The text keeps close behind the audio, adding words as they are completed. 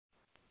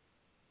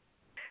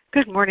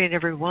Good morning,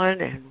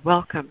 everyone, and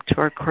welcome to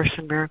our Course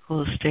in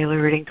Miracles Daily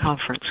Reading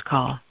Conference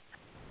call.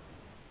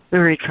 We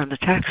read from the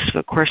text of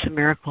A Course in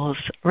Miracles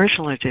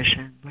Original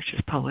Edition, which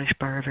is published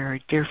by our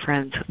very dear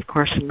friends at the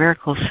Course in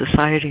Miracles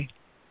Society.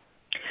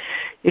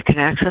 You can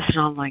access an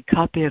online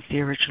copy of the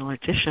original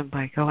edition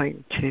by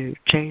going to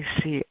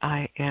jcim.net,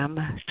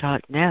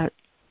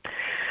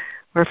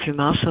 or if you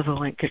mouse over the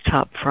link at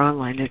top for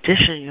online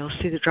edition, you'll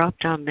see the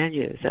drop-down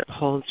menu that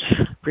holds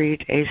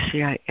Read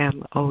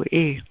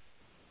ACIMOE.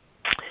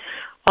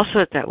 Also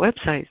at that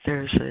website,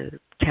 there's a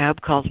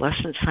tab called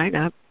Lesson Sign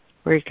Up,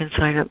 where you can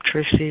sign up to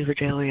receive a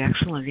daily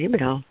excellent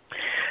email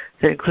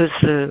that includes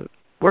the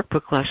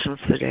workbook lesson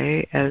for the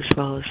day, as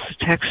well as the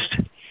text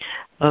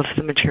of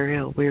the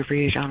material we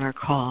read on our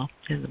call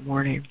in the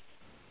morning.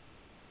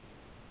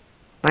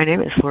 My name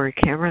is Lori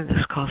Cameron.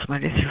 This call is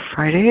Monday through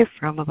Friday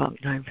from about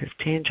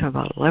 9:15 to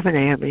about 11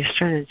 a.m.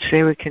 Eastern, and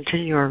today we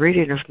continue our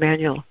reading of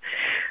Manual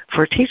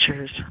for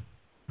Teachers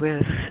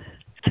with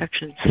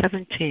Section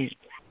 17.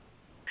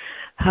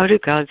 How do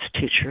God's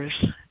teachers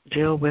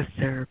deal with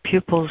their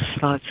pupils'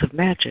 thoughts of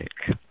magic?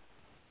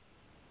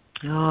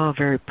 Oh,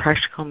 very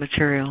practical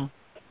material.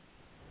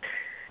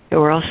 And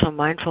we're also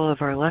mindful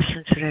of our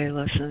lesson today,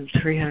 lesson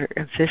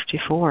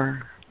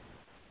 354.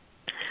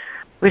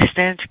 We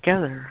stand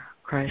together,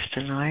 Christ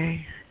and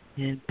I,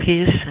 in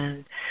peace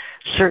and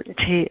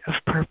certainty of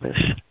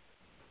purpose.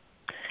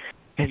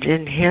 And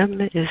in Him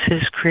is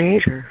His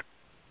Creator,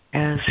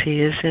 as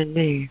He is in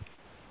me.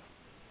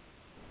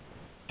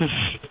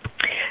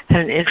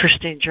 Had an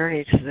interesting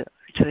journey to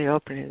the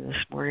opening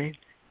this morning.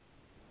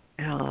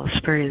 And I'll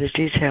spare you the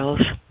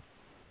details,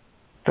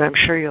 but I'm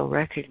sure you'll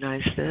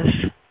recognize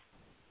this.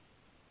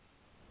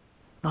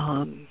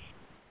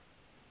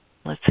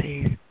 Let's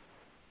see,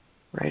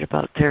 right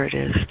about there it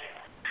is.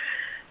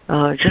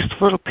 Just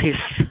a little piece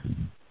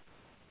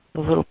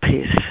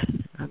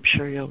I'm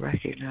sure you'll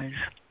recognize.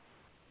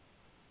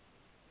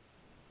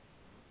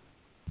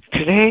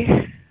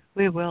 Today,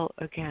 we will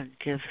again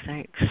give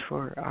thanks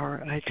for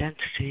our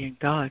identity in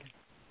God.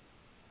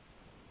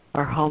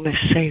 Our home is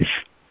safe,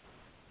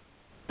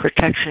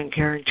 protection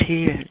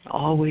guaranteed in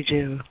all we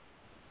do,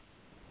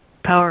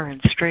 power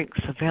and strength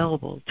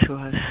available to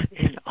us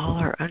in all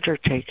our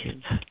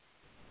undertakings.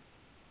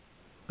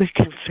 We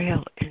can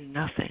fail in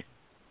nothing.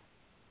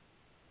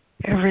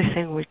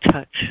 Everything we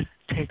touch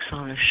takes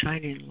on a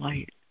shining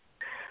light,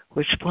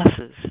 which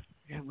blesses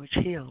and which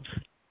heals.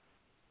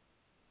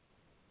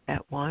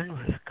 At one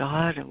with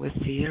God and with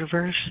the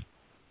universe,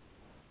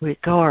 we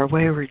go our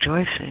way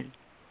rejoicing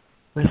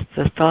with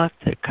the thought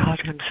that God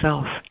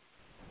Himself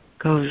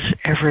goes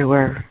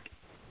everywhere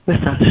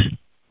with us.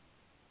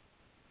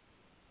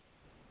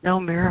 No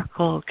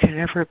miracle can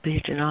ever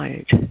be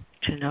denied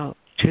to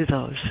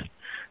those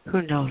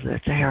who know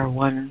that they are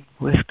one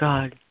with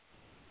God.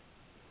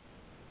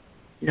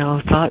 No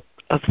thought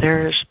of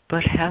theirs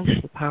but has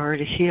the power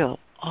to heal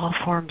all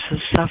forms of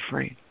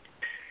suffering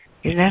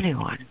in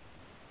anyone.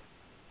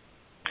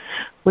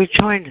 We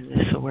join in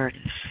this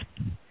awareness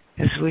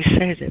as we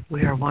say that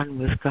we are one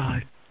with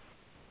God.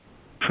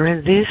 For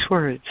in these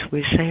words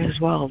we say as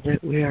well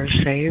that we are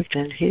saved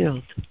and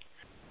healed,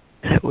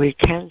 that we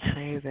can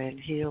save and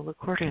heal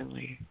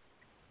accordingly.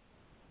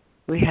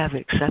 We have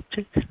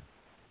accepted,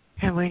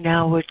 and we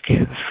now would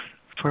give,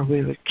 for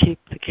we would keep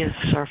the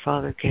gifts our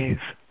Father gave.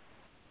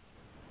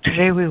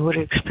 Today we would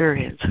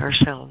experience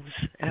ourselves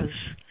as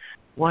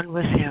one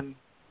with Him,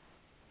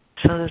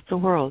 so that the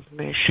world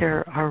may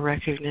share our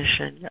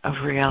recognition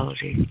of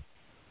reality.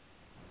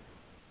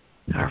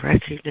 Our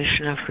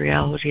recognition of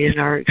reality in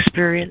our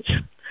experience,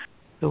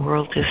 the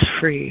world is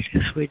freed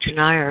as we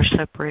deny our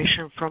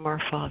separation from our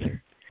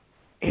Father.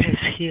 It is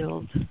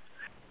healed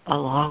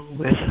along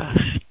with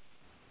us.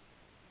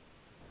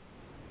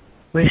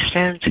 We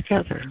stand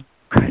together,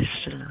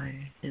 Christ and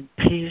I, in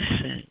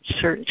peace and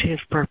certainty of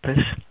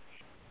purpose.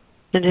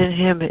 And in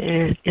Him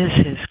is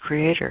His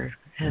Creator,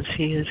 as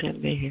He is in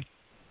me.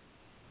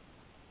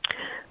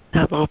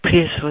 That little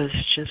piece was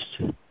just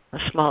a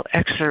small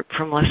excerpt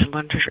from Lesson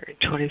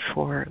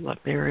 124.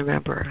 Let me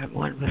remember I'm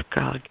one with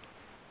God.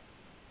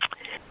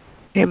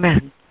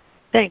 Amen.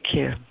 Thank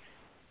you.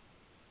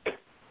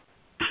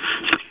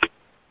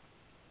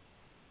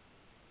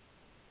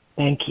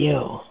 Thank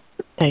you.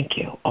 Thank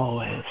you,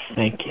 always.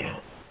 Thank you.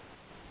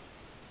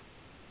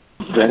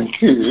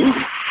 Thank you.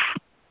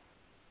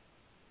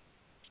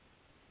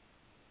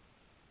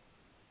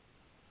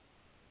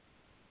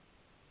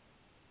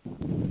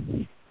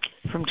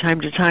 From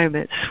time to time,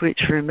 it's sweet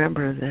to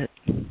remember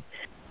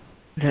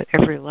that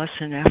every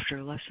lesson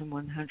after Lesson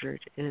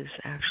 100 is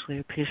actually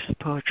a piece of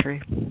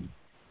poetry,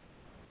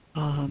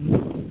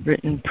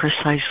 written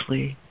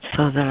precisely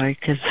so that I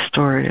could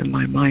store it in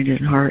my mind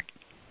and heart.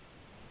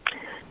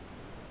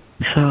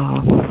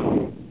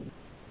 So,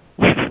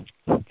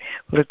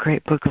 what a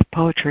great book of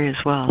poetry as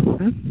well.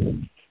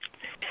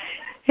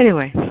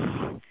 Anyway,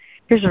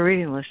 here's our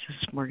reading list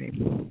this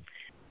morning.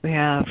 We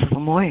have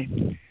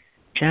Lemoyne,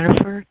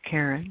 Jennifer,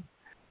 Karen,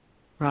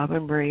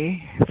 Robin,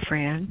 Marie,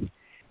 Fran,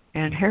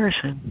 and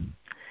Harrison.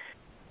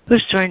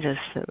 Who's joined us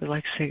that would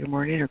like to say good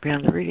morning or be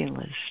on the reading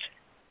list?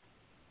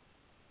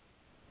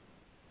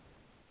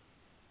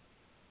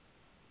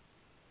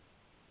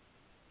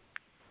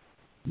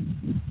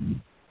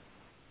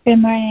 Good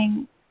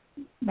morning,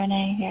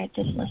 Renee here,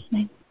 just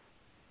listening.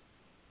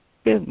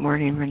 Good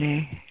morning,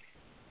 Renee.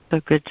 So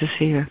good to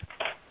see you.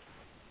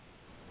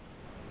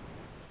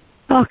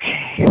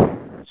 Okay,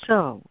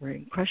 so we're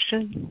in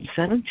question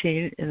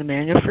 17 in the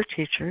Manual for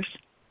Teachers.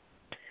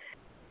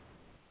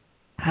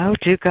 How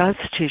do God's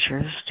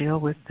teachers deal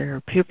with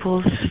their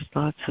pupils'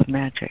 thoughts of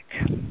magic?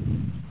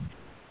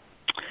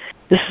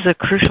 This is a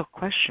crucial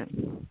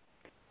question,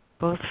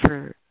 both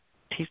for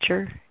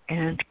teacher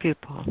and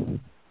pupil.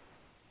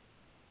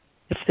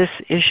 If this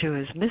issue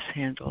is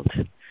mishandled,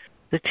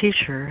 the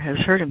teacher has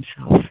hurt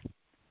himself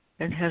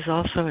and has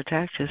also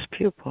attacked his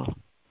pupil.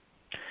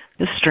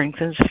 This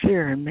strengthens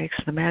fear and makes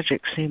the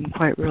magic seem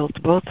quite real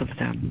to both of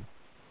them.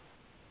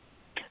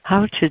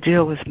 How to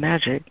deal with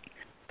magic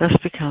thus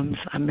becomes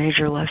a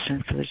major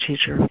lesson for the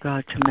teacher of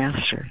God to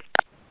master.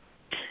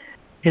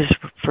 His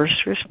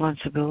first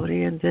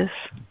responsibility in this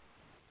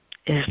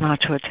is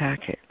not to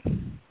attack it.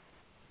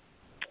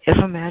 If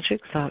a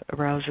magic thought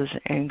arouses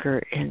anger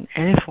in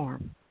any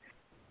form,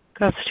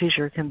 God's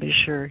teacher can be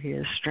sure he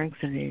is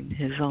strengthening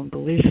his own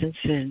belief in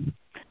sin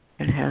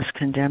and has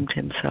condemned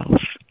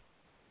himself.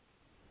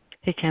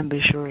 He can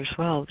be sure as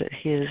well that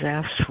he has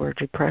asked for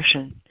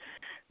depression,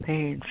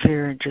 pain,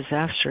 fear, and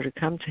disaster to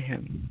come to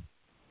him.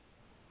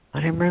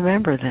 Let him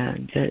remember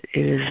then that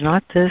it is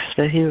not this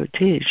that he would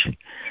teach,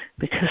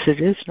 because it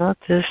is not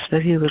this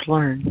that he would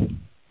learn.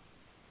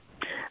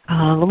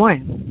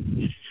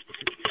 Lemoyne.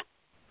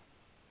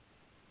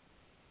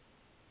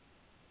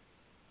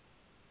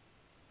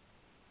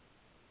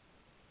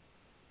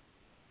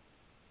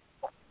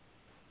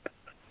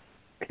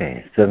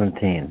 Okay,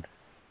 17.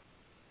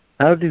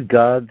 How do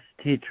God's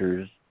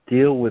teachers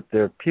deal with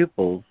their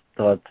pupils'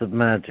 thoughts of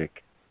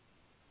magic?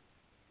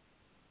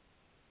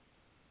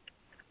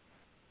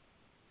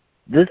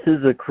 This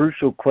is a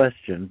crucial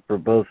question for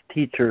both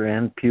teacher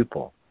and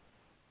pupil.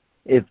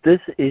 If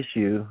this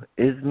issue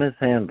is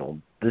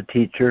mishandled, the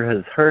teacher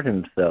has hurt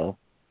himself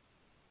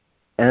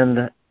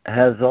and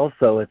has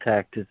also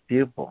attacked his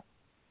pupil.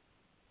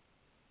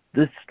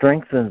 This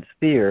strengthens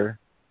fear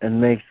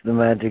and makes the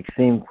magic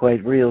seem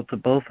quite real to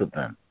both of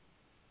them.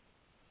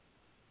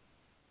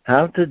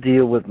 How to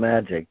deal with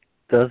magic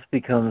thus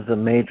becomes a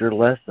major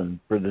lesson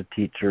for the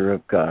teacher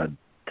of God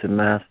to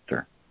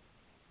master.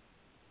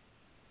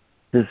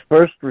 His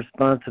first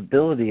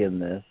responsibility in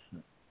this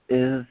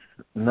is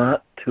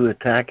not to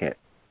attack it.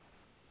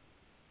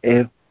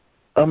 If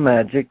a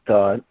magic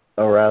thought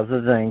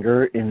arouses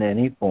anger in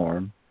any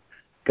form,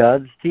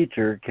 God's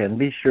teacher can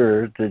be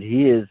sure that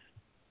he is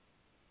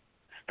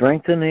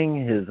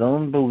strengthening his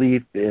own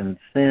belief in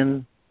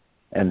sin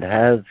and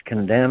has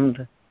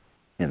condemned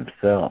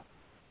himself.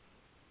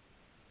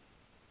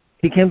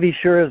 He can be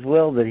sure as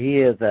well that he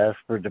has asked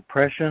for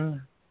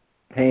depression,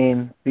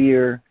 pain,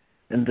 fear,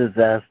 and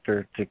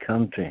disaster to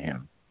come to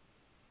him.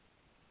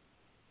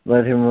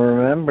 Let him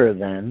remember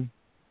then,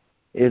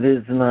 it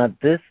is not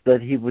this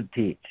that he would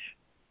teach,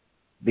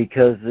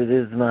 because it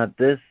is not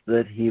this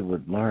that he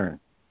would learn.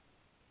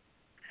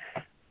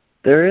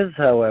 There is,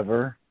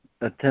 however,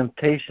 a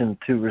temptation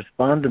to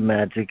respond to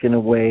magic in a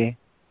way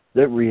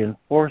that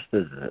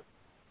reinforces it.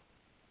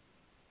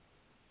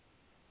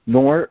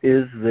 Nor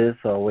is this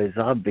always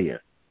obvious.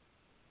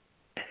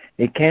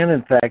 It can,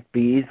 in fact,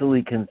 be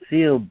easily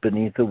concealed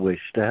beneath a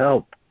wish to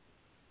help.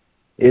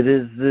 It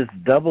is this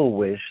double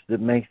wish that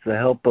makes the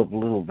help of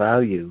little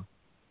value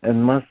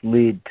and must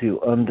lead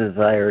to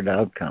undesired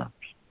outcomes.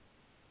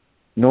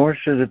 Nor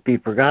should it be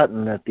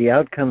forgotten that the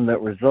outcome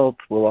that results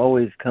will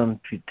always come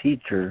to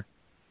teacher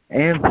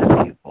and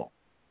to pupil.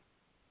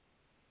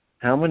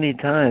 How many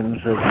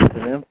times has it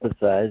been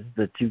emphasized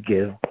that you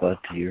give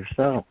but to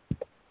yourself?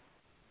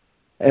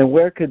 And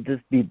where could this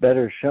be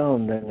better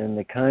shown than in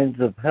the kinds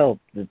of help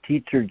the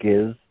teacher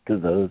gives to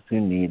those who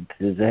need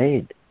his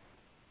aid?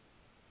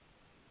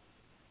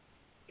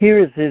 Here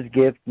is his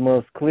gift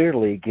most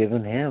clearly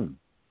given him,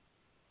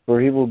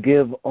 for he will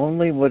give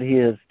only what he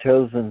has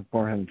chosen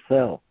for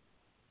himself.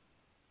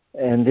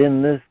 And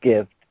in this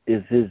gift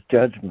is his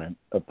judgment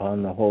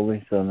upon the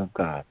Holy Son of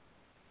God.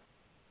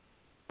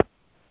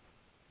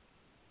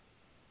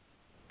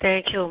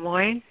 Thank you,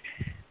 Lemoyne.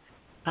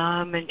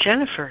 And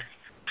Jennifer.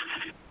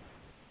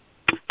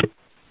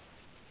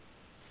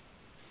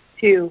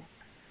 2.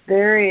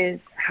 There is,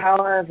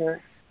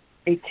 however,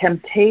 a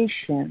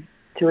temptation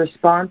to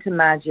respond to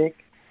magic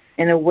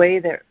in a way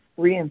that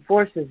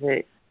reinforces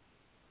it.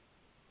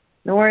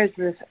 Nor is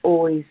this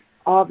always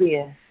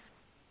obvious.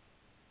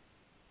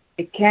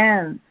 It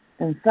can,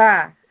 in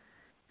fact,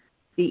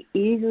 be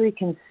easily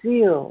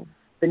concealed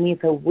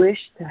beneath a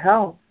wish to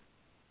help.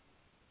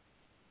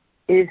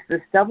 It is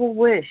this double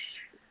wish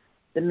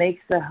that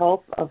makes the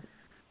help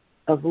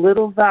of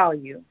little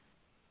value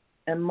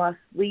and must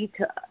lead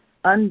to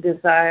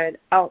undesired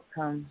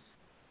outcomes.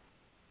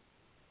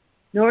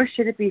 Nor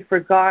should it be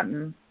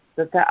forgotten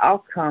that the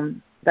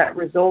outcome that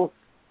results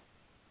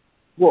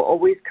will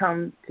always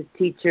come to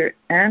teacher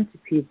and to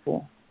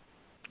pupil.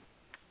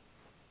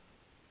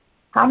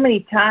 How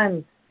many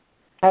times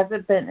has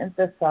it been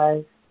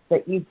emphasized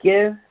that you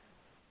give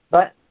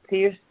but to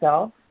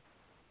yourself?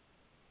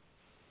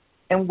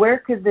 And where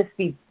could this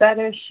be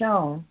better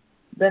shown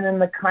than in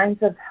the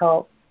kinds of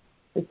help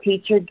the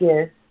teacher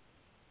gives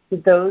to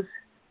those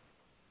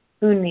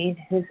who need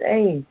his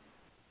aid?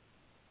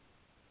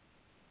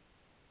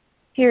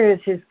 Here is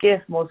his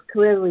gift most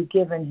clearly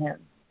given him,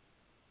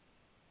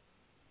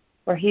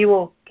 for he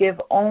will give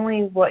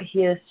only what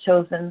he has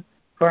chosen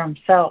for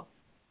himself.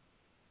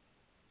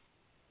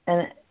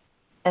 And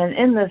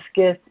in this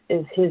gift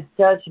is his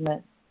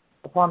judgment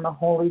upon the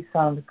Holy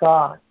Son of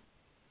God.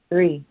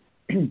 3.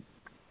 It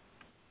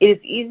is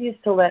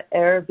easiest to let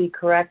error be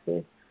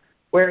corrected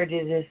where it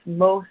is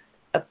most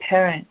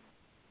apparent,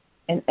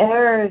 and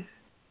errors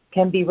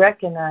can be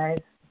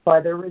recognized by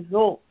their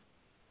results.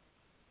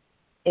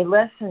 A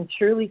lesson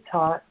truly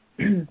taught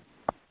can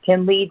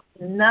lead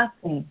to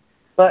nothing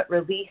but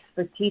release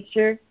for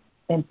teacher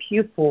and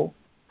pupil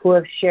who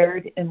have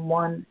shared in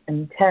one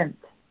intent.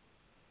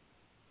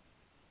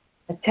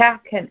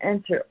 Attack can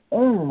enter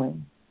only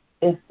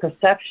if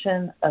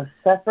perception of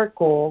separate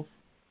goals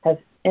has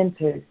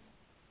entered,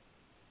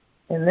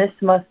 and this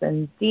must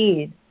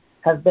indeed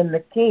have been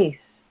the case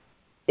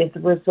if the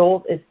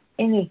result is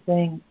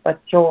anything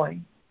but joy.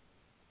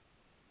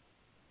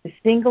 The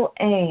single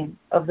aim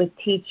of the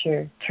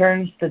teacher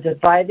turns the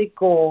divided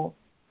goal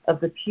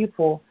of the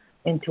pupil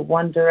into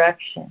one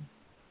direction,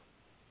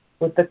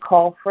 with the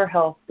call for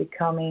help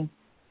becoming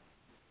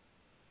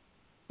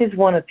his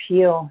one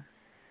appeal.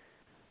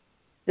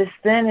 This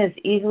then is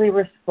easily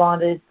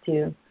responded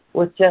to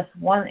with just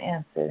one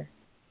answer,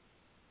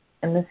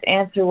 and this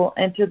answer will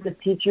enter the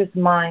teacher's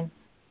mind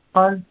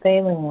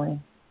unfailingly.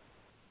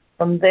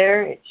 From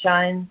there it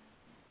shines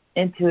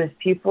into his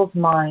pupil's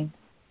mind,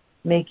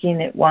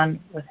 making it one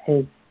with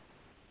his.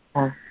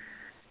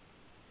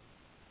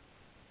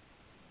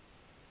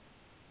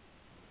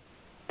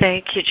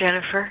 Thank you,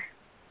 Jennifer.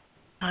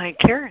 Hi,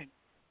 Karen.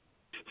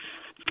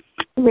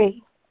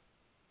 3.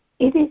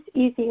 It is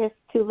easiest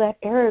to let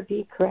error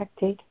be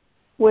corrected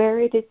where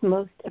it is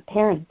most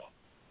apparent,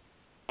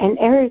 and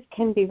errors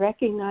can be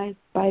recognized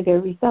by their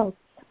results.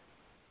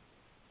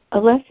 A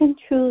lesson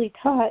truly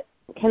taught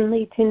can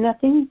lead to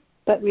nothing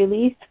but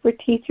release for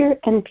teacher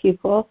and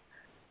pupil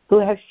who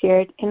have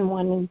shared in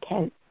one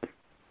intent.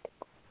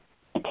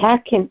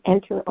 Attack can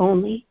enter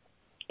only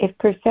if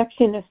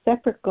perception of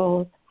separate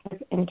goals has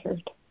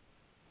entered.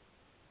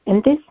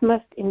 And this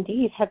must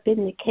indeed have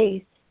been the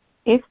case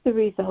if the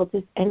result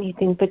is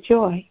anything but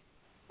joy.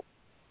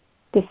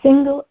 The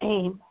single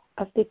aim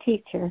of the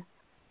teacher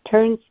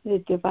turns the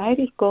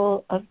divided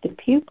goal of the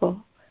pupil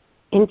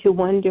into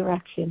one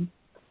direction,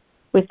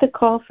 with the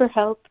call for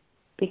help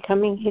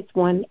becoming his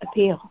one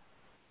appeal.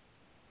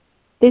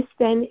 This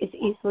then is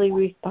easily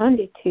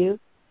responded to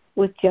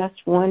with just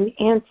one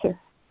answer,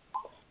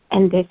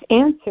 and this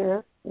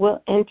answer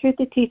will enter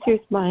the teacher's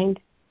mind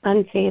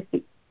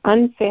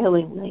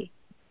unfailingly.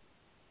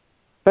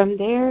 From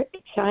there,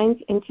 it shines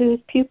into his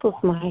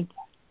pupil's mind,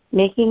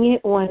 making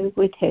it one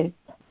with his.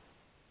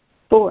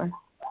 4.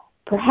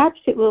 Perhaps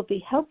it will be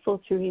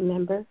helpful to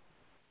remember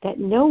that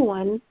no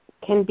one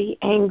can be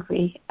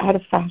angry at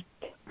a fact.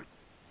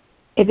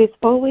 It is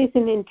always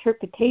an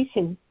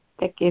interpretation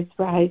that gives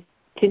rise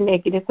to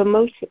negative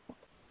emotions,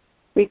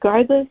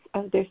 regardless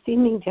of their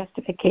seeming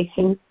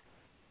justification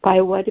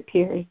by what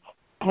appears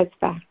as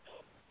facts.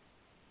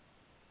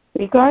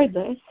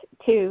 Regardless,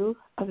 too,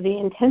 of the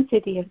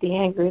intensity of the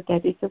anger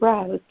that is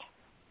aroused.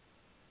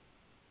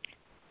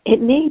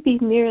 It may be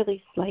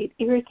merely slight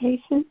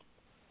irritation,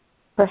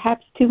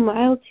 perhaps too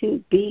mild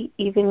to be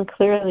even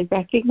clearly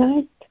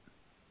recognized,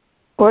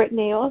 or it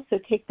may also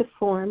take the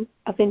form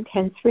of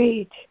intense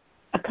rage,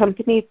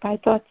 accompanied by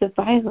thoughts of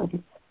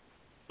violence,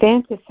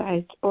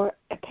 fantasized or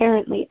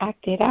apparently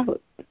acted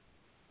out.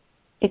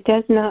 It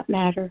does not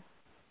matter.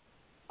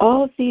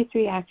 All of these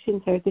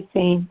reactions are the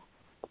same.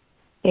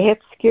 They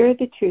obscure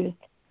the truth,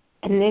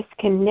 and this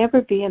can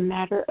never be a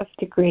matter of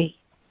degree.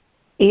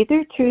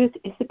 Either truth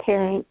is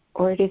apparent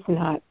or it is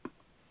not.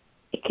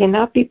 It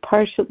cannot be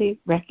partially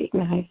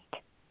recognized.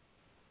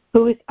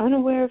 Who is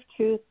unaware of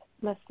truth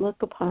must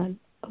look upon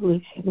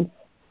illusions.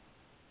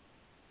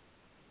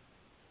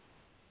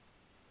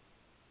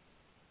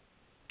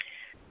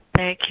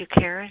 Thank you,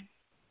 Karen.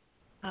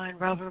 And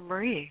Robert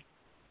Marie.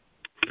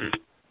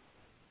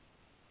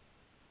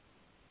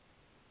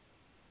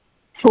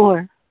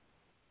 4.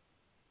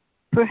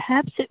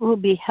 Perhaps it will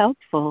be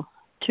helpful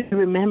to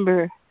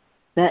remember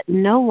that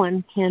no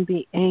one can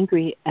be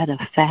angry at a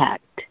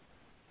fact.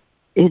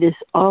 It is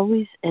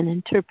always an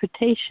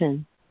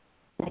interpretation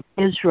that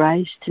gives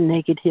rise to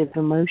negative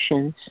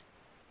emotions,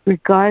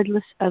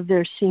 regardless of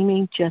their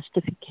seeming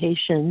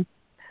justification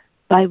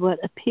by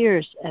what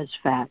appears as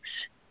facts,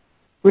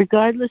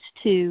 regardless,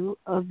 too,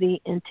 of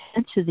the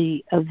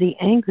intensity of the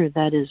anger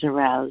that is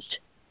aroused.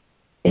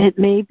 It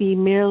may be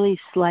merely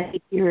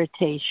slight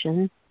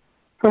irritation,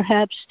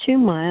 perhaps too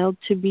mild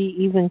to be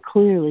even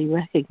clearly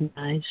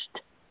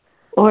recognized.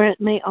 Or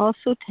it may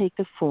also take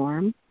the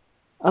form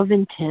of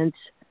intense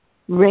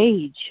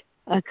rage,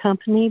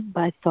 accompanied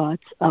by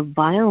thoughts of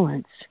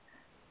violence,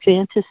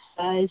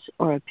 fantasized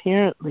or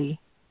apparently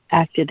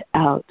acted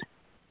out.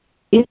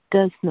 It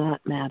does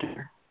not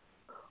matter.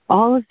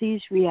 All of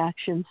these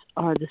reactions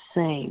are the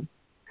same.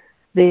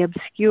 They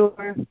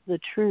obscure the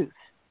truth,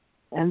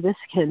 and this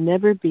can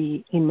never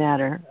be a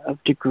matter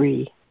of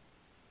degree.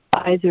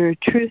 Either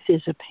truth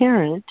is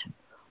apparent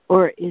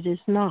or it is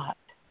not.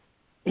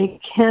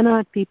 It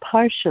cannot be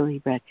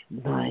partially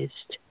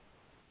recognized.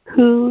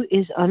 Who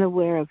is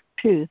unaware of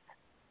truth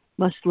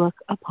must look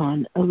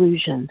upon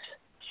illusions.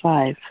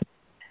 5.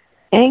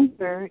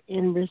 Anger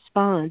in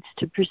response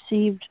to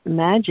perceived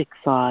magic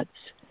thoughts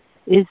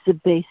is the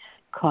basic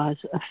cause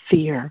of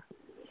fear.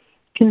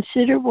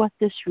 Consider what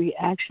this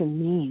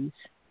reaction means,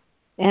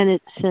 and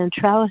its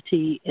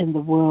centrality in the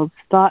world's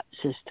thought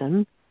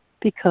system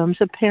becomes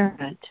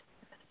apparent.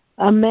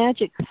 A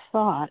magic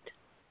thought,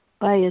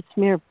 by its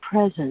mere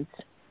presence,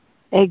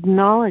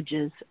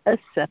 acknowledges a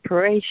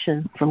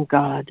separation from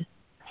God.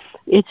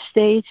 It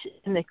states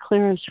in the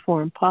clearest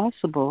form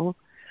possible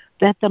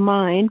that the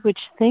mind which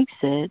thinks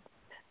it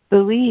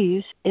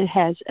believes it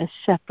has a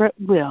separate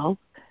will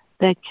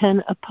that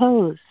can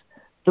oppose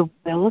the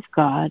will of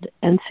God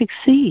and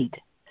succeed.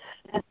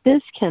 That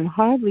this can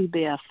hardly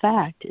be a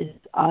fact is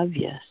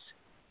obvious,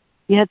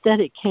 yet that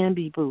it can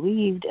be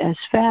believed as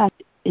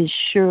fact is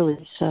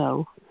surely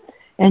so.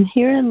 And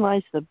herein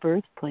lies the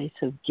birthplace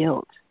of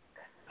guilt.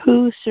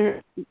 Who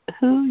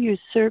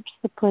usurps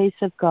the place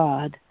of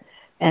God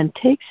and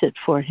takes it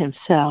for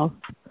himself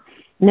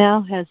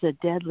now has a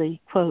deadly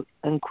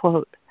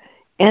quote-unquote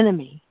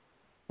enemy,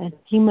 and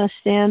he must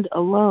stand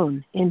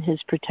alone in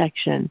his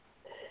protection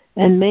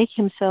and make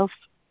himself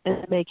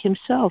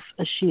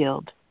a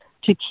shield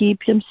to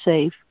keep him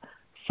safe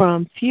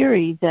from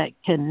fury that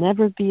can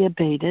never be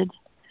abated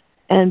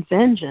and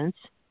vengeance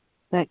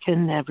that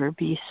can never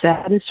be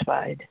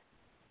satisfied.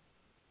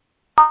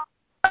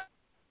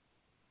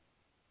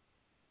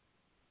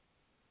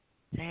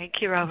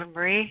 Thank you, Robin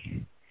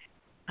Marie.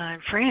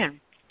 And Fran.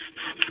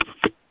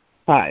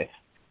 5.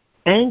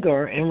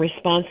 Anger in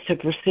response to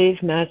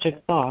perceived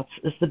magic thoughts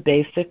is the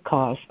basic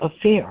cause of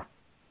fear.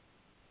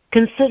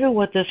 Consider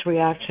what this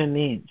reaction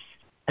means,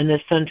 and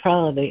its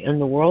centrality in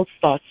the world's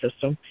thought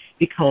system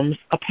becomes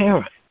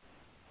apparent.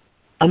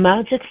 A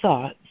magic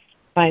thought,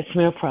 by its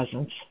mere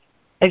presence,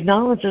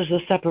 acknowledges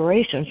a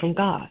separation from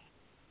God.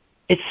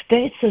 It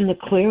states in the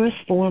clearest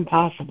form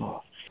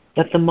possible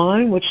that the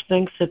mind which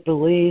thinks it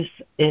believes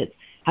it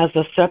has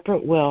a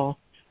separate will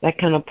that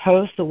can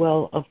oppose the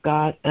will of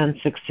God and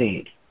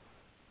succeed.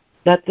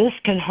 That this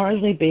can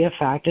hardly be a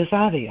fact is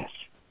obvious,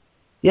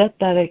 yet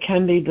that it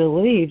can be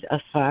believed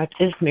as fact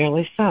is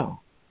merely so.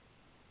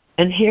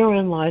 And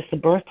herein lies the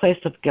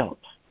birthplace of guilt.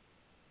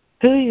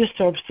 Who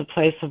usurps the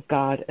place of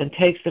God and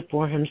takes it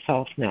for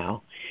himself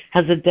now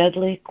has a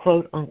deadly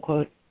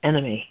quote-unquote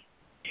enemy,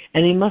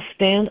 and he must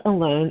stand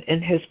alone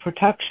in his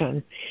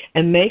protection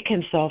and make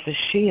himself a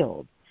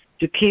shield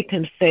to keep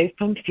him safe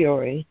from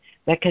fury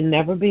that can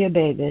never be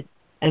abated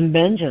and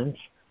vengeance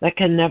that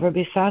can never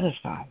be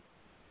satisfied.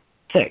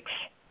 6.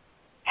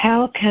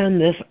 How can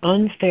this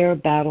unfair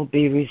battle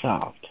be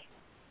resolved?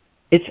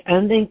 Its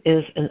ending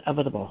is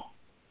inevitable,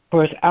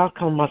 for its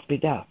outcome must be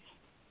death.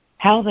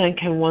 How then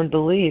can one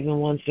believe in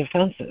one's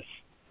defenses?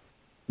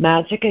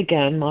 Magic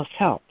again must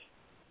help.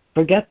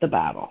 Forget the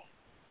battle.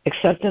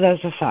 Accept it as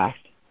a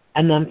fact,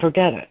 and then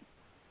forget it.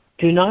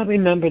 Do not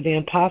remember the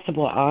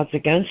impossible odds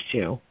against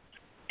you.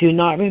 Do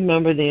not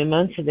remember the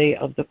immensity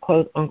of the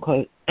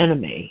quote-unquote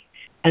enemy,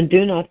 and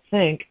do not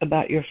think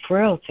about your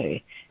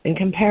frailty in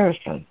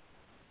comparison.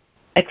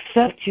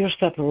 Accept your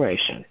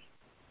separation,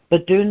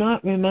 but do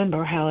not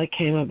remember how it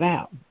came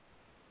about.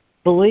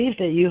 Believe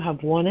that you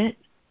have won it,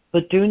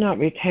 but do not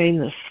retain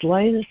the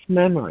slightest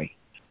memory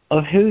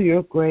of who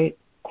your great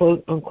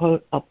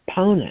quote-unquote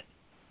opponent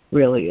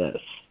really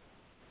is.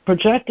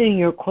 Projecting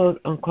your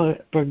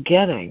quote-unquote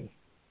forgetting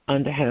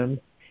unto him,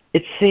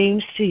 it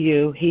seems to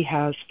you he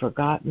has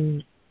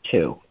forgotten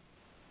too.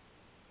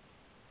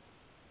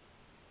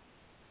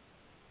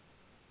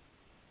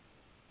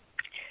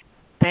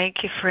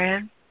 Thank you,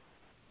 Fran.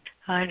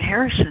 And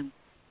Harrison.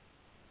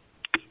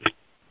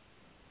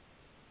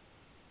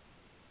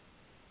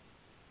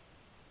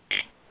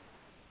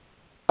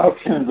 How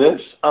can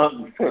this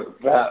unfair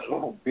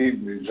battle be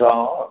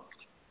resolved?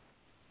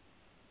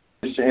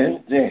 Its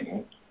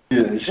ending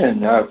is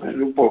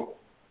inevitable,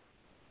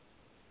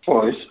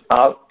 for its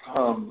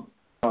outcome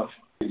must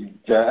be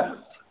death.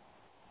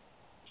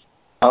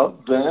 How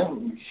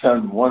then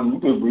can one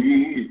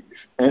believe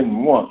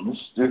in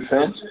one's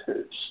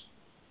defenses?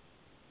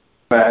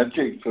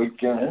 Magic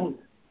again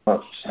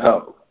must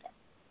help.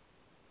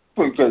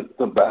 Forget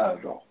the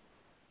battle.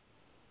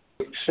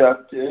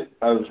 Accept it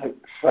as a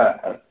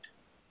fact,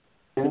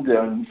 and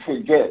then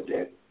forget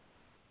it.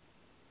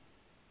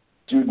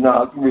 Do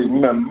not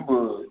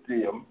remember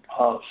the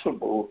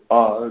impossible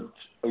odds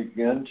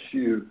against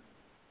you.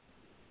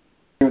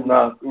 Do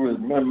not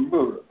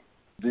remember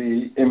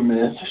the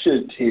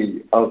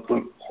immensity of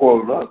the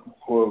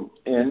quote-unquote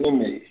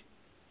enemy,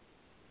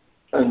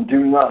 and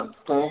do not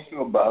think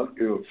about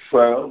your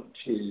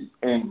frailty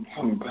in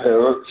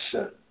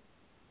comparison.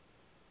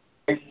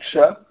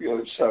 Accept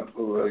your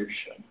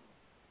separation.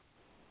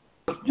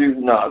 But do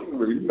not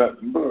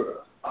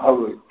remember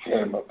how it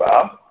came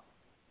about.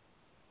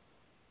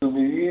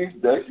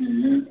 Believe that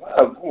you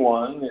have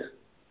won it.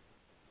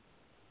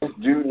 But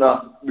do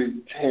not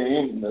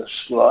retain the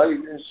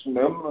slightest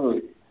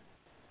memory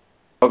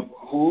of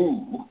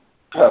who,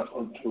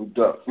 capital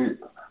W,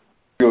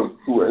 your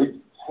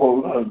great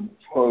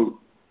quote-unquote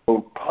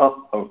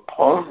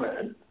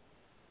opponent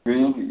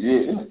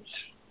really is.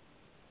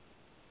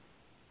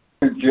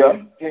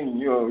 Projecting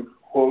your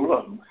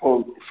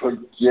quote-unquote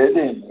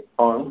forgetting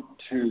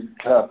onto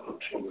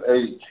capital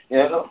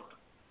H-M,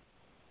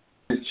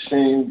 it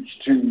seems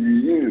to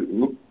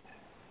you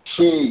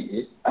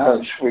he has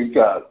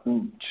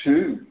forgotten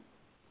too.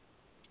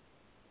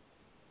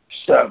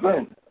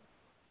 7.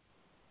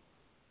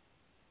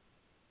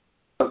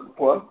 But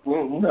what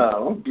will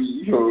now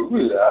be your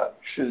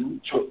reaction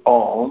to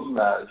all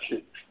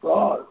magic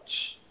thoughts?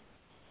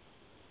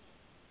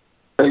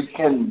 They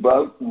can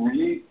but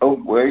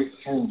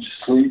reawaken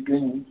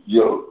sleeping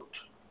guilt,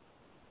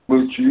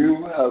 which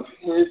you have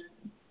hidden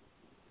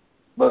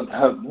but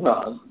have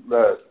not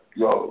let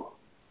go.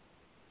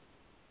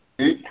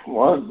 Each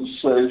one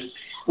says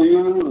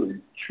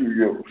clearly to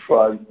your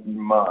frightened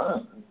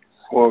mind,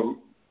 quote,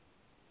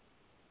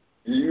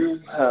 you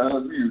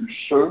have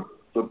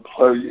usurped the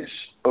place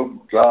of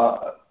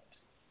God.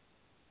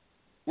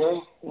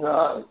 Think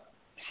not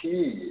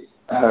he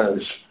has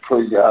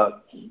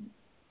forgotten,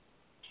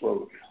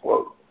 close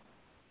quote.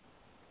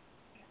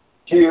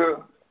 Here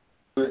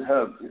we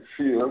have the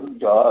fear of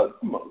God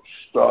most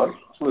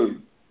starkly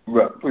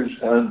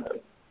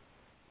represented.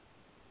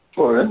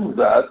 For in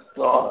that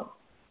thought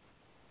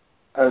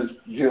has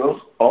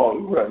guilt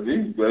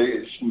already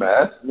raised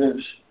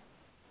madness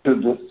to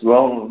the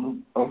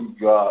throne of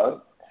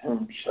God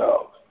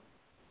himself.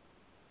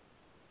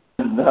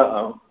 And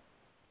now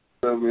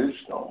there is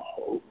no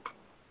hope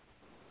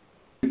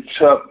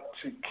except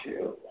to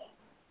kill.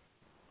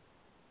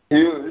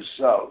 Here is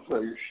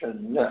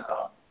salvation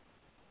now.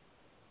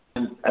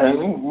 An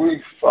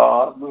angry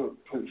father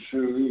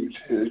pursues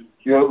his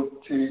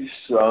guilty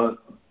son.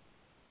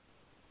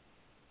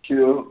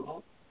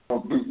 Kill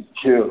or be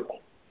killed.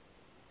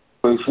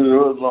 But here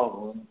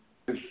alone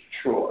is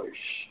choice.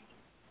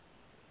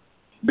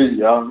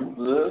 Beyond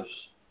this,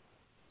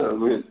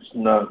 there is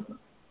none.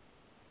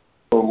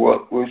 For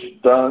what was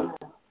done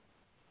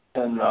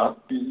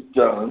cannot be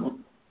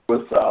done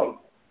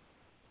without.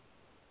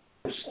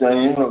 The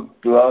stain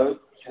of blood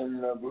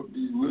can never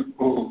be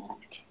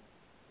removed.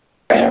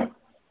 And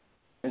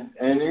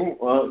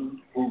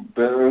anyone who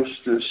bears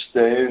the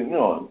stain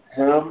on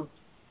him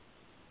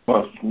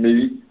must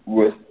meet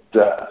with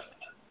death.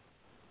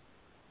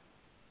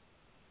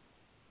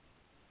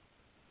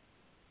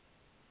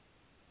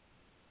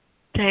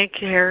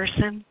 Thank you,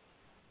 Harrison.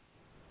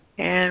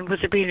 And would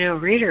there be no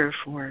reader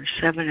for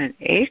 7 and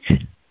 8?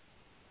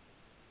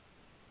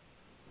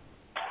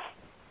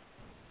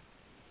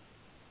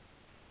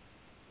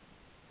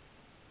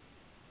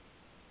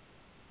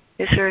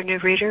 Is there a new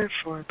reader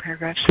for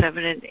paragraph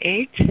 7 and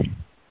 8?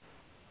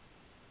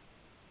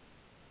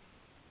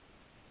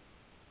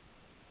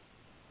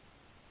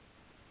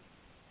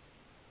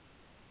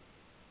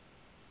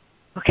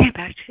 Okay,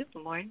 back to you,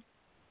 Lemoyne.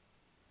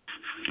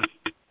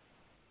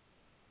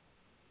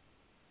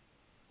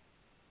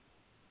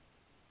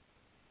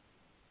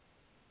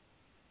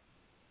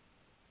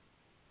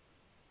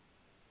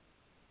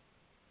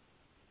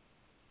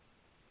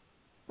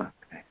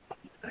 Okay.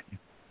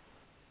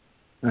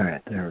 All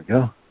right, there we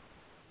go.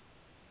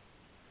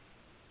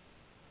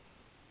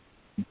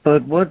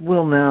 But what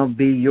will now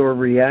be your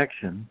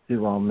reaction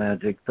to all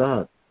magic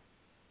thoughts?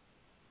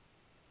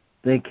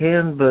 They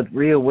can but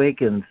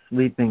reawaken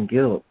sleeping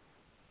guilt,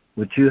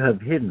 which you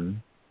have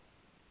hidden,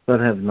 but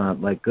have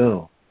not let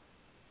go.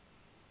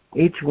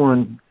 Each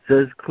one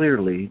says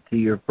clearly to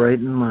your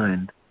frightened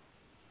mind,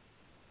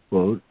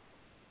 quote,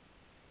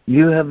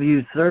 you have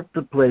usurped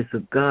the place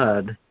of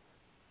God.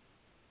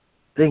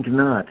 Think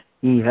not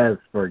he has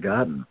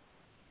forgotten,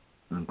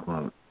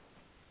 unquote.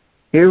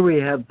 Here we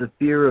have the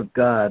fear of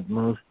God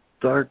most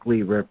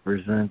starkly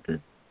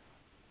represented.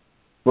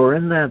 For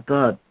in that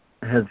thought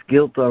has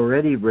guilt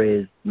already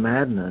raised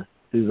madness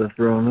to the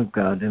throne of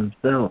God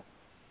himself.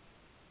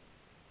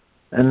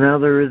 And now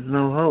there is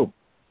no hope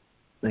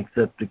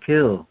except to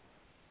kill.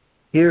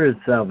 Here is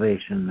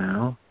salvation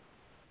now.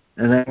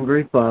 An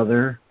angry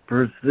father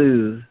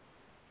pursues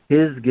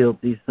his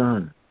guilty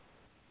son.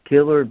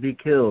 Kill or be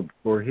killed,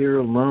 for here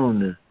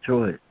alone is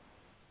choice.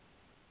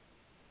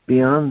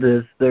 Beyond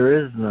this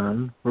there is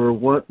none, for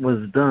what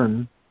was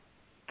done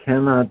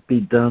cannot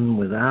be done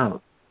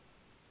without.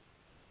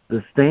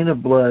 The stain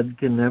of blood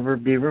can never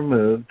be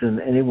removed, and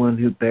anyone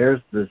who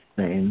bears this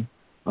stain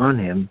on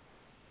him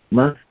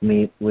must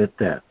meet with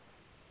death.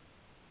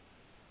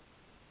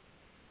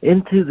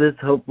 Into this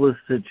hopeless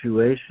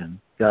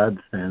situation,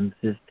 God sends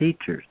his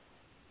teachers.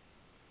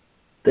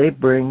 They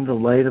bring the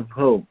light of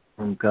hope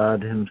from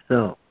God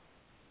himself.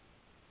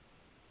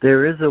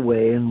 There is a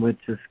way in which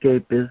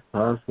escape is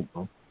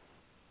possible.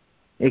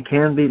 It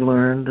can be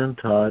learned and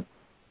taught,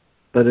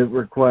 but it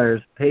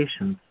requires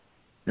patience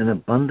and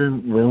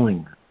abundant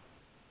willingness.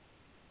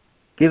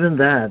 Given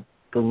that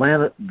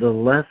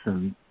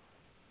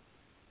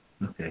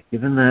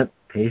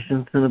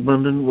patience and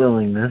abundant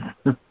willingness,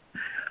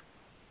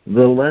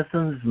 the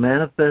lesson's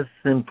manifest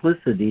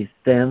simplicity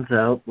stands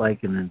out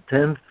like an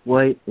intense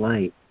white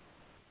light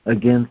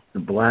against the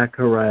black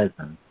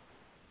horizon,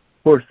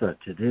 for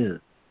such it is.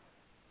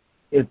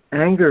 If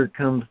anger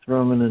comes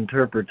from an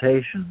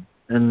interpretation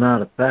and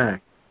not a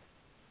fact,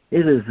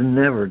 it is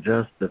never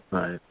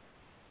justified.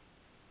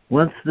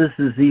 Once this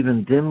is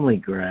even dimly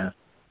grasped,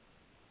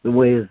 the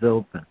way is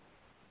open.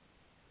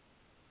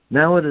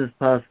 Now it is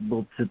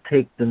possible to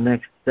take the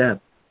next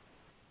step.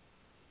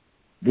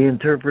 The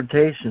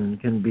interpretation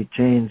can be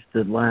changed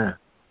at last.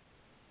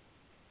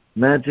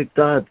 Magic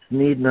thoughts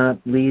need not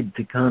lead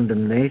to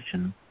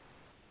condemnation,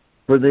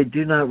 for they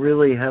do not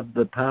really have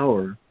the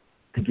power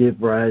to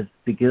give rise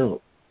to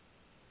guilt.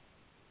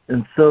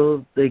 And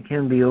so they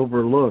can be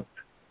overlooked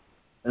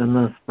and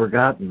thus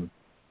forgotten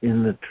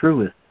in the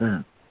truest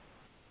sense.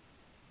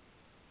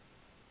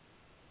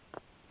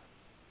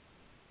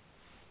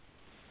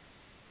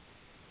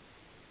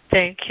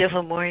 Thank you,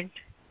 Lemoyne.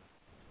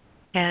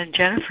 And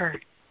Jennifer.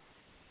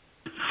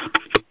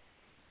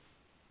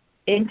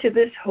 Into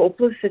this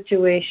hopeless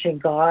situation,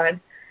 God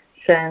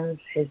sends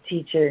his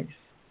teachers.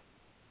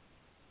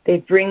 They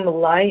bring the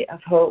light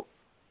of hope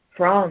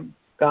from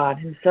God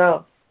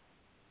himself.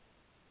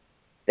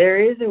 There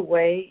is a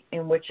way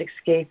in which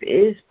escape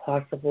is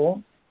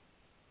possible.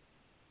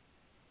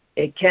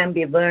 It can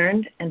be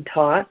learned and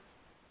taught,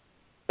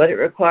 but it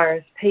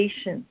requires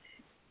patience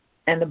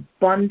and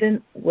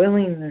abundant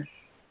willingness.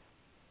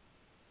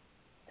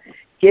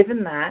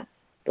 Given that,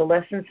 the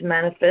lesson's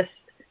manifest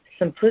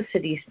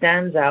simplicity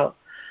stands out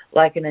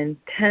like an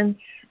intense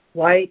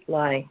white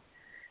light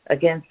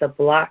against a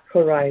black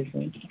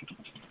horizon.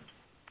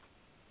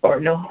 Or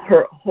no,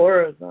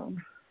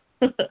 horizon.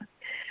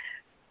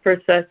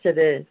 For such it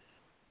is.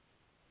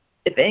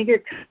 If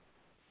anger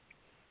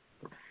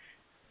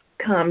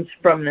comes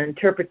from an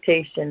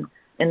interpretation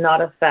and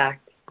not a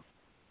fact,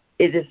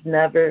 it is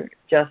never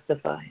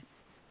justified.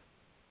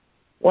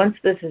 Once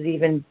this is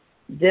even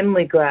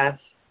dimly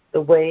grasped,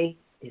 the way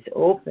is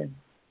open.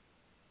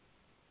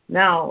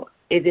 Now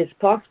it is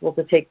possible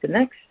to take the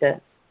next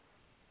step.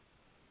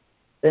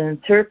 The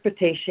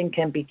interpretation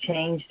can be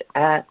changed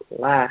at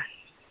last.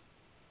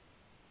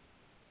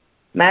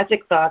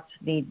 Magic thoughts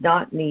need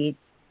not lead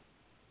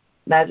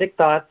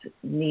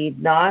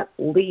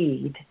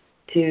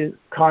to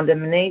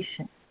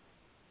condemnation,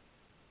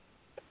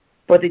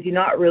 for they do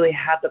not really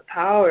have the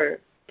power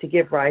to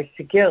give rise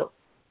to guilt,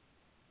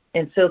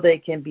 and so they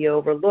can be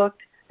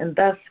overlooked and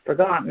thus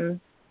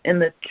forgotten in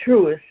the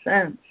truest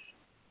sense.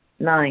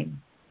 9.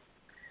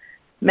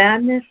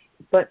 Madness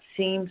but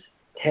seems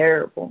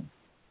terrible.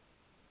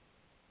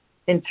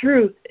 In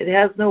truth, it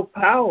has no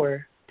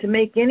power to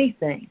make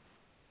anything.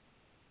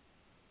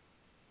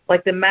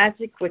 Like the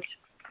magic which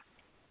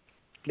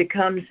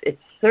becomes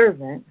its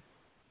servant,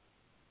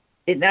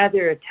 it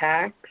neither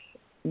attacks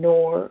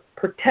nor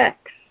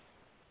protects.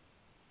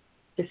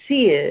 To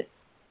see it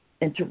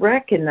and to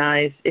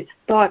recognize its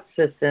thought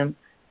system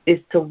is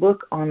to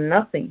look on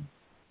nothing.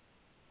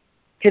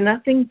 Can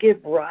nothing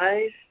give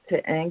rise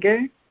to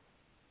anger?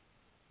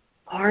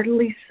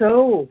 Hardly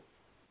so.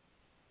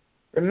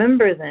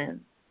 Remember then,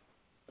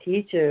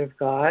 teacher of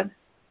God,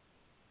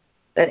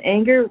 that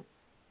anger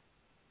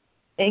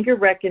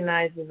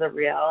recognizes a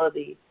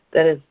reality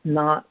that is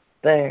not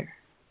there.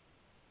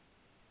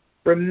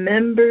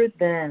 Remember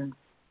then,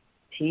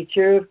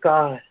 teacher of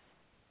God,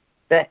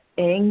 that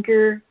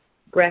anger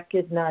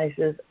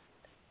recognizes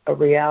a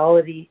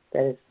reality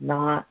that is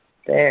not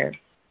there.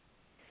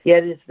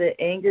 Yet is the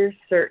anger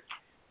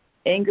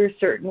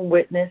certain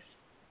witness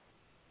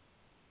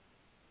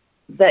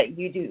that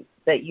you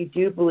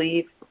do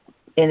believe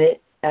in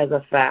it as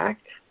a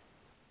fact?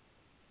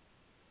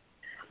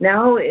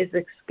 Now is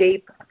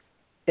escape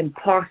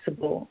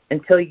impossible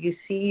until you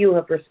see you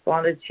have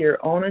responded to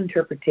your own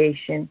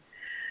interpretation,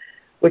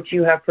 which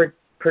you have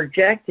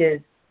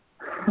projected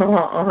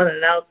on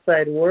an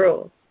outside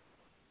world.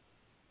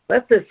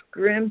 Let this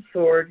grim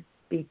sword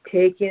be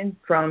taken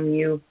from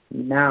you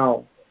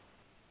now.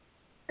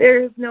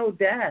 There is no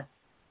death.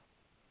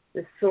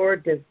 The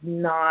sword does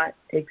not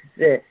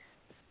exist.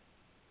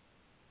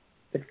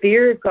 The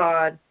fear of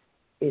God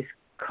is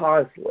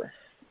causeless,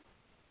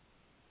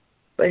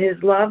 but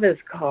his love is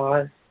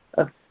cause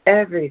of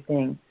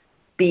everything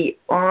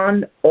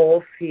beyond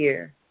all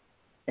fear,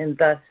 and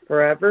thus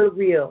forever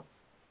real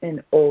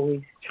and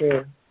always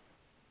true.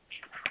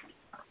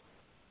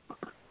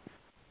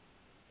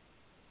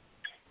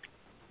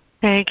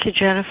 Thank you,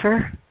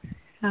 Jennifer.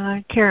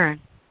 Karen.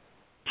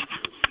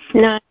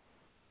 9.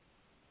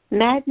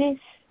 Madness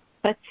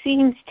but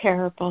seems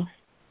terrible.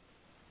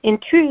 In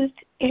truth,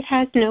 it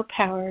has no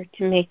power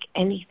to make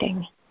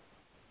anything.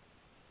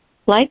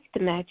 Like the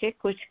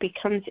magic which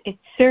becomes its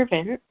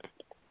servant,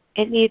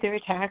 it neither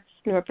attacks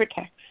nor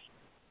protects.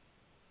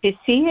 To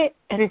see it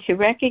and to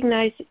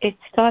recognize its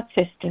thought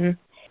system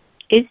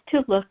is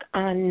to look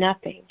on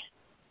nothing.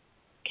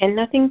 Can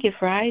nothing give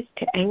rise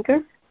to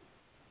anger?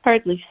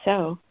 Hardly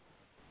so.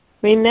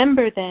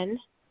 Remember then,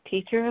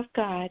 teacher of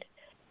God,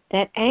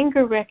 that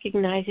anger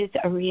recognizes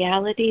a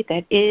reality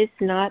that is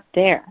not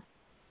there.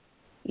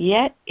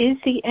 Yet is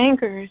the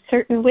anger a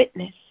certain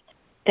witness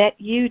that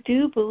you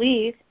do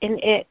believe in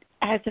it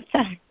as a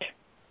fact.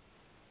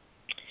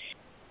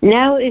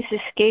 Now is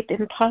escape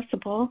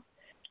impossible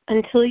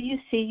until you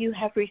see you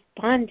have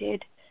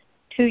responded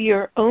to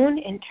your own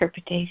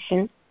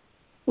interpretation,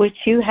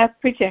 which you have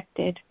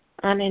projected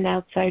on an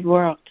outside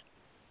world.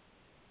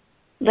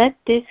 Let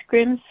this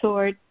grim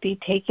sword be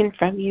taken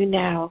from you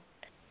now.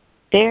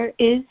 There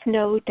is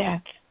no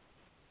death.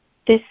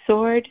 This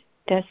sword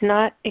does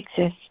not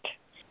exist.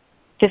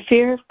 The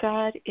fear of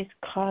God is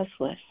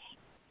causeless.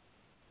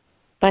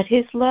 But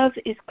his love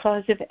is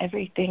cause of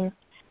everything,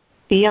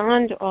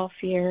 beyond all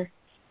fear,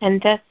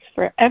 and thus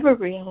forever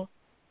real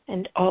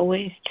and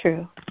always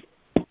true.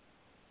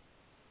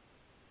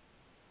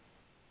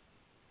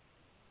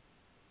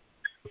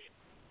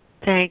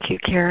 Thank you,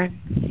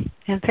 Karen.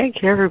 And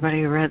thank you,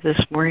 everybody who read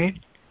this morning.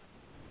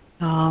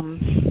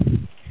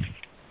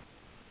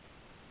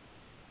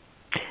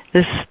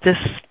 This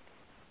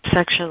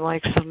section,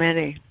 like so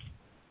many,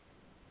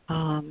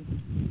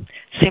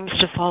 seems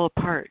to fall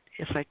apart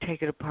if I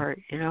take it apart,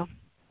 you know.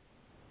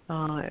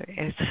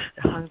 It's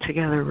hung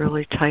together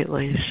really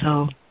tightly,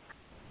 so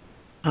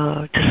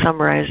to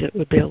summarize it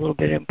would be a little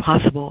bit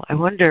impossible. I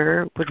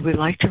wonder, would we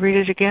like to read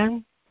it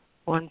again,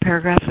 one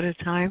paragraph at a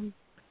time,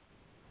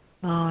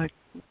 to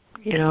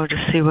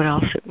see what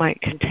else it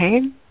might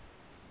contain?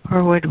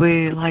 Or would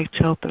we like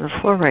to open the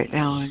floor right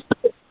now and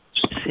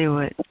see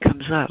what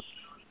comes up?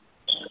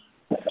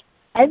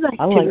 I like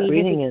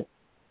reading it.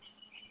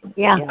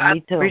 Yeah,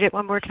 me too. Read it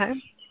one more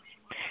time?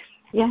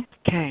 Yeah.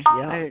 Okay.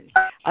 Yeah.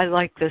 I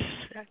like this.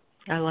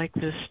 I like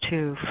this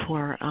too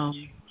for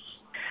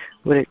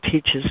what it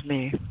teaches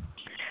me.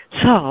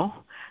 So,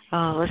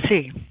 let's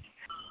see.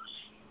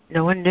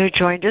 No one new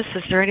joined us.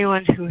 Is there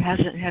anyone who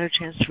hasn't had a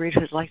chance to read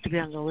who'd like to be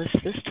on the list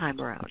this time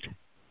around?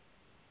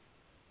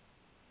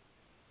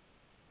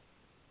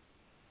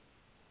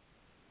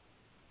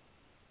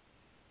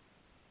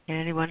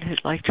 Anyone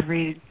who'd like to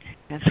read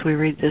as we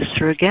read this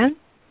through again?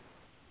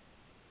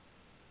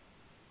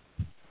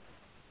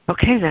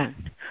 Okay, then.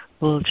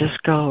 We'll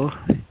just go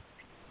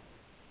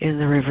in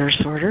the reverse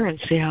order and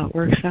see how it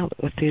works out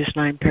with these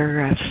 9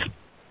 paragraphs.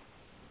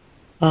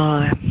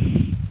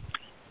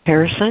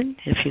 Harrison,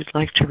 if you'd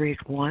like to read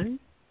 1.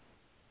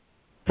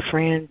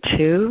 Fran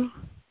 2.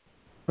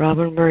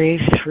 Robin Marie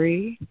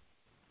 3.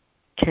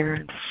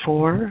 Karen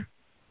 4.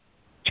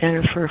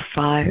 Jennifer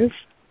 5.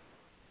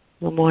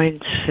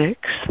 Lemoyne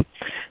 6.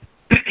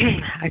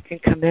 I can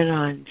come in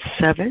on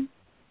 7.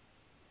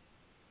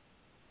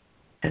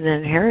 And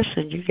then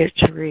Harrison, you get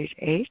to read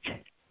 8.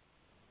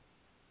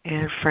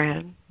 And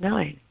Fran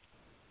 9.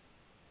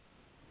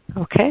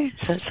 Okay,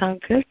 does that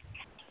sound good?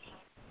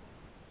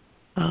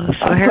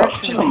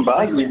 Harrison,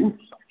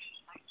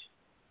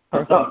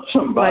 I thought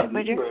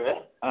somebody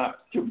read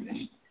after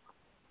me.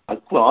 I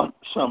thought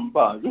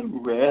somebody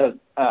read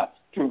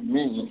after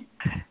me.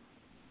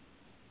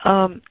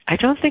 I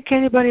don't think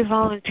anybody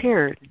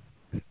volunteered.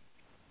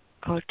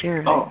 Oh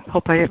dear, I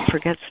hope I didn't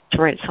forget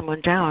to write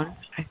someone down.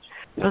 I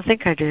don't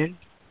think I did.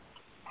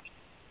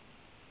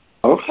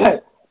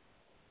 Okay.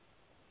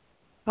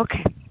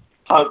 Okay.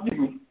 How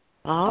do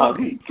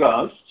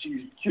God's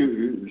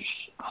teachers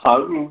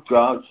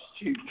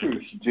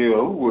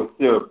deal with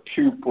their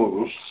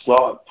pupils'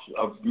 thoughts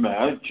of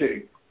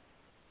magic?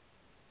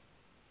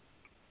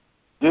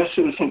 This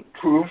is a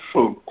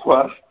crucial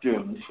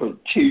question for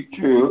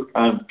teacher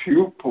and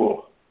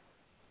pupil.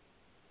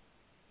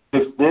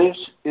 If this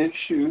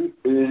issue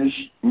is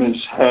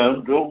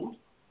mishandled,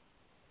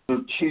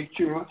 the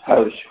teacher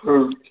has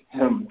hurt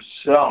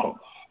himself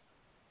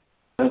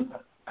and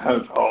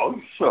has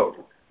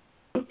also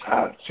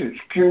attacked his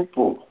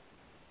pupil.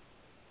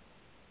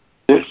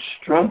 This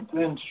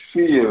strengthens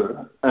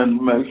fear and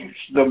makes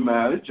the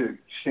magic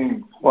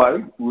seem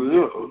quite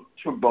real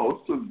to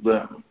both of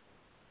them.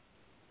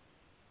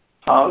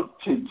 How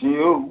to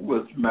deal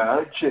with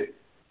magic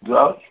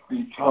thus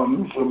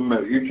becomes a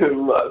major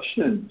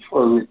lesson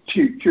for the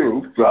teacher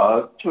of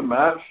God to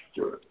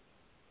master.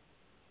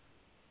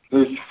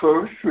 His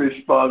first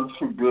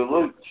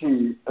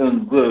responsibility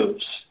in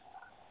this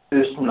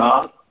is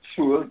not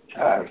to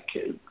attack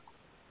it.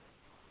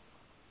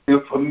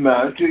 If a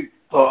magic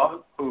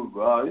thought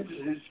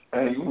arises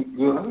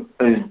anger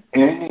in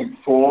any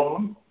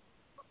form,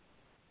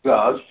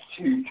 God's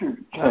teacher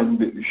can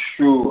be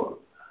sure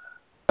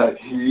that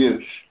he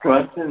is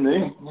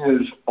strengthening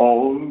his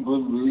own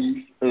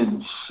belief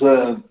in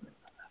sin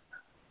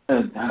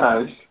and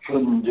has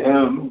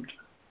condemned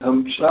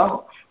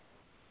himself.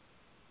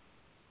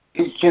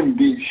 He can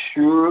be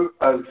sure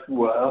as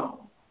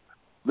well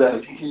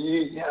that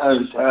he has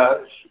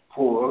asked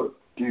for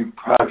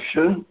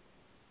depression,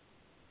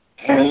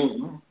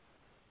 pain,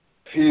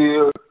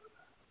 fear,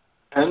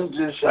 and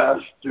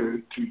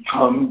disaster to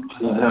come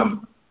to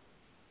him.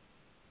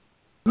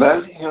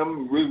 Let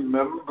him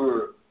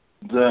remember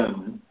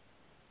then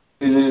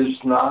it is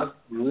not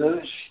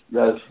this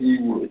that he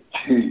would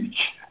teach,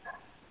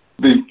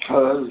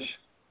 because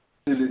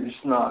it is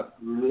not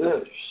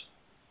this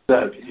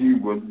that he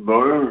would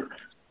learn.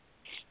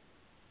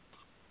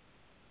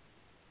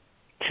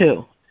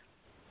 2.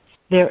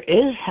 There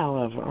is,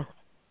 however,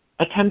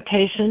 a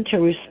temptation to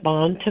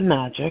respond to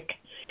magic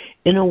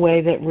in a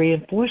way that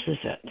reinforces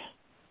it.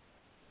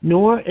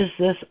 Nor is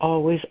this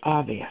always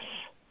obvious.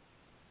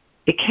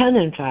 It can,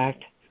 in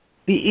fact,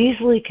 be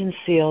easily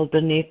concealed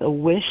beneath a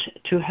wish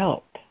to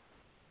help.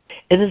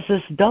 It is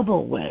this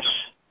double wish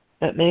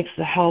that makes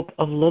the help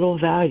of little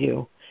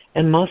value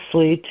and must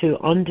lead to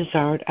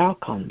undesired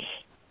outcomes.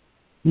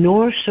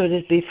 Nor should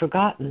it be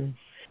forgotten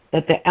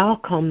that the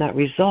outcome that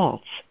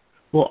results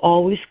will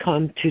always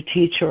come to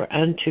teacher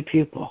and to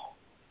pupil.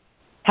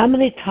 How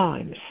many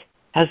times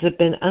has it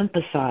been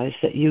emphasized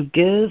that you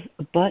give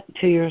but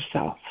to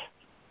yourself?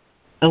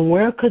 And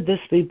where could this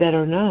be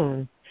better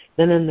known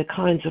than in the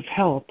kinds of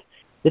help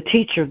the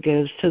teacher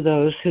gives to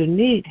those who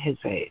need his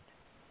aid?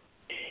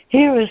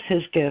 Here is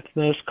his gift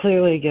most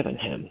clearly given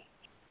him,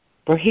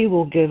 for he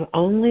will give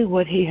only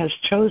what he has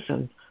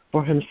chosen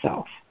for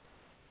himself.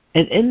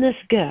 And in this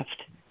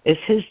gift is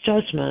his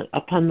judgment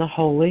upon the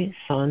Holy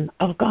Son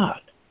of God.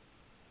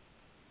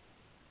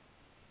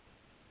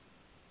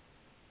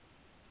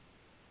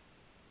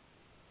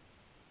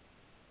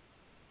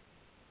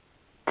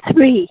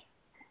 Three,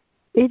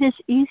 it is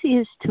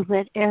easiest to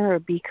let error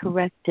be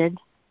corrected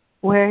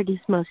where it is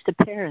most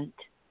apparent,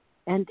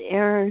 and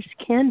errors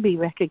can be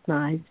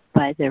recognized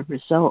by their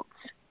results.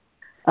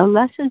 A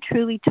lesson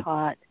truly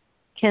taught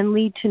can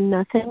lead to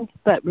nothing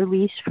but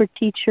release for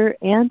teacher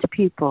and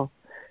pupil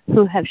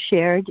who have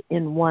shared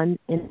in one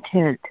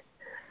intent.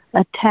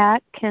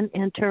 Attack can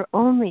enter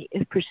only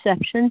if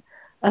perception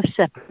of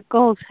separate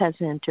goals has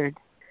entered,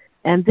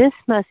 and this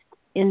must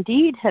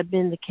indeed have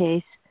been the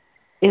case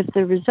if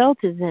the result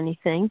is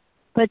anything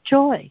but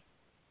joy.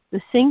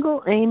 The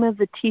single aim of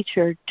the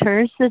teacher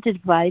turns the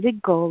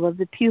divided goal of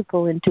the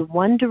pupil into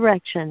one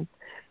direction,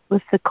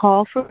 with the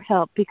call for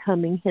help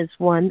becoming his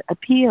one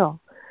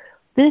appeal.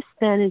 This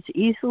then is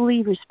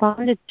easily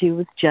responded to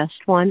with just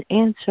one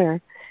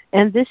answer,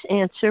 and this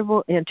answer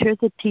will enter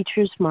the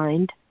teacher's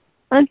mind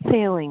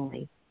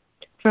unfailingly.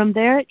 From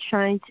there it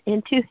shines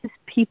into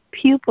his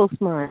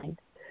pupil's mind,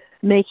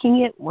 making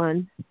it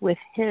one with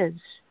his.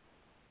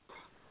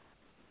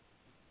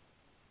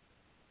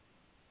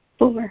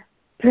 4.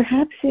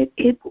 Perhaps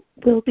it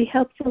will be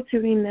helpful to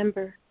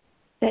remember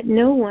that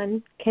no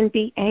one can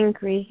be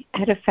angry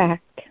at a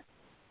fact.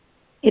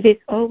 It is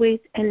always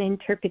an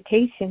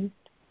interpretation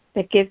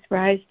that gives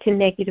rise to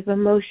negative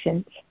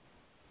emotions,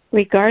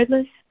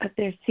 regardless of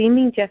their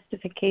seeming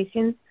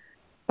justification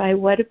by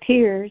what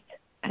appears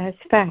as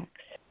facts.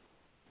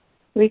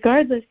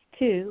 Regardless,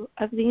 too,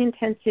 of the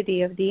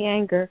intensity of the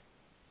anger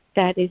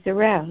that is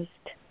aroused.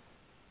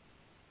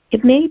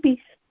 It may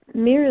be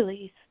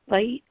merely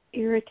slight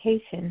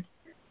irritation,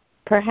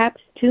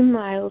 perhaps too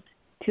mild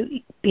to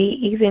be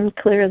even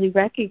clearly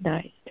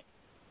recognized.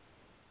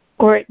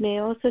 Or it may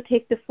also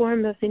take the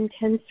form of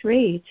intense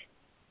rage,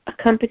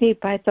 accompanied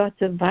by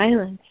thoughts of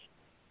violence,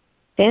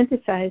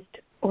 fantasized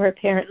or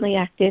apparently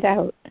acted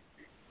out.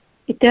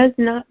 It does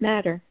not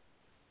matter.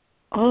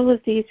 All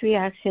of these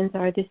reactions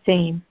are the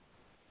same.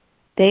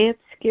 They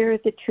obscure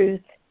the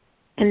truth,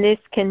 and this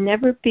can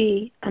never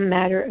be a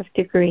matter of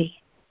degree.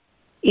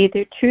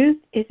 Either truth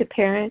is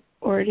apparent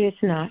or it is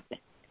not.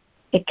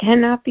 It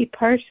cannot be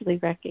partially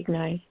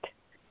recognized.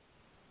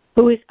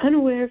 Who is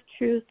unaware of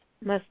truth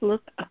must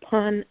look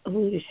upon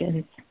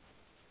illusions.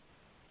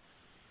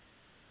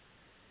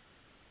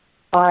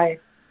 5.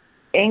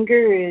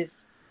 Anger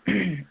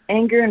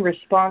in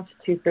response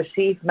to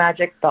perceived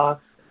magic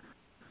thoughts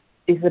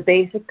is the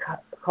basic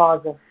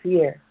cause of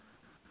fear.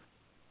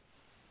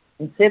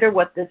 Consider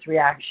what this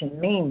reaction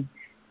means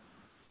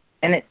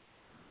and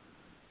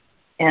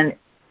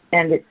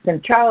its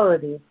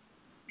centrality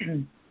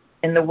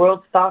in the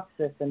world's thought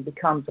system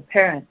becomes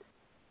apparent.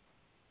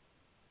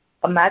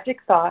 A magic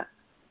thought,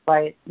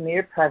 by its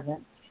mere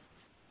presence,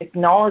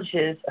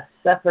 acknowledges a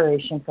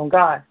separation from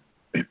God.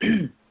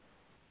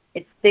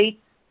 It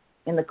states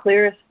in the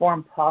clearest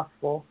form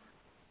possible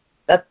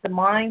that the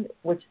mind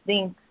which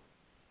thinks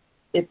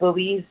it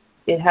believes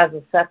it has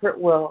a separate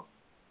will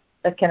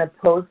that can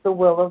oppose the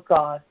will of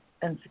God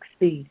and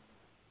succeed.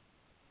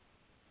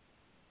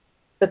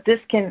 But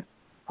this can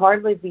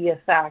hardly be a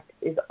fact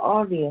is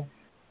obvious,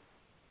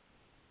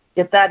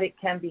 yet that it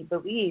can be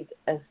believed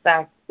as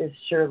fact is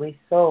surely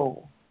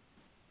so.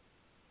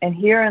 And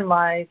herein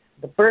lies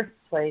the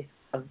birthplace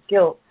of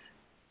guilt.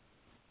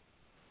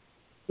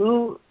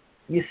 Who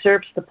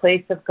usurps the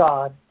place of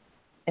God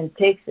and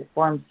takes it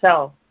for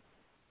himself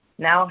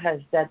now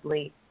has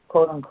deadly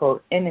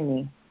quote-unquote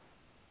enemy,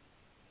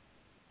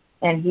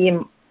 and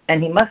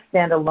he must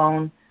stand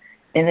alone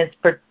in his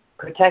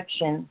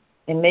protection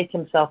and make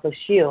himself a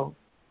shield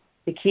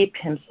to keep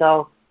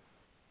himself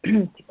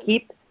to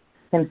keep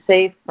him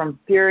safe from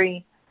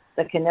fury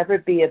that can never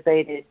be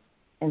abated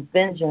and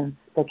vengeance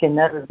that can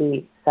never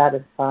be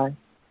satisfied.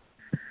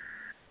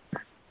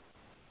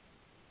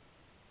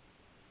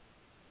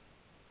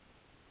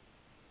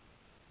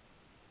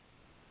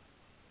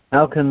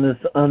 How can this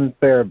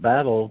unfair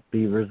battle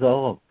be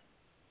resolved?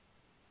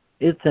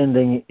 Its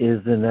ending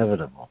is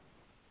inevitable,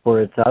 for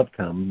its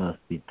outcome must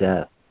be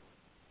death.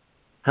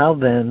 How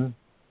then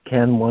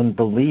can one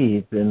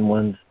believe in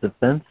one's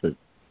defenses?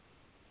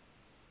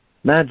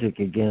 Magic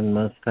again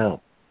must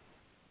help.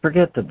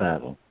 Forget the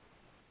battle.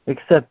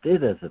 Accept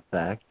it as a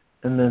fact,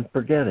 and then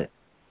forget it.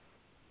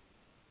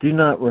 Do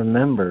not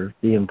remember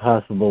the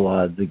impossible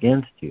odds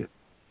against you.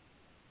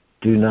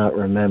 Do not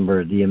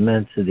remember the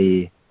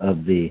immensity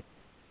of the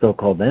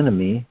so-called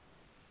enemy,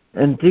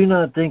 and do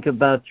not think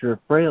about your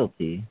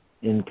frailty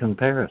in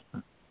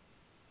comparison.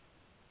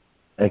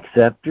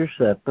 Accept your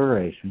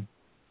separation,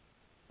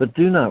 but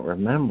do not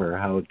remember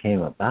how it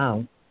came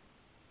about.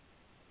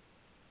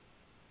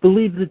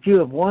 Believe that you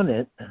have won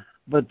it,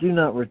 but do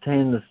not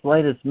retain the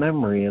slightest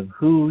memory of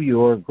who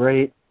your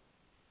great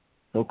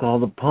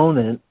so-called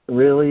opponent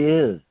really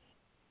is.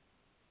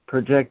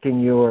 Projecting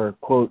your,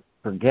 quote,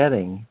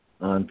 forgetting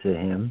onto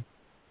him,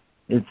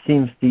 it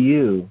seems to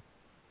you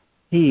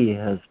he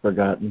has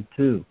forgotten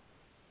too.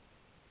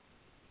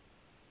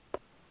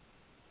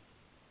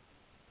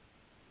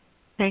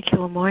 Thank you,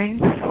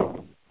 Lemoyne.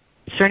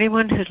 Is there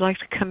anyone who'd like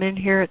to come in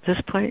here at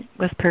this point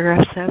with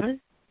paragraph 7?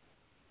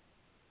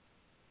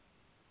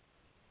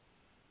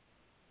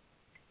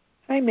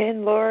 I'm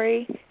in,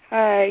 Lori.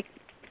 Hi.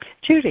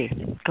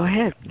 Judy, go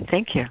ahead.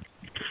 Thank you.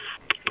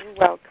 You're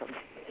welcome.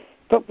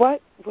 But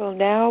what will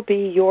now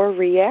be your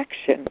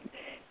reaction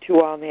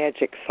to all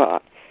magic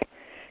thoughts?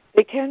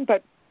 They can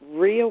but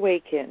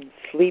reawaken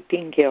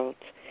sleeping guilt,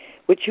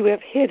 which you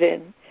have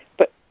hidden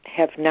but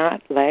have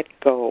not let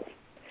go.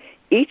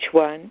 Each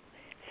one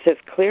says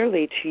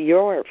clearly to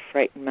your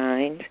frightened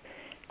mind,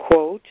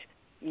 quote,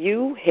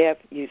 you have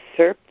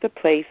usurped the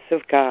place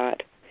of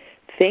God.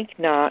 Think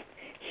not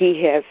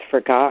he has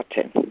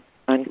forgotten,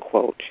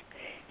 unquote.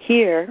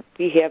 Here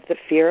we have the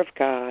fear of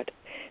God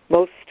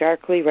most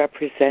starkly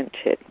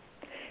represented.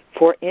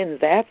 For in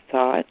that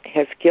thought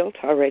has guilt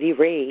already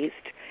raised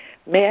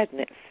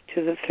madness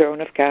to the throne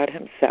of God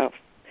himself.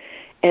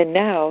 And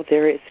now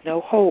there is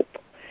no hope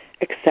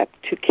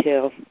except to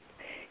kill.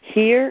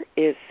 Here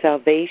is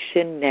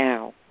salvation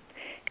now.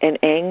 An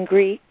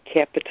angry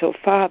capital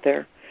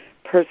Father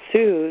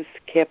pursues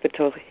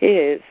capital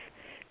his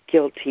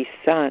guilty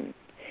Son.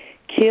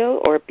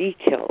 Kill or be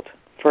killed,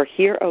 for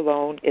here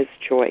alone is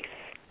choice.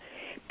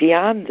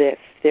 Beyond this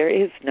there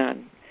is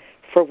none,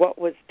 for what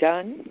was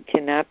done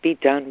cannot be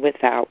done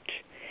without.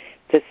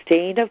 The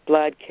stain of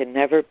blood can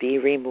never be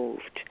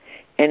removed,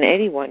 and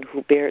anyone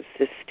who bears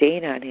the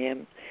stain on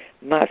him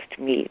must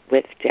meet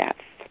with death.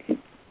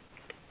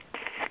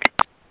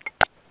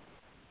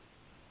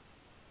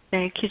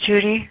 Thank you,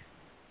 Judy.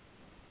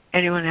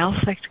 Anyone else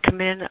like to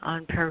come in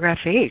on paragraph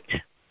 8?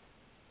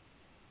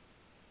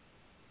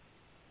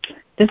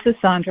 This is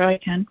Sandra. I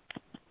can.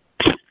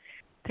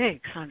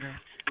 Thanks, Sandra.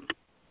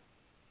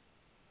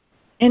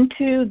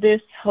 Into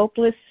this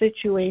hopeless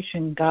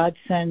situation, God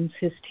sends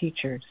his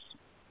teachers.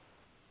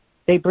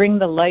 They bring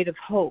the light of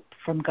hope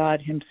from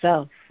God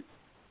himself.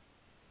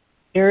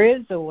 There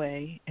is a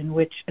way in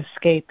which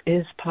escape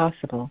is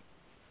possible.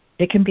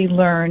 It can be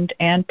learned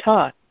and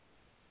taught,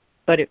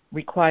 but it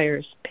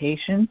requires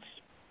patience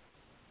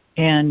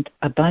and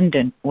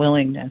abundant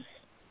willingness.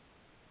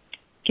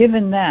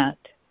 Given that,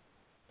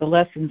 the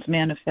lesson's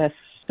manifest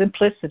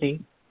simplicity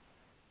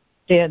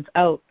stands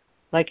out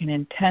like an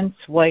intense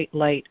white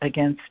light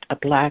against a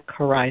black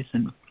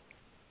horizon.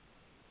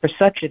 For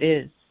such it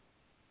is.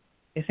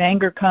 If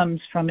anger comes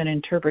from an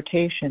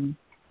interpretation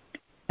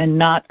and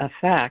not a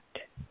fact,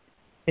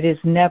 it is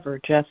never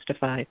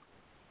justified.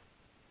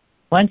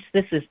 Once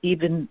this is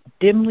even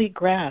dimly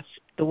grasped,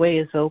 the way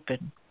is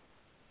open.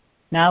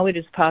 Now it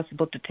is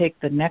possible to take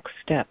the next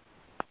step.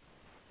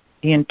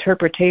 The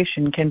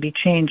interpretation can be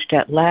changed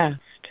at last.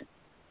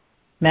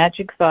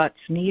 Magic thoughts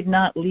need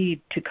not lead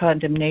to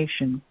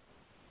condemnation,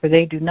 for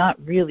they do not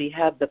really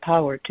have the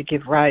power to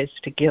give rise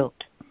to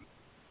guilt.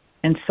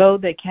 And so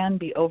they can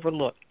be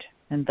overlooked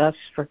and thus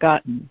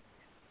forgotten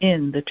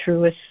in the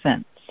truest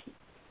sense.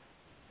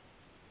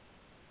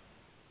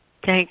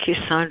 Thank you,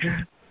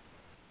 Sandra.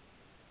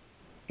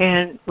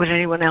 And would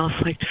anyone else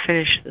like to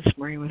finish this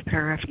morning with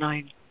paragraph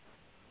 9?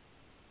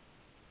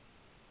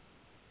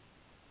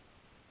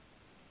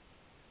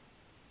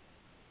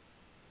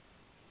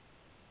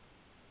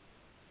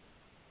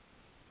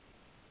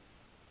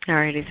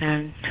 Alrighty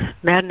then.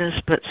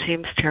 Madness but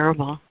seems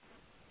terrible.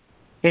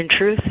 In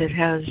truth, it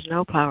has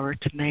no power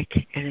to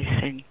make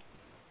anything.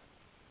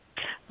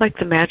 Like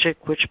the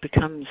magic which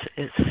becomes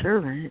its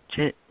servant,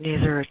 it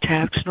neither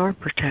attacks nor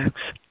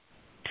protects.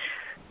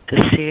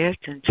 To see it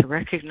and to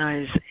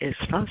recognize its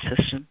thought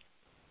system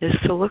is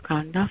to look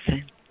on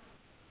nothing.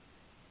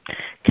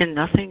 Can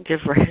nothing give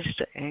rise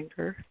to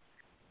anger?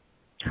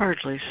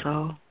 Hardly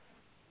so.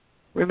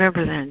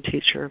 Remember then,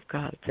 teacher of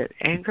God, that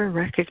anger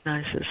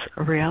recognizes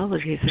a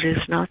reality that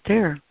is not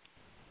there.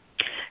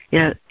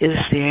 Yet is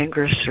the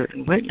anger a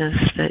certain witness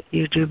that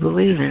you do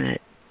believe in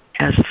it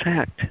as a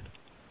fact.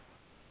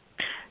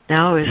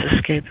 Now is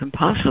escape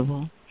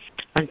impossible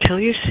until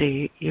you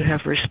see you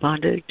have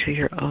responded to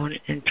your own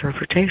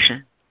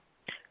interpretation,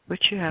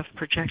 which you have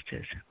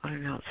projected on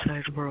an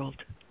outside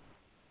world.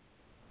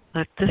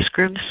 Let this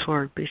grim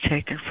sword be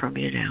taken from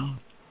you now.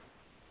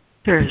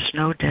 There is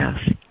no death.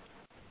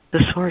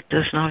 The sword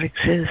does not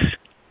exist.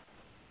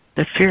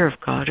 The fear of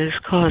God is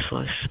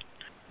causeless,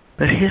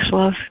 but His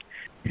love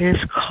is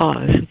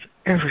cause of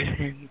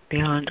everything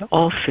beyond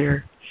all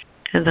fear,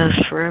 and thus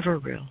forever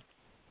real,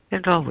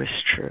 and always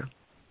true.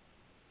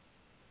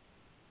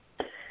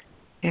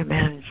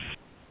 Amen.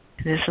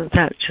 And isn't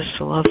that just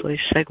a lovely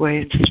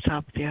segue into the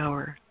top of the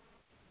hour,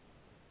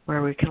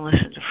 where we can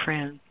listen to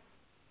Fran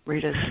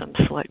read us some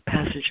select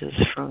passages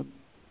from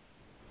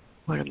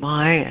What Am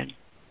I,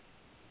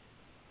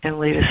 and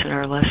lead us in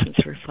our lessons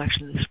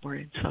reflection this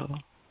morning. So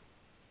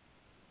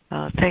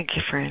thank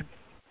you, Fran.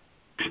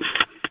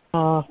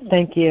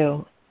 Thank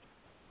you.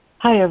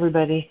 Hi,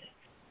 everybody.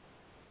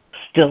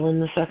 Still in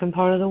the second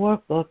part of the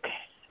workbook,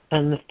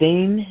 and the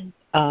theme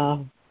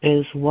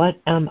is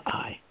What Am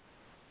I?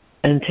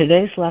 And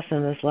today's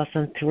lesson is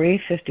lesson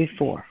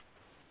 354.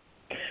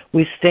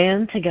 We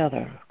stand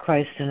together,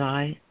 Christ and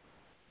I,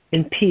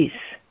 in peace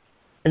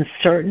and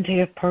certainty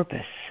of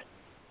purpose,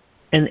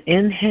 and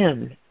in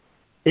Him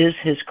is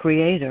His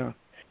Creator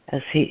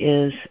as He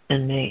is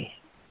in me.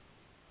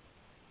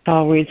 So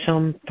I'll read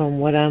some from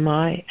What Am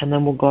I, and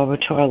then we'll go over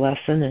to our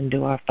lesson and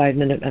do our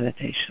 5-minute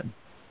meditation.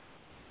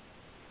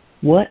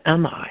 What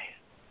am I?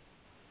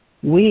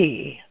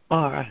 We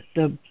are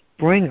the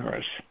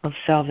bringers of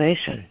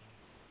salvation.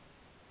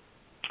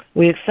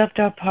 We accept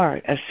our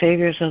part as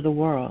saviors of the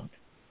world,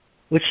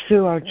 which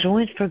through our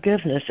joint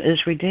forgiveness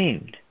is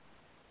redeemed.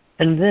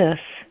 And this,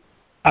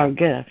 our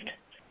gift,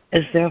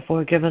 is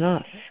therefore given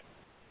us.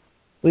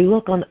 We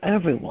look on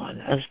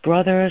everyone as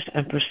brothers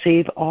and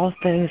perceive all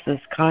things as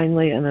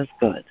kindly and as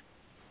good.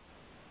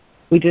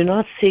 We do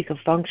not seek a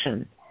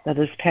function that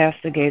is past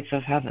the gates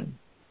of heaven.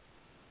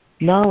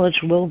 Knowledge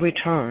will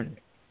return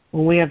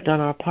when we have done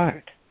our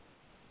part.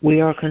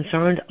 We are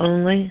concerned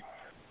only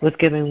with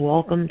giving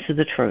welcome to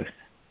the truth.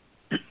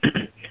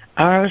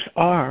 Ours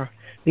are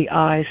the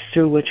eyes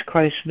through which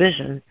Christ's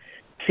vision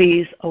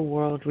sees a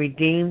world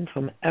redeemed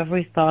from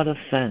every thought of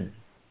sin.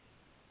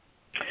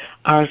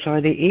 Ours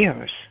are the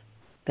ears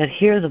that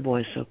hear the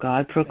voice of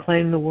God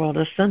proclaim the world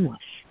as sinless.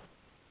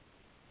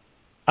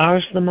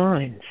 Ours the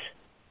minds,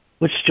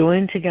 which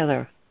join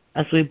together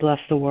as we bless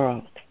the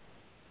world.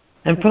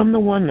 And from the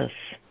oneness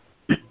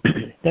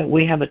that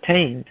we have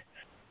attained,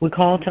 we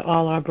call to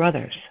all our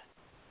brothers,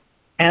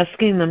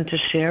 asking them to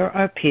share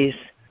our peace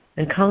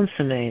and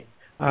consummate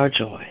our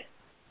joy.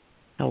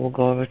 Now we'll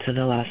go over to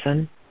the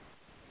lesson.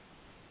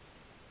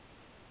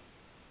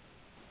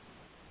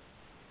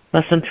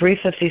 Lesson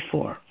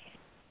 354.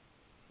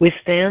 We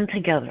stand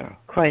together,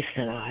 Christ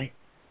and I,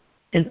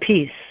 in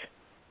peace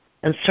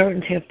and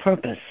certainty of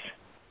purpose,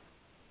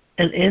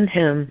 and in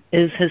Him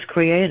is His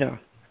Creator,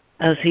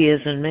 as He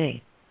is in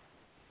me.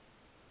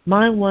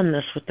 My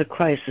oneness with the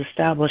Christ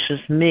establishes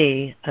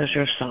me as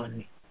your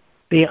Son,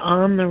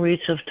 beyond the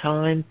reach of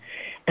time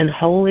and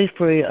wholly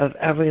free of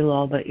every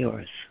law but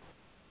yours.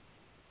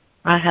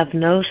 I have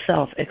no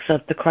self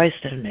except the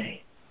Christ in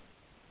me.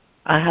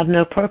 I have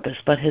no purpose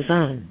but His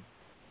own,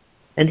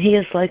 and He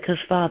is like His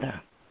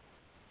Father.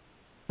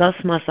 Thus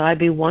must I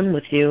be one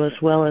with you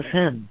as well as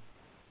Him.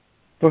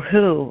 For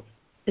who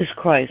is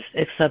Christ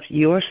except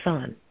your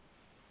Son,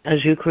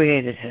 as you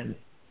created Him?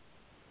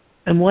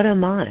 And what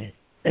am I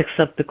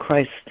except the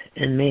Christ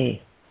in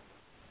me?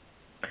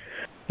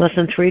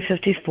 Lesson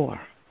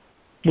 354.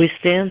 We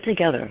stand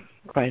together,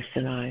 Christ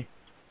and I,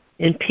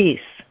 in peace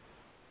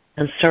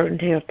and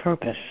certainty of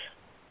purpose,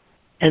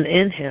 and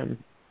in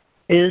Him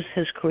is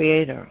His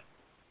Creator,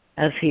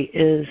 as He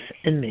is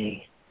in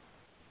me.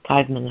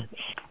 5 minutes.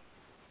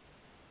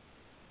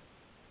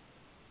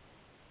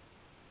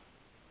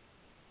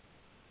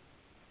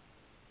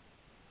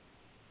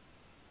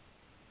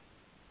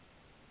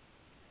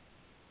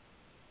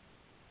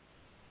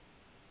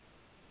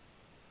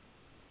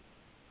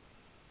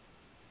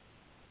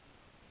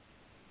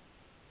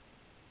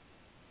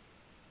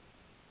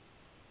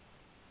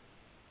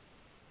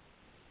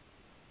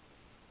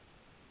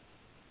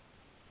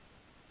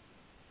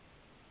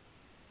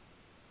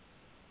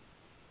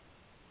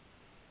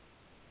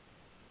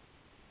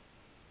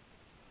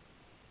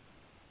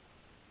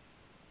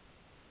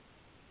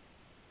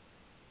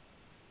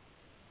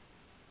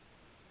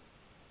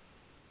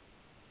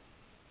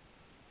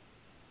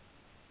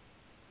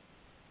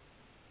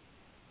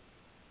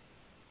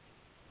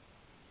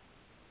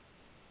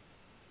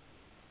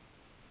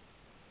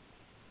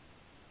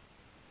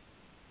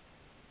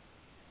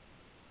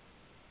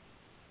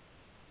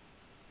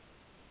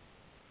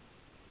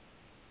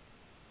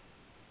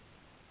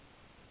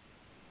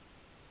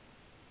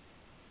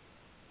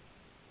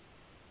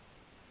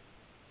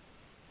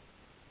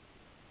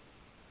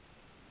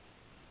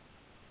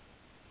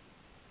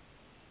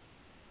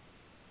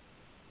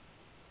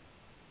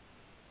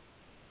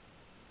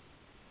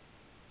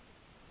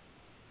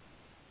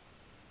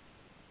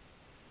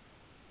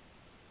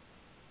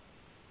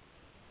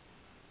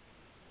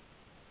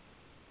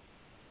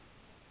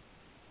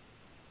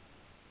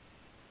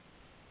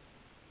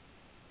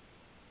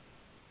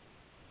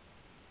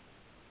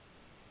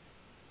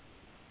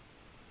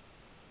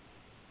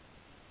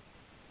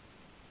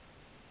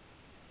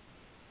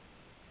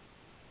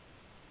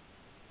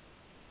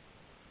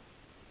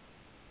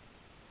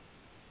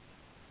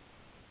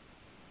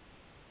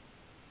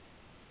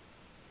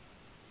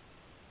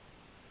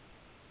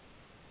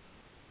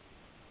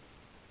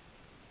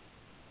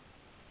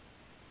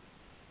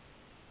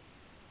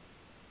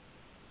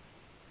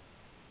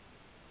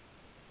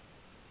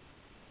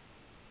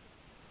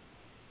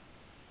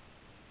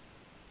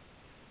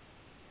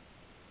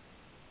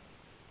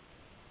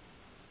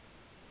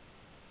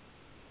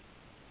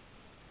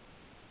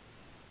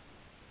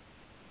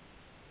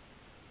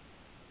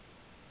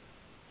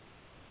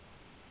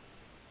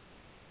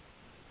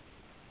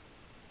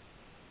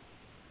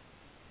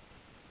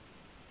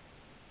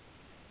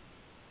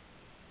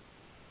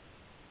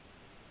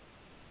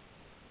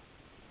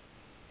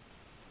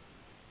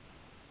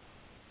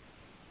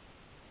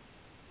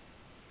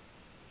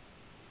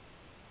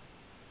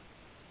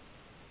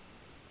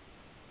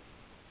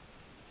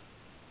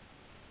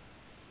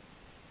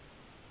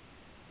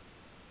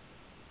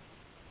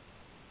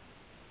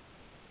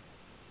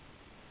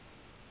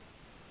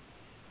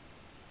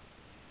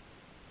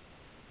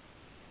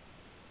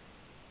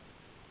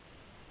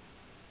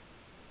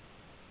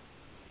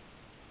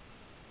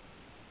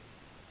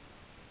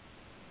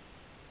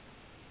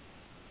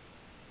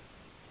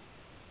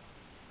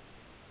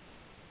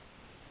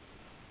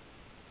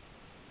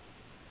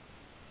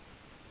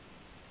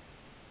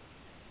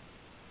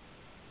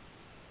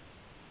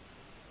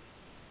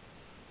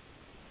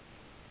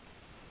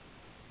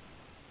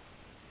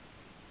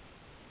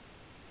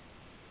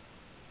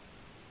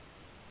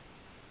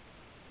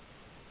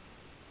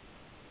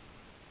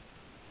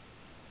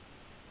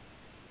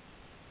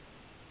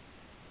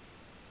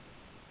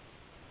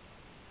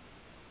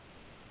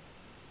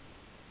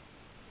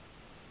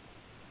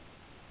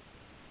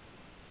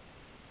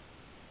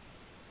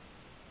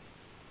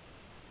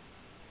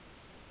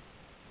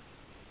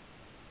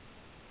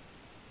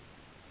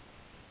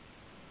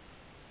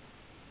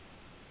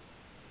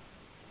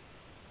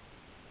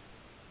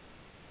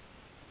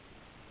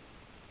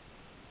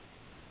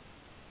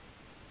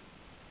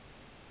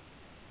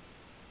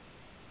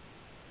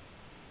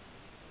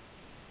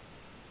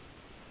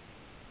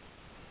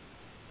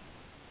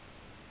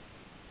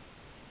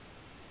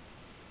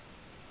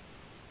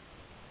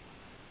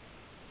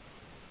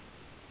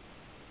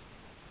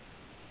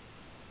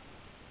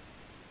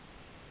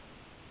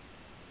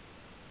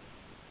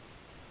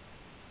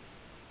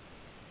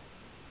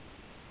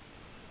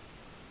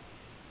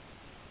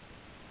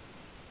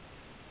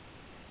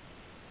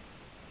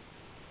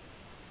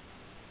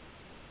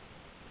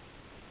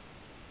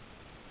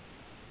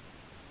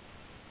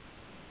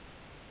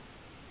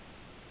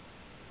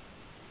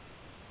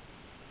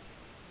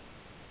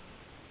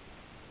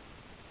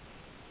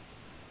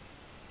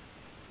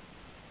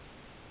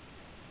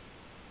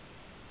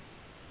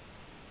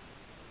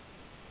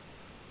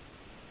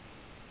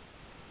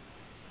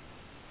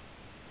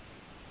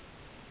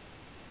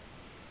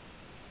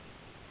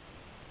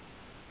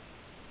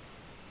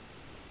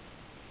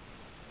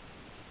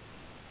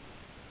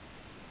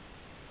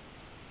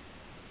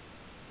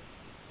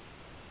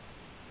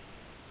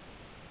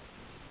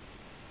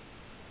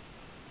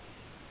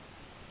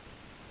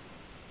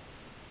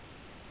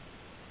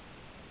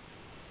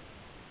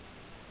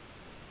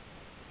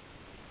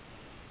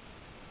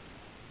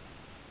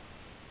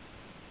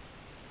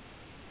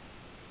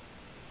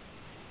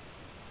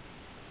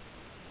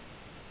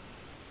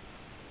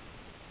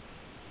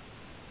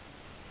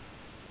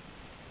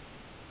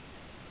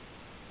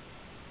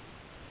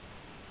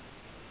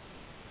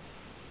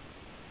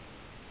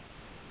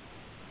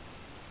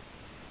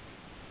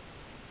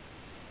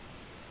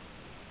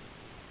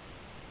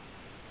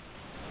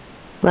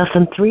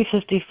 Lesson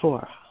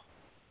 354.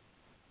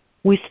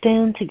 We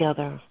stand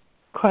together,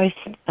 Christ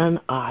and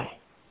I,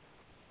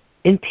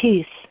 in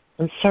peace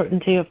and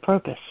certainty of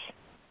purpose,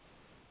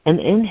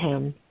 and in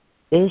him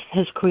is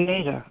his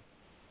Creator,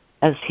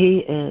 as he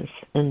is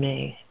in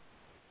me.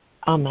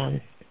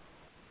 Amen.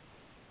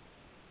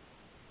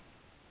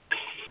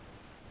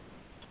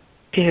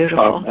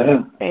 Beautiful.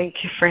 Amen.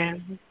 Thank you,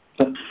 Fran.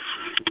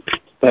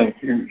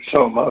 Thank you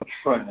so much,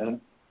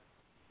 Fran.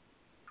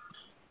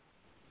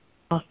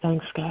 Oh,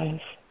 thanks, guys.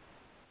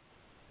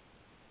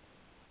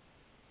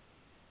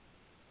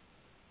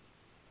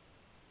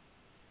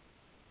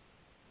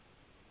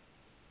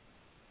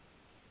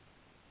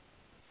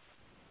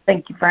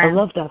 Thank you, Fran. I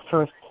love that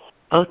first.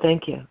 Oh,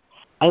 thank you.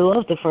 I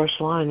love the first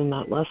line in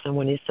that lesson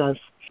when he says,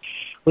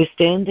 we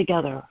stand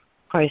together,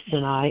 Christ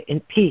and I, in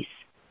peace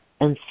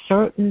and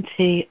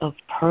certainty of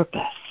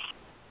purpose.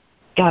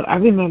 God, I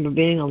remember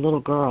being a little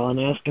girl and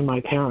asking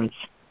my parents,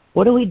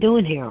 what are we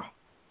doing here?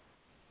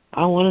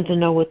 I wanted to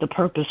know what the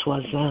purpose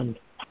was then.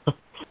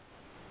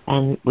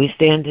 And we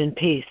stand in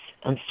peace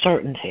and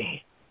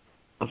certainty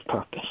of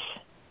purpose.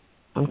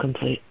 I'm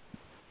complete.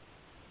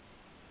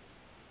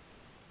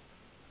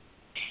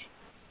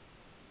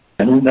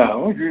 And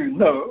now you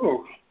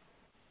know.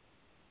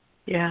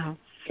 Yeah.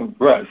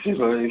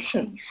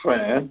 Congratulations,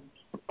 Fran.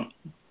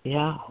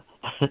 Yeah.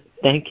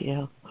 Thank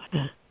you.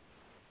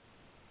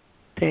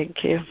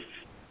 Thank you.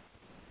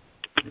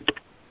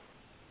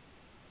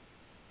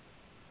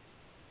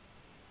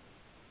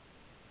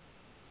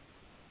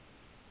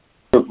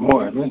 Good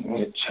morning,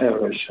 it's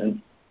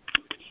Harrison.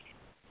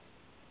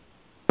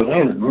 What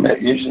an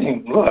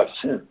amazing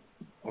lesson.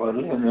 What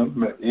an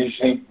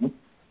amazing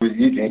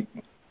reading.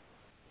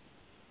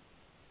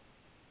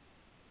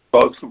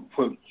 Both of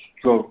which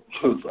go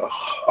to the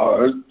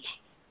heart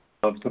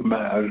of the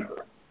matter.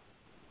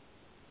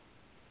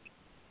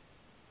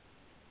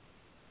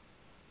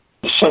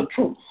 The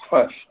central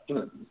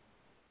question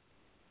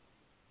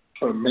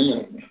for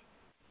me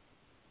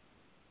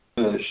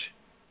is,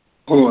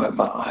 who am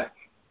I?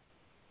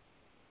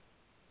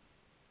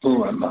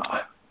 Who am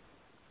I?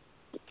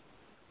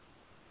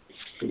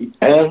 The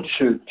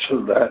answer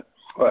to that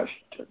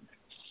question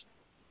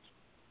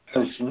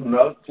has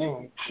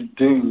nothing to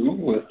do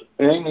with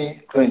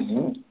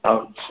anything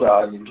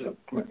outside of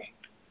me.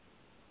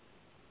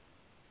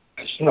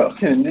 It's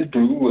nothing to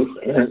do with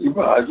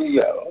anybody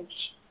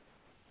else,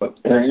 but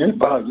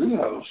anybody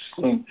else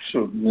thinks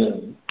of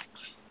me.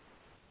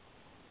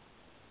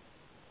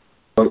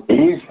 Or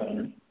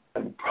even,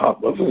 and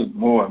probably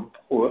more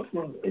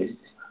importantly,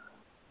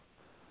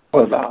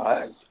 what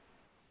I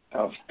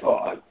have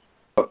thought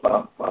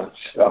about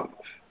myself.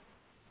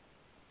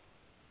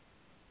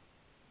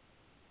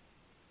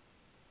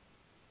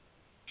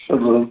 For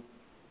the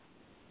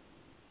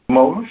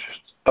most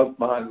of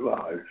my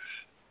life,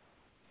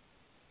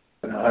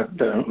 and I've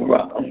been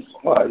around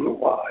quite a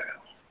while,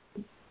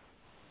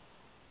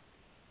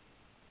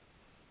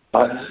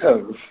 I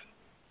have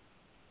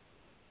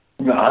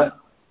not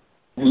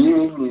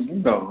really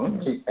known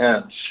the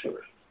answer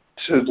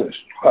to this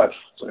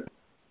question.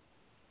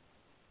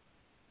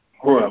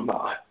 Who am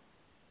I?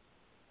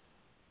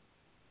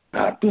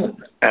 I've been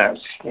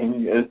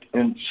asking it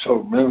in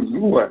so many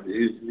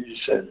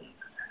ways and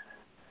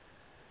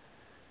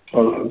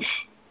sort of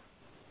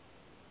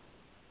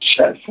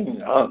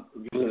checking out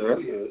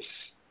various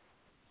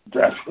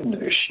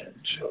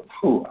definitions of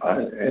who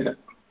I am.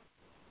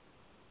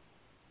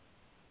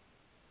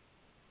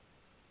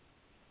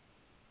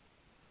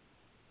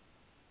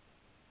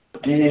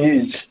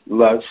 These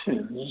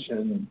lessons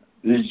and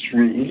these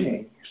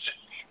readings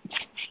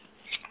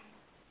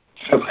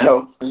have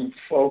helped me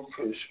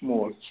focus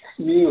more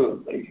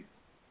clearly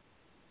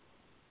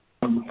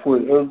on where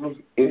the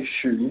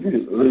issue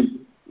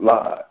really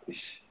lies.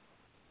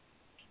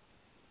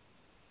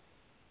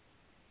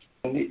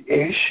 And the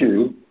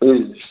issue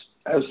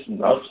has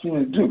nothing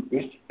to do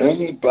with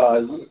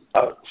anybody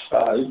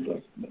outside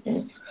of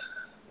me.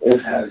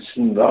 It has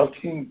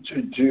nothing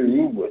to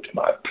do with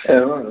my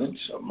parents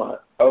or my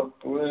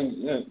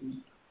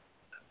upbringing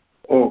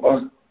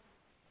or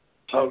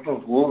how the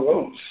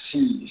world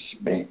sees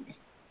me.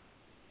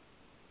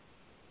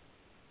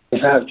 It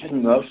has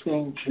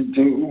nothing to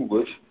do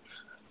with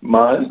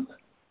my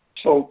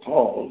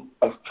so-called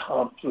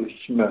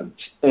accomplishments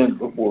in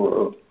the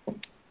world.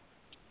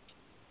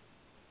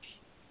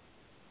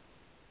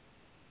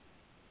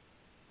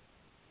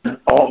 And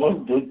all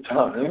of the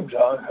times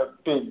I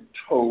have been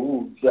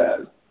told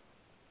that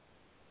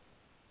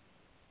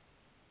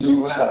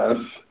you have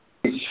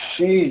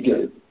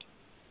exceeded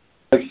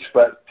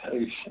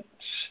expectations.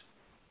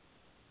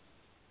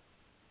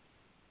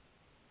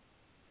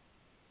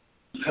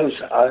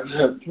 Because I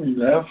have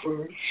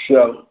never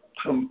felt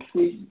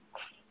complete.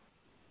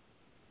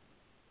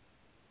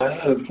 I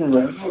have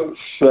never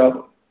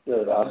felt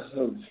that I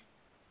have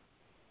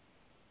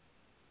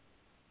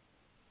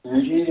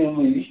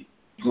really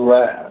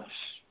grasped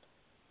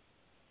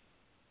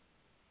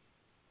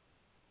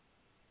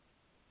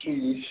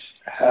peace,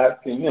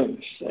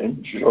 happiness,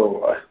 and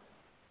joy.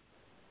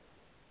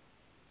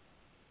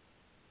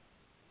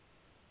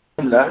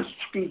 And that's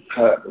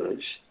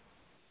because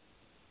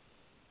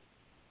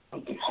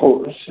the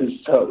Course is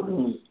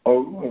telling me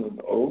over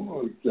and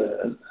over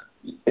again,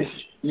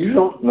 you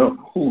don't know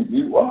who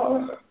you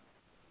are.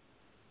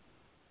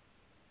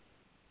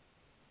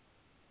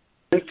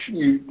 If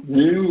you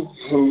knew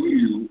who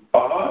you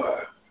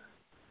are,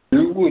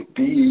 you would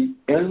be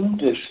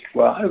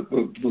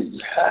indescribably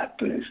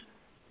happy.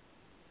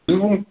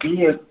 You would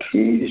be at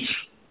peace.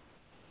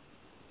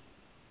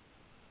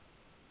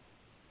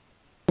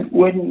 You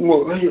wouldn't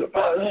worry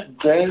about a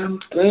damn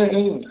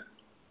thing.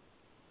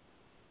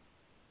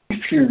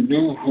 If you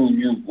knew who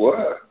you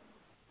were.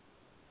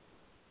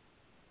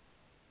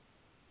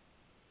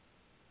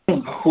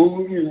 And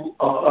who you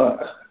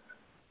are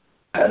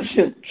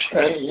hasn't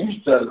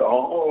changed at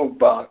all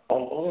about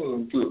all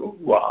of your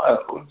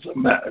wild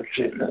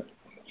imaginings.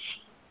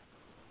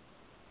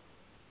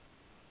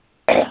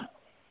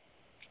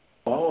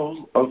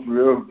 All of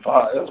your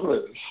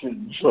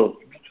violations of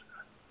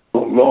the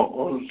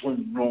laws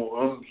and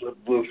norms of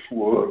this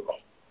world.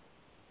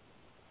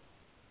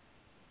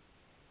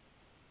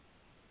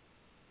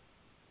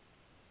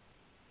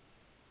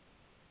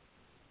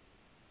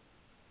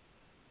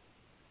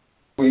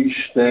 We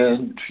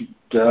stand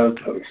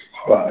together,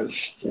 Christ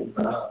and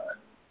I,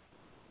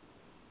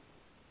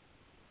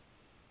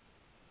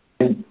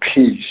 in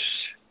peace,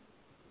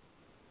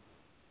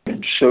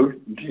 in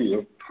certainty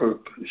of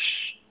purpose.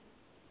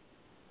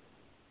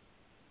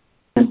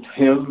 And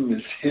Him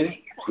is His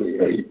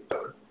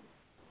Creator,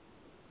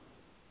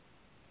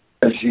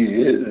 as He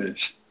is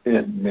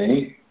in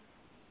me.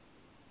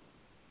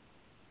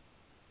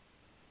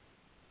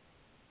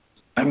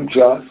 I'm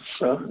God's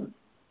Son.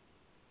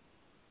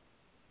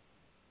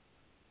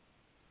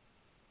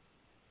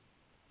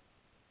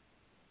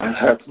 I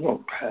have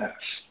no past.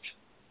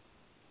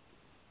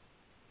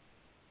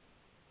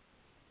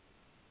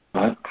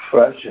 My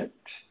present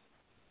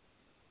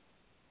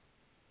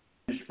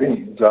is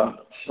being God's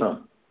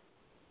Son.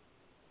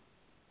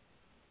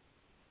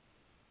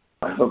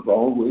 I have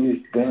always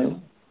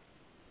been,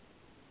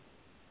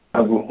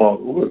 I will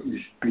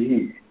always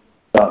be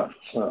God's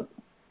Son.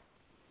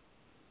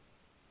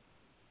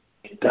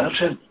 It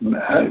doesn't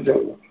matter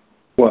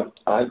what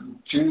I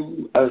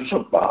do as a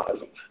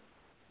body.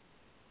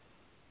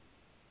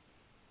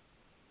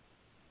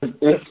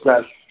 If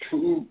that's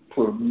true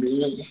for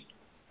me,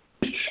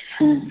 it's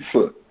true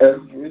for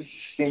every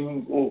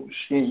single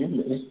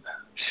seeming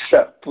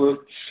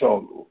separate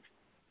soul.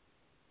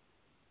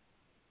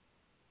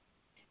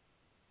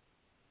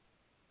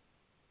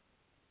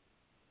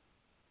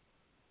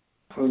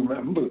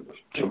 Remember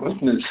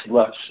during this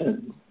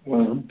lesson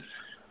when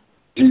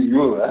the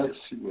U.S.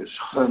 was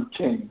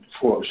hunting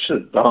for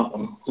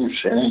Saddam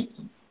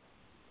Hussein,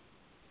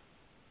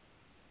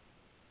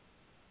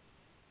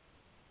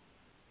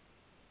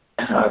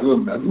 and I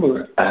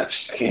remember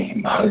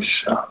asking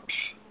myself,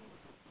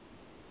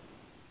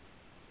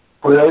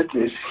 where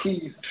does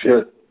he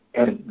fit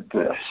in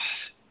this?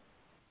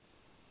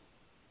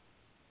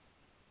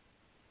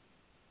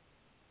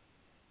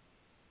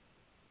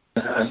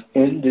 And I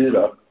ended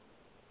up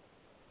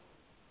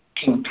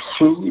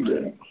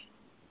concluding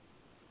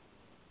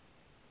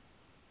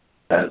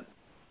that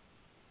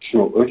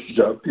George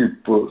W.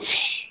 Bush,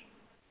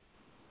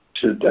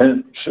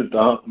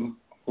 Saddam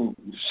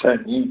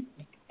Hussein,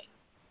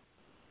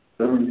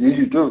 the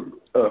leader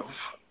of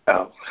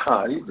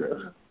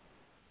Al-Qaeda,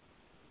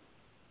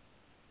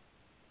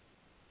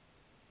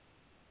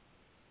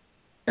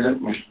 and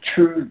it was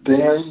true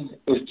then,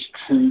 it's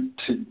true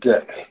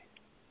today.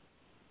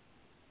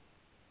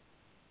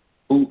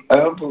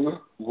 Whoever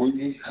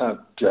we have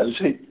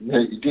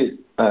designated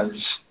as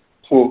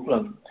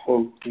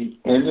quote-unquote the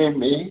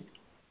enemy,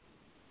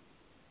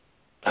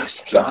 that's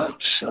God's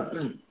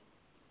Son.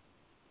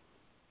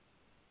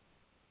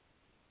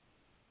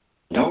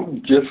 No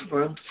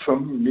different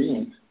from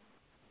me.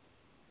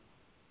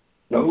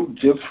 No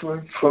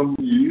different from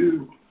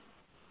you.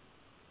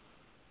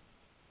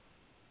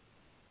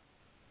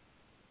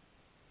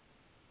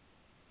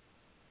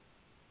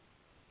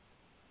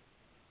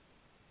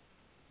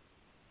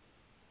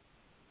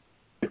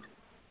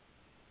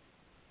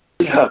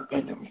 We have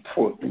an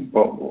important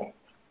role,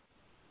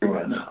 you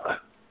and I.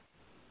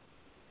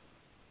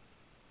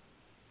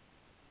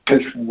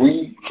 Because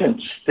we can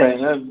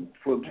stand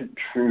for the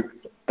truth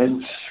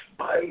in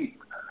spite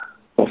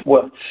of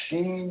what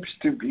seems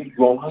to be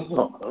going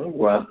on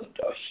around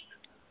us.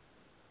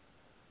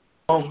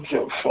 Bombs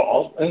are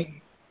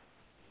falling.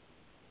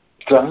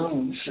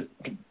 Guns,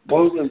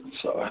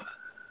 bullets are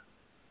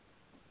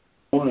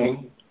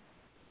going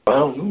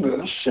around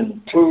us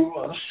and through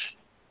us.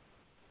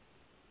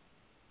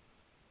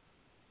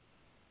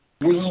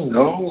 We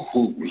know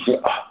who we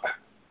are.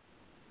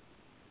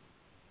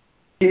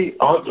 We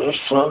are the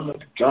Son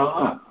of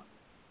God.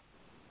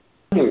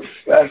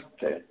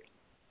 Unaffected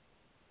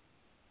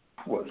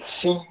what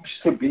seems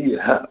to be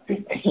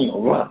happening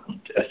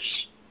around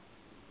us.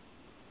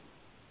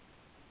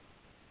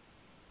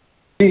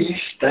 We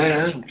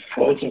stand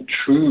for the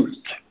truth.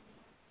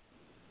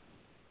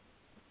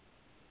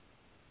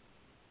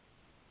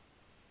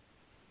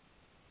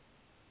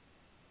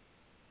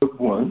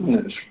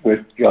 oneness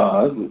with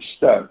God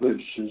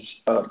establishes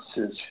us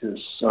as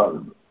His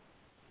Son.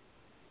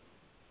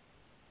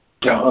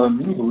 Beyond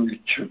the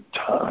reach of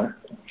time,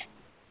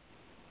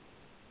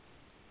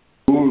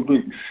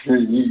 fully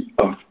free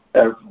of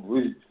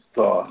every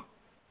thought.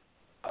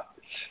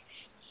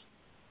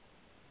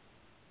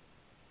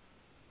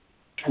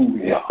 Who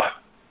we are.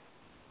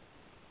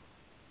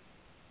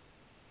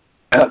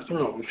 Have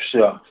no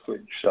self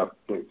except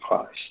for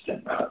Christ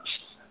in us.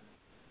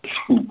 It's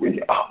who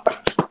we are.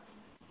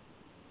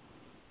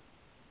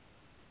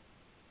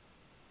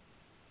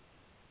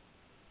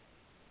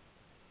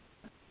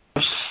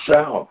 The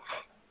self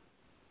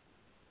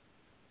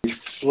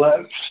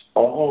reflects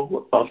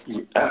all of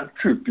the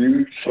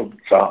attributes of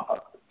God.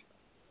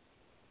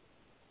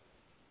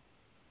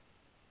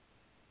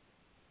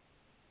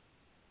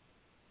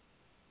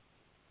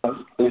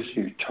 God is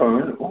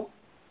eternal.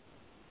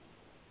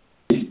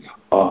 We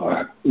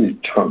are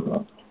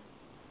eternal.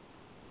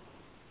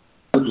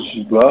 God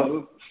is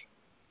love.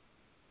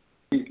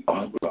 We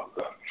are love.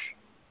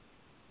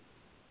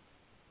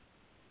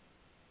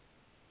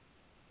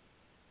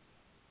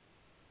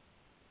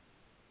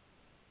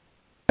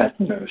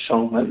 Sadness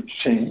only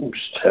seems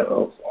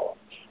terrible.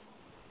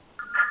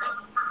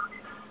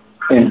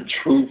 In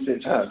truth,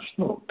 it has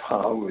no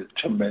power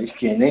to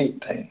make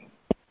anything.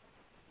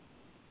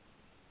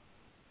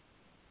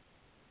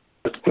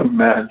 But the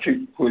magic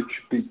which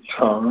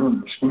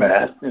becomes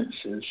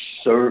madness's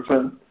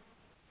servant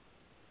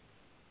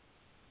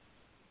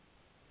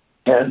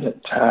can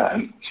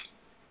attack,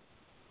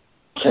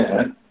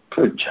 can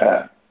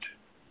protect.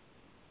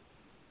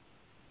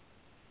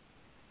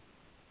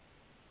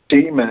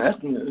 See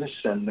madness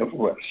and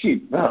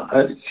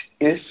recognize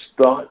its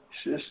thought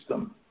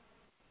system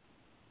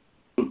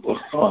to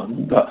look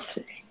on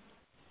nothing.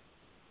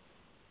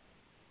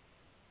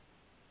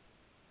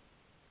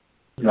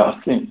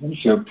 Nothing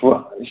gives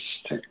rise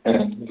to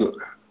anger.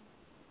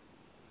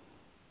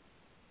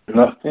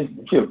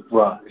 Nothing gives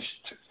rise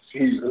to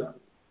fear.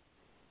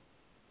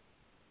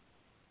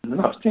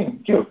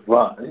 Nothing gives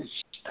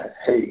rise to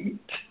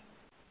hate.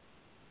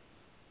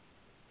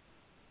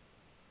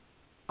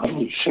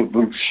 No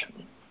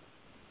solution.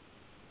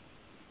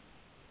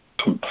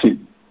 Complete.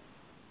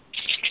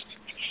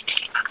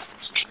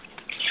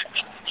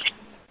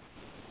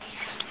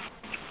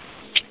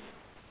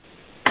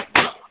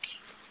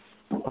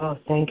 Oh,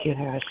 thank you,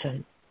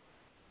 Harrison.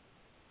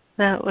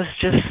 That was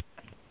just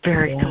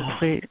very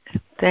complete.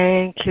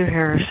 Thank you,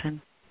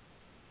 Harrison.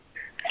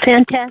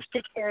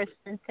 Fantastic,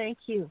 Harrison. Thank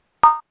you.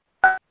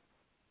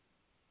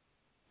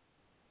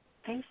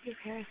 Thank you,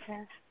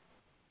 Harrison.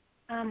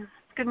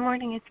 Good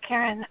morning, it's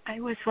Karen. I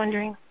was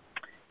wondering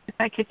if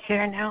I could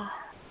share now.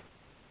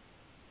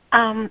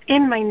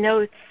 In my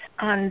notes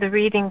on the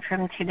reading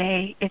from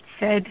today, it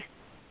said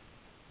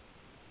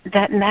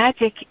that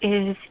magic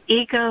is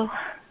ego,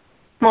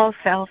 small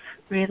self,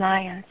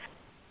 reliance.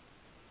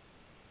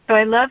 So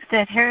I love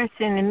that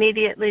Harrison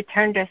immediately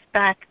turned us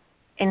back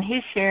in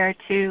his share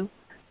to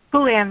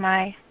who am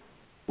I?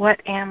 What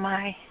am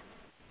I?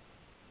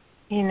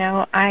 You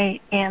know, I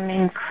am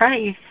in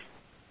Christ.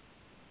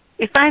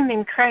 If I'm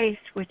in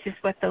Christ, which is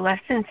what the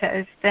lesson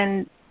says,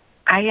 then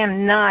I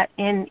am not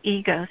in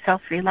ego,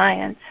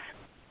 self-reliance.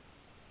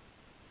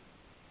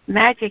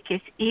 Magic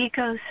is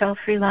ego,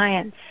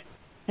 self-reliance.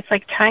 It's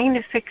like trying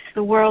to fix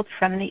the world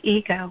from the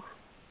ego,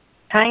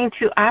 trying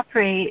to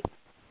operate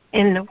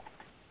in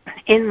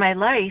my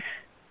life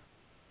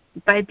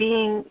by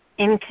being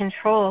in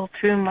control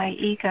through my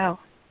ego.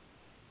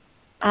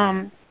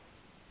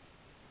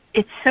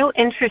 It's so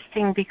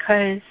interesting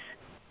because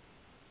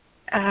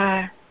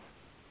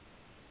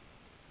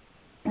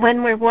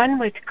when we're one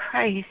with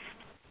Christ,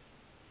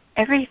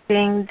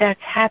 everything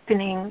that's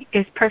happening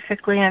is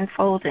perfectly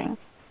unfolding.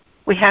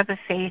 We have a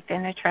faith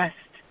and a trust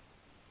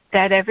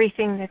that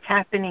everything that's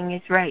happening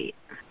is right.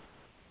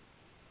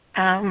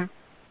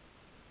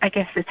 I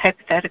guess it's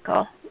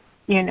hypothetical.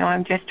 You know,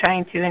 I'm just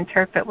trying to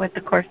interpret what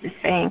the Course is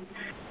saying,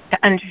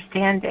 to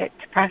understand it,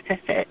 to process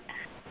it.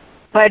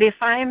 But if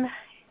I'm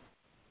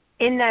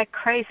in that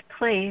Christ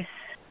place,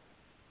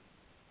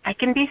 I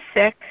can be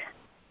sick.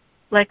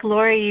 Like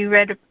Lori, you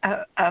read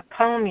a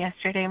poem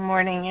yesterday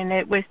morning, and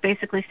it was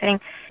basically saying,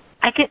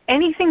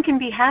 anything can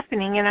be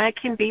happening, and I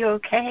can be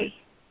okay.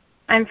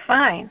 I'm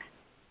fine.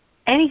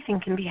 Anything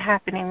can be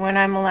happening when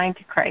I'm aligned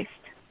to Christ.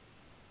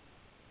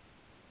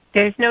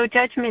 There's no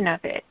judgment of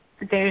it.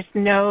 There's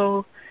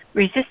no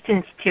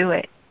resistance to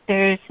it.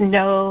 There's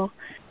no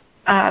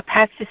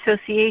past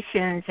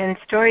associations and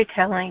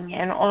storytelling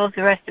and all of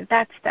the rest of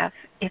that stuff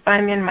if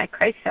I'm in my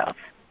Christ self.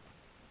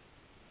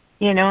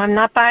 You know, I'm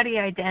not body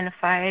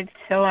identified,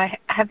 so I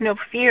have no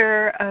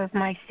fear of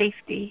my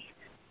safety.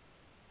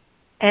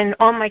 And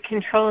all my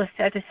control is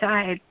set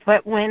aside.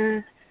 But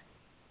when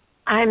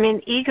I'm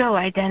in ego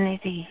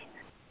identity,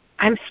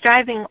 I'm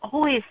striving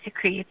always to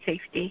create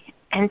safety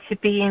and to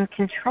be in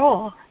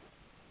control.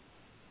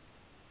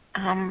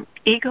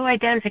 Ego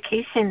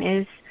identification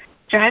is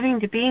striving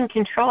to be in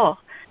control.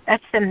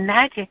 That's the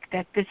magic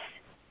that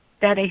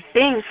I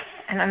think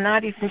and I'm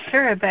not even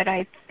sure, but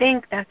I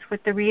think that's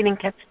what the reading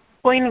kept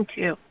pointing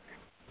to.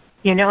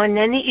 You know, and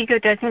then the ego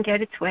doesn't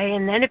get its way,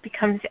 and then it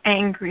becomes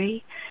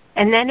angry,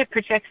 and then it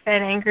projects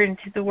that anger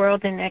into the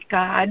world and at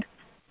God,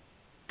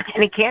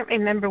 and it can't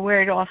remember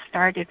where it all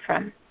started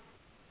from.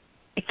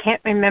 It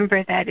can't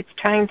remember that it's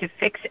trying to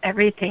fix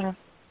everything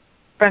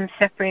from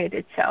separate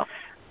itself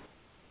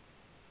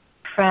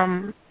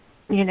from,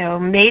 you know,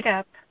 made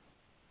up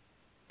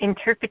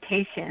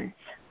interpretations,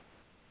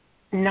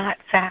 not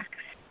facts,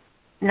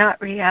 not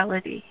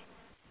reality.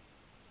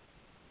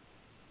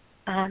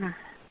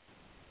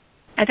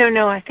 I don't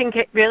know. I think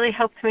it really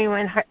helped me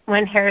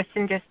when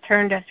Harrison just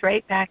turned us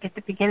right back at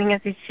the beginning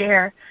of his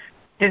share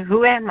to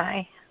who am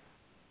I?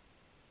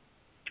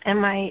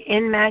 Am I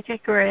in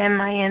magic or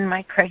am I in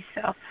my Christ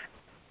self?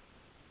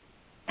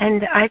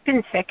 And I've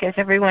been sick, as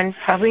everyone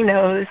probably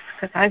knows,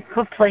 because I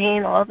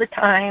complain all the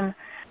time.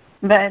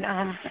 But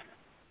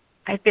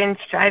I've been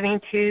striving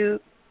to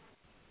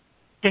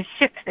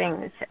shift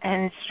things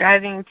and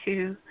striving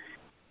to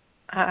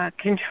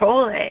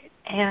control it.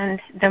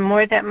 And the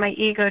more that my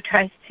ego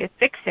tries to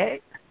fix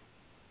it,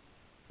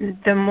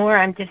 the more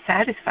I'm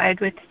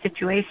dissatisfied with the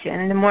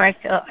situation, the more I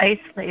feel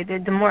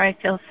isolated, the more I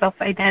feel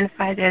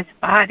self-identified as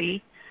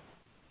body.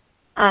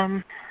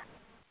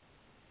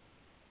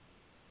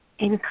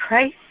 In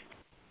Christ,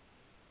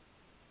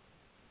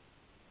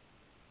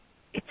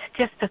 it's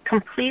just a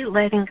complete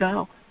letting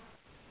go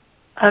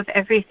of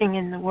everything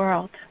in the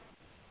world.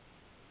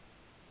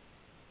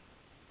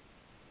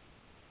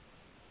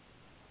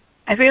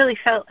 I really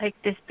felt like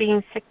this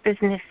being sick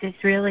business is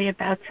really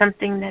about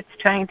something that's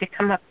trying to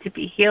come up to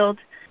be healed,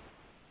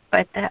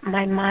 but that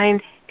my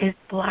mind is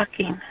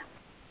blocking.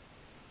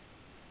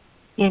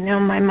 You know,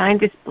 my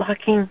mind is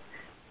blocking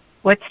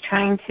what's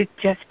trying to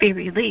just be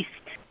released.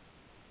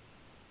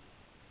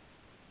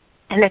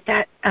 And at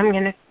that, I'm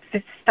going to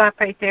just stop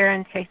right there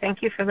and say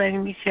thank you for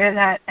letting me share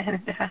that.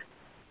 And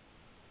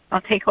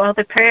I'll take all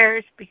the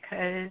prayers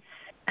because...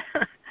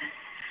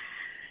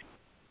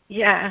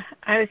 Yeah,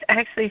 I was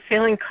actually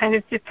feeling kind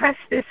of depressed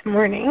this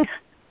morning.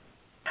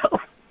 So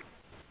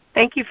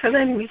thank you for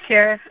letting me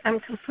share.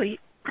 I'm complete.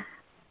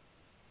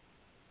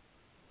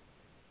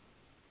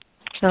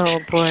 Oh,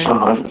 boy.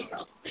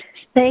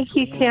 Thank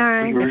you,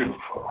 Karen.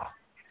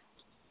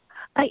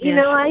 I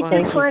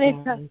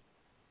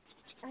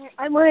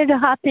wanted to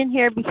hop in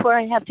here before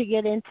I have to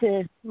get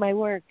into my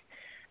work.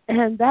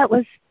 And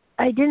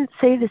I didn't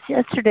say this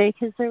yesterday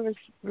because there was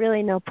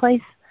really no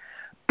place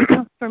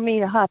for me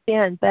to hop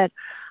in, but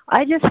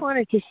I just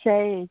wanted to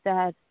say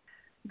that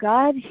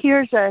God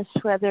hears us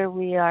whether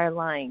we are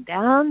lying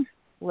down,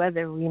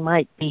 whether we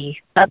might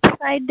be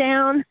upside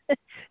down,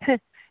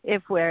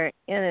 if we're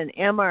in an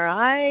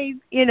MRI.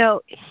 You know,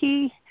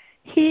 He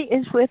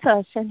is with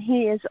us, and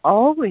He is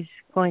always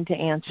going to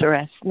answer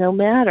us, no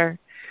matter.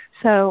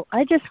 So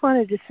I just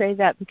wanted to say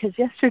that because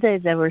yesterday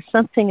there was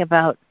something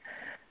about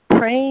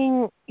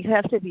praying, you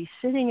have to be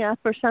sitting up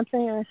or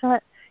something, and I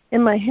thought,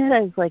 in my head,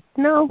 I was like,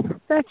 no,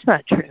 that's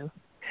not true.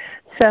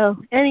 So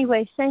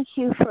anyway, thank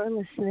you for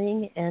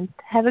listening, and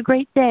have a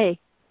great day.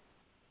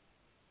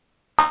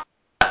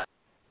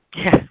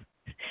 Yeah,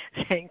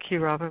 thank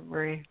you, Robert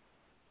Marie.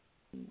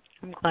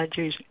 I'm glad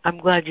you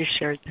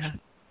shared that.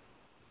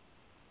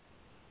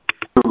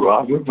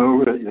 Robert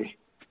Marie.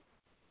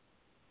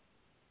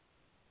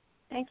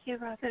 Thank you,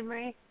 Robert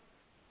Marie.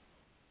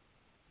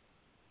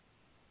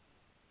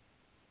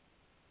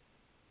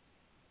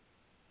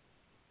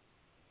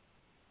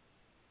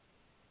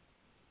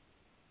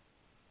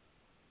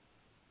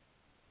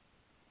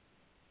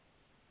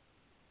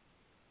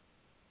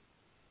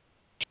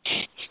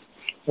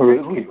 I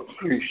really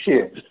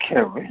appreciate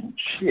Karen's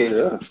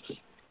share.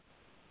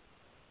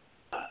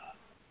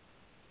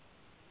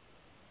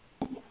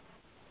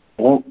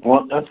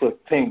 One of the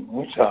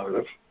things out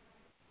of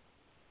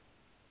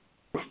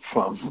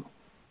from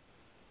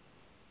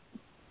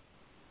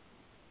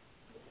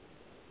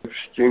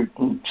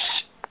students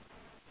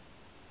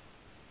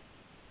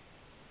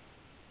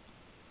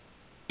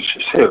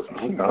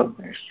certainly on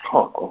this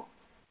call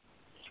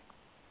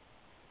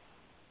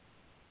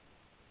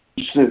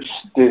is this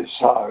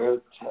desire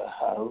to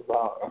have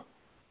our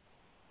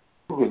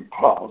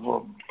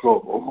problems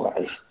go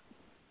away.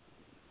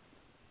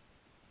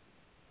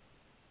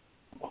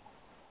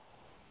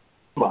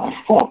 My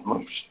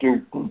former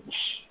students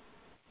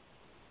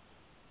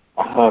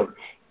have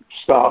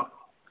stopped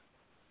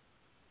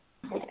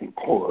the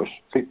course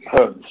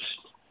because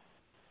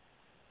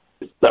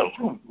it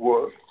doesn't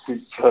work,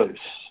 because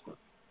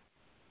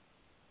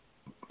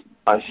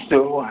I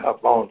still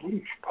have all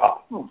these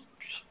problems.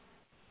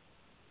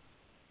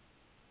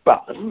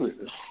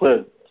 Families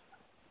with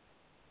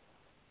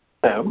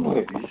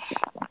families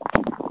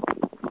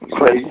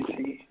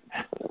crazy.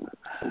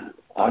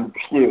 I'm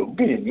still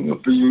being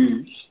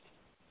abused.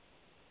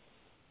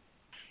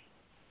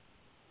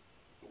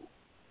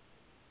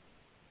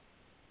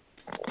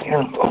 You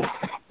know,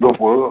 the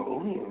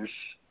world is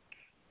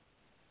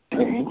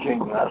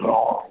changing at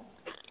all.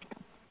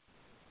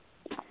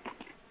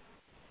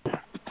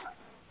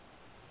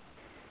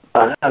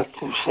 I have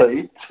to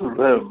say to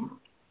them,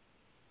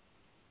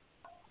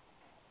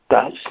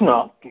 that's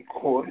not the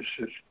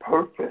Course's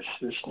purpose.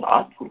 It's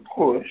not the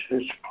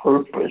Course's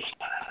purpose.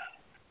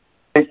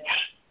 Fix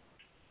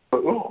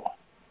your will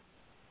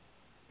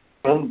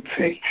and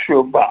fix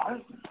your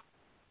body.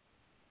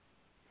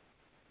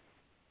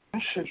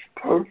 Course's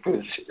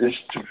purpose is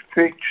to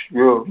fix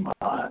your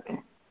mind.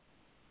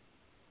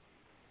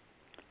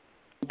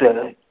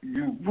 That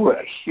you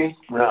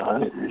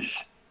recognize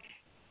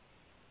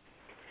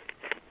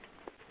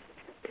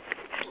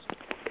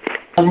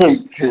an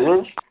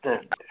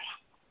existence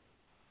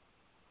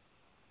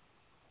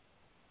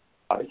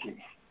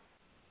body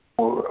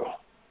world.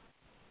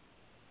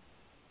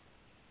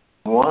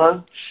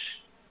 Once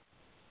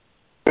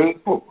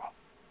able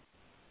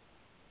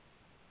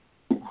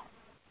to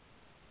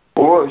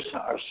force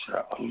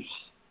ourselves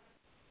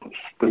to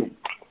speak.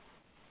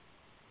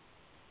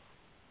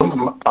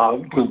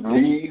 I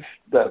believe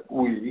that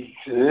we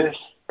exist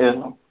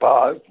in a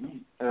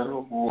body and a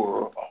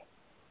world.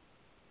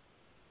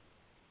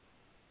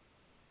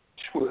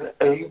 We're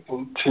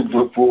able to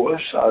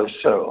divorce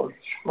ourselves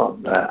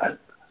from that.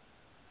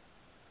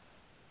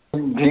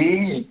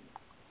 Indeed,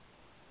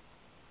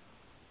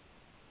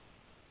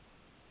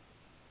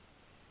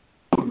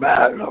 no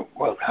matter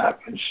what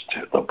happens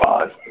to the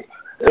body,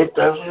 it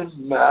doesn't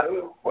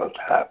matter what's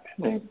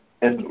happening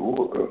in the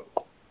world.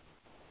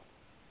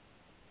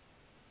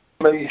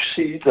 You may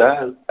see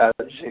that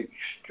as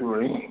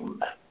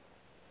extreme.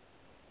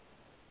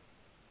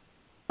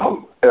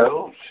 How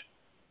else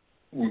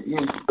we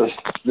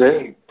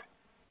escape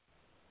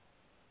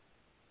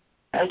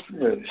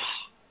madness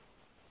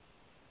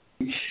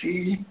we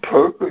see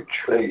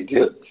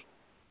perpetrated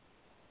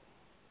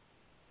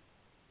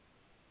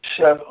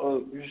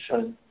settlers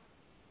and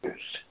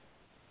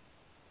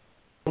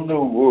in the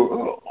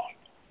world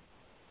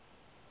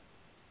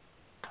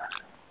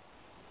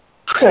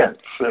can't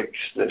fix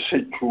the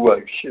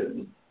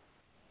situation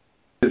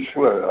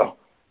Israel,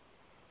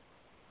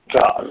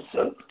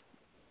 Gaza,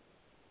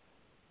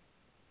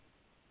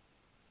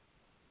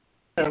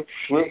 and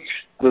fix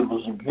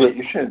the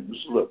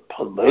divisions, the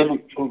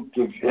political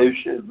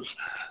divisions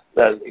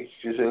that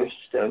exist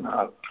in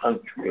our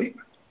country.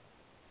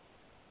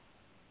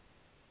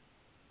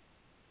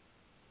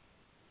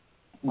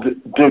 The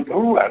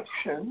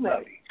direction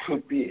that it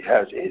could be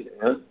headed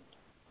in,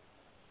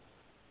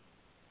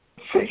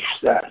 fix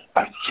that.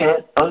 I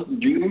can't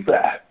undo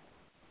that.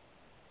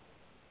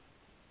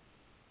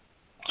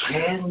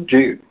 Can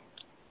do.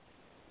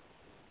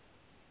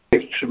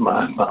 Fix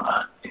my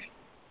mind.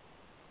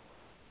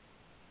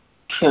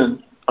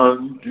 Can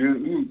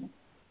undo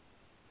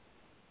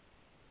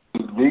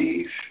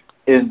belief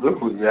in the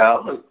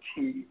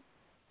reality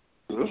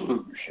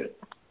illusion.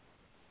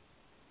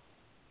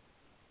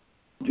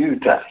 Do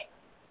that.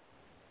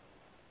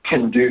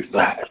 Can do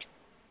that.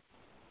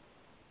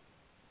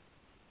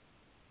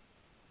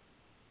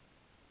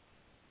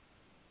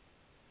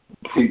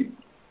 Please.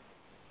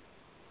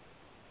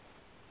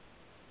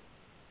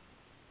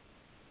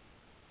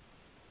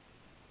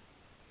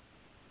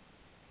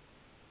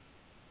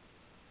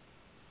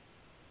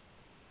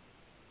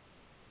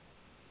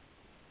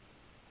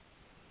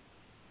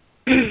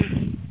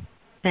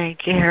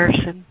 Thank you,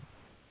 Harrison.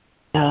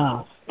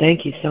 Oh,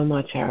 thank you so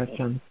much,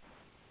 Harrison.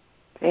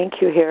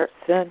 Thank you,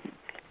 Harrison.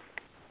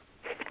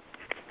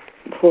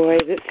 Boy,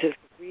 this is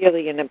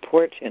really an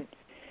important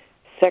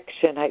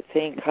section, I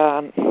think,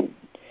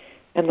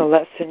 in the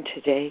lesson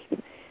today.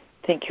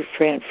 Thank you,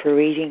 Fran, for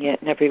reading it,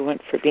 and everyone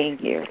for being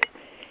here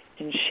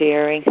and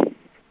sharing.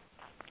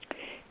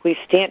 We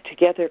stand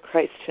together,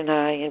 Christ and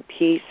I, in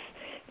peace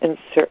and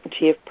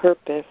certainty of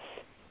purpose,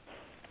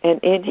 and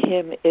in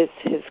him is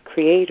his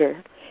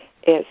creator,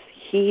 as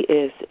he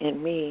is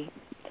in me.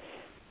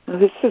 Now,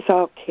 this is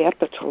all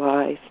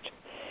capitalized.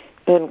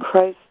 In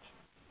Christ,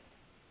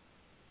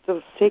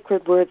 those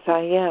sacred words,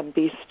 I am,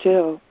 be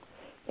still,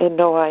 and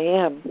know I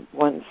am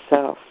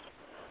oneself,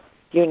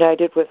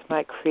 united with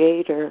my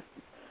Creator,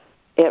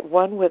 at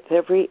one with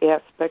every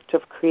aspect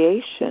of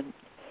creation,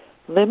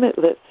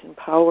 limitless in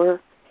power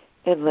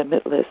and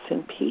limitless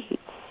in peace.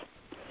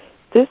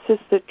 This is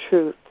the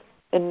truth,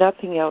 and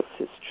nothing else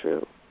is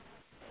true.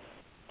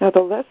 Now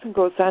the lesson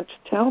goes on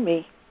to tell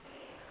me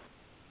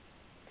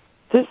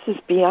this is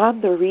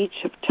beyond the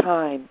reach of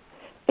time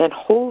and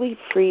wholly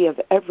free of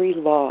every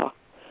law.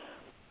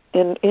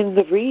 And in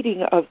the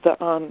reading of the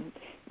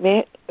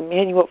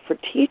Manual for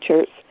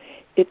Teachers,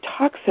 it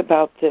talks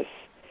about this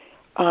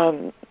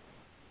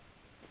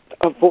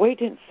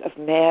avoidance of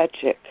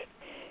magic.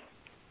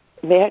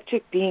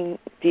 Magic being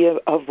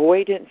the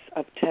avoidance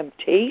of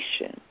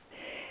temptation.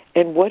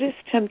 And what is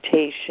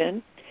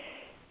temptation?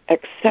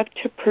 Except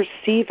to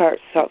perceive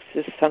ourselves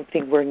as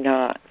something we're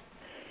not.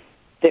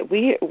 That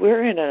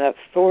we're in an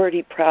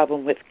authority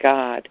problem with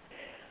God.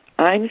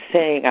 I'm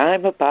saying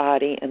I'm a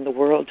body and the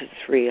world is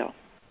real.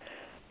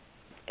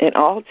 And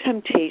all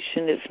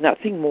temptation is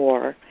nothing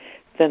more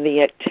than the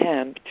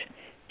attempt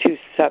to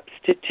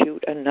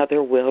substitute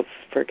another will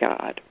for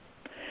God.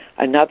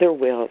 Another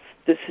will.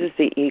 This is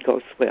the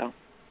ego's will.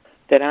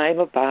 that I'm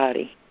a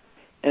body,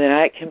 and that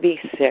I can be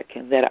sick,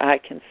 and that I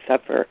can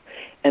suffer,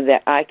 and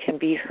that I can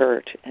be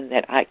hurt, and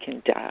that I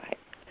can die.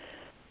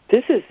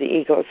 This is the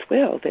ego's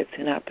will that's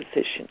in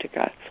opposition to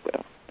God's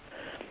will.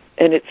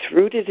 And it's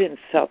rooted in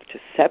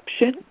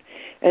self-deception.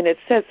 And it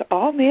says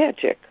all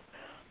magic,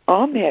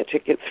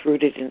 it's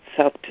rooted in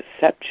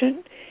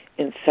self-deception,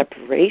 in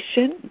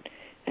separation,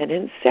 and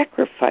in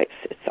sacrifice.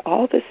 It's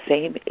all the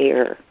same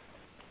error.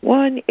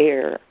 One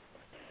error,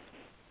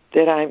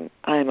 that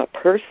I'm a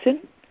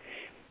person.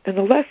 And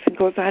the lesson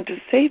goes on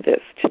to say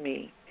this to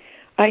me.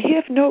 I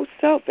have no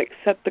self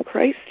except the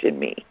Christ in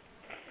me.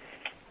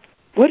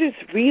 What is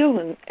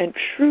real and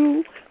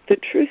true, the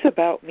truth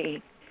about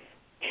me,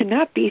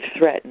 cannot be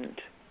threatened,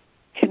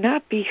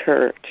 cannot be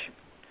hurt.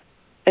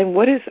 And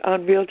what is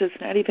unreal does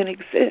not even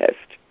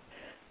exist.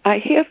 I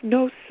have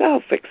no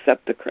self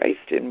except the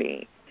Christ in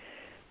me.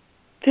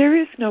 There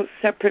is no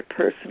separate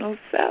personal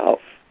self.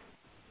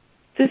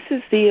 This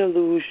is the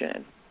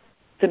illusion,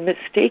 the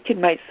mistaken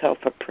my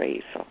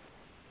self-appraisal.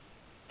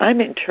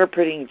 I'm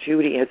interpreting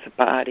Judy as a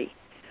body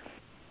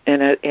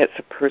and as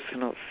a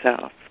personal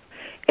self.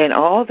 And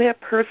all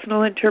that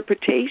personal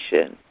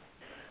interpretation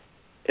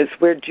is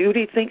where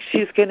Judy thinks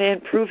she's going to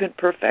improve and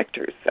perfect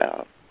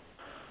herself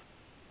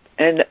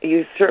and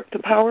usurp the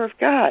power of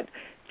God.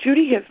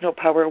 Judy has no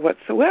power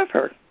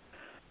whatsoever.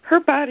 Her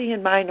body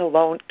and mind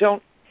alone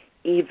don't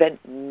even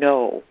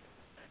know,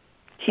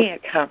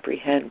 can't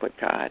comprehend what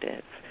God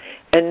is.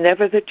 And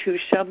never the two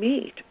shall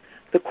meet.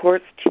 The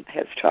Course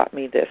has taught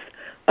me this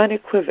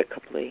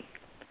unequivocally,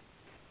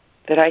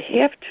 that I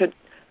have to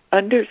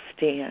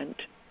understand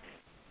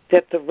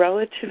that the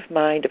relative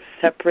mind of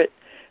separate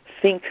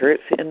thinkers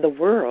in the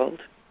world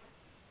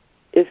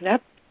is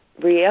not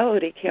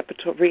reality,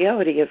 capital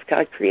reality, as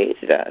God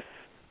created us.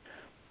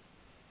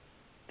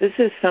 This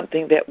is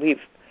something that we've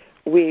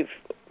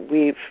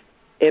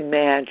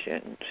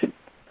imagined.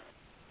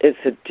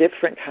 It's a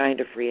different kind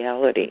of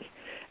reality,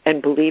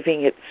 and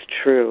believing it's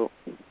true.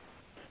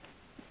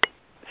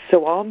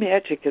 So all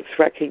magic is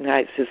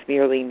recognized as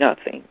merely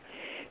nothing.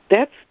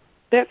 That's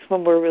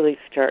when we're really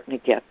starting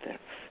to get this.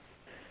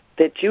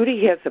 That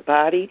Judy has a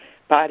body,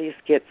 bodies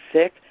get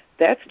sick,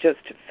 that's just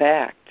a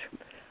fact.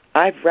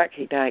 I've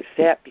recognized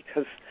that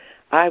because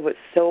I was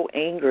so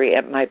angry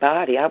at my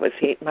body. I was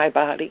hating my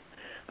body.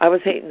 I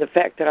was hating the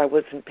fact that I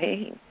was in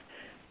pain.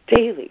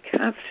 Daily,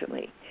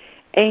 constantly.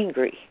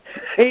 Angry,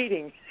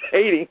 hating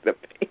the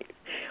pain,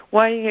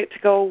 wanting it to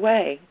go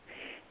away.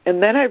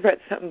 And then I read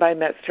something by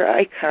Master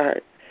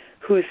Eckhart,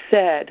 who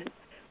said,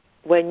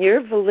 when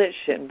your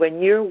volition,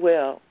 when your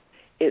will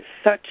is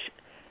such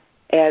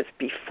as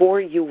before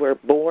you were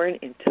born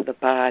into the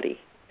body,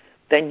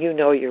 then you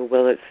know your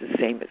will is the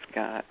same as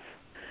God's.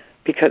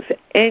 Because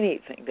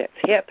anything that's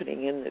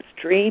happening in this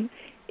dream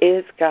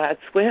is God's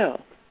will.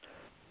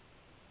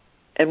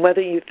 And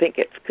whether you think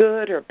it's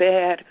good or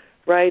bad,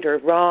 right or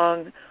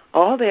wrong,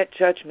 all that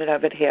judgment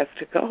of it has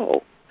to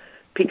go.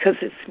 Because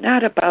it's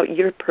not about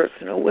your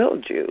personal will,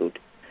 Jude.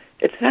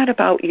 It's not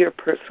about your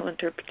personal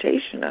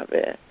interpretation of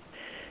it.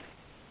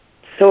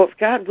 So if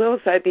God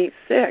wills I be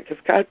sick,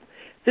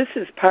 this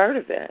is part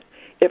of it.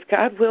 If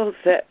God wills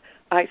that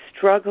I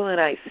struggle and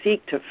I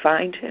seek to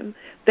find Him,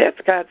 that's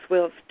God's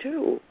will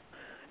too.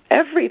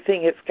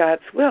 Everything is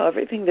God's will.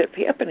 Everything that's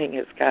happening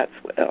is God's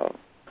will.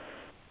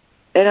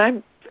 And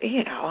I'm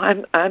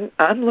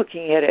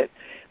looking at it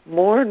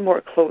more and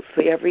more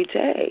closely every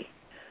day.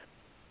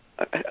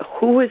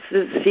 Who is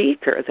the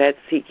seeker that's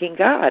seeking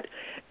God?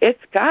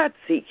 It's God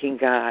seeking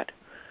God.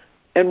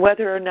 And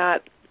whether or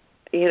not,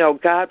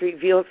 God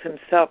reveals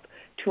Himself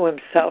to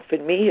Himself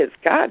in me is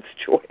God's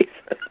choice.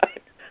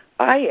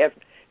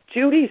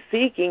 Judy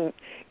seeking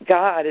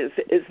God is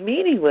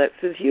meaningless,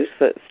 is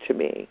useless to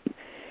me.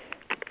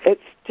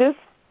 It's just,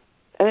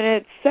 and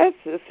it says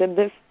this in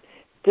this,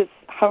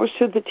 how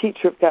should the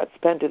teacher of God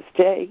spend his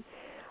day?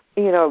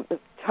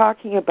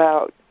 Talking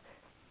about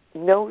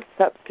no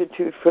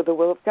substitute for the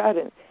will of God.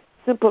 And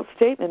simple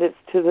statement is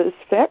to this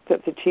fact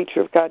that the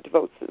teacher of God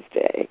devotes his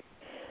day.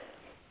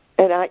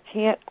 And I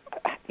can't,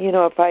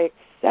 if I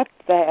accept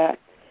that,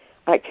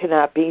 I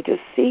cannot be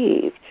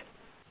deceived.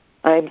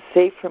 I'm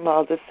safe from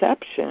all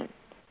deception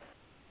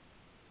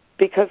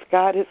because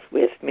God is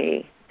with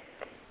me.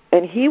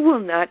 And He will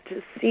not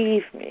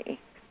deceive me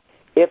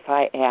if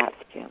I ask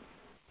Him.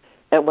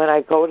 And when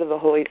I go to the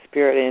Holy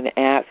Spirit and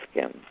ask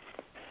Him,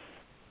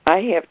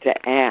 I have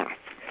to ask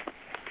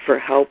for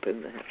help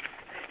in this.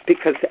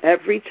 Because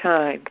every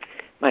time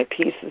my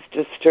peace is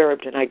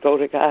disturbed and I go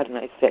to God and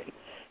I say,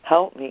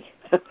 help me,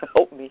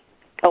 help me,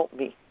 help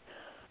me.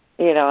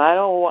 I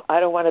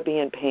don't want to be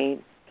in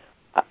pain.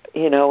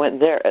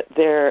 And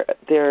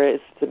there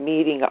is the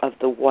meeting of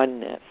the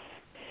oneness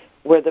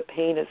where the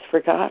pain is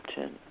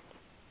forgotten.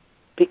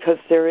 Because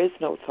there is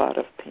no thought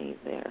of pain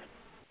there.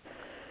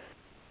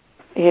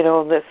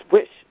 This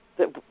wish,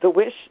 the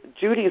wish,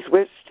 Judy's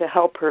wish to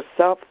help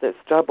herself, this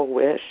double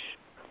wish,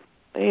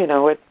 it's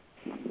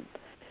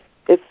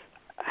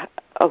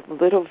of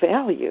little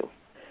value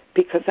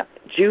because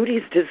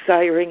Judy's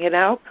desiring an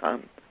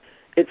outcome.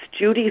 It's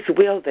Judy's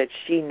will that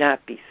she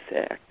not be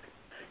sick.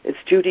 It's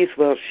Judy's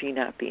will she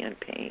not be in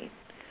pain.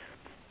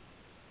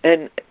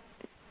 And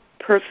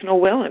personal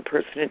will and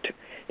personal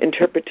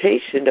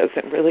interpretation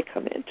doesn't really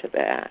come into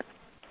that.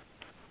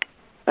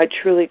 I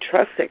truly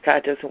trust that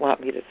God doesn't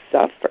want me to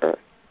suffer.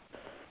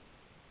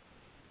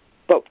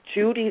 But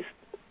Judy's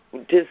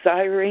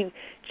desiring,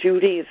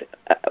 Judy's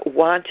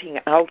wanting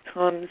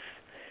outcomes,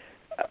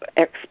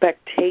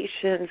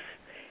 expectations,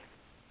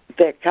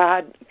 that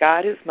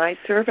God is my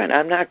servant.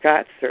 I'm not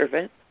God's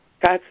servant.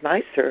 God's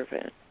my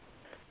servant.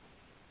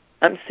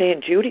 I'm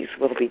saying Judy's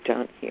will be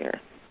done here.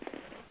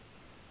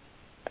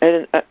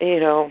 And,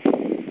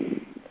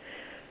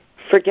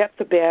 forget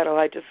the battle.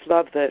 I just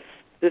love this.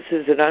 This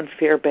is an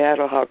unfair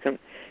battle. How can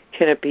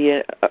it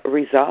be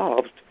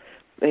resolved?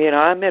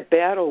 I'm at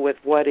battle with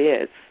what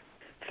is.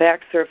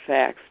 Facts are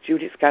facts.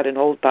 Judy's got an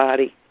old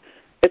body.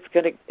 It's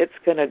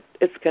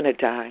gonna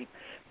die.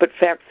 But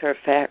facts are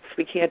facts.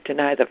 We can't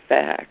deny the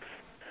facts.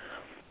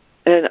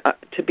 And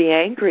to be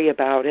angry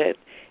about it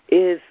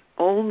is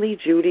only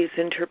Judy's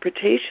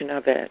interpretation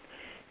of it.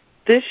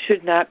 This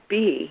should not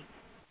be.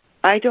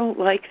 I don't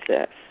like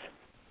this.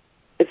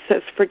 It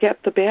says forget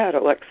the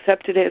battle,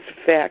 accept it as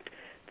a fact,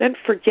 then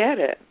forget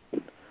it.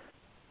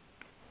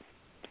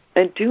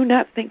 And do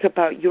not think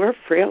about your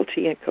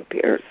frailty in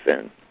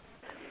comparison.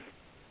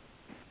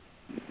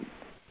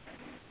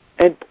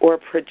 Or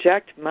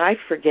project my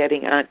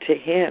forgetting onto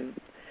him.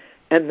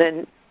 And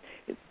then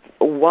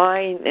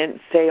whine and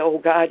say, oh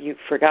God, you've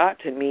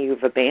forgotten me,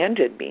 you've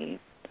abandoned me.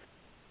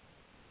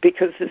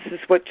 Because this is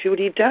what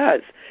Judy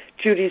does.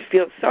 Judy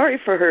feels sorry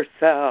for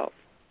herself.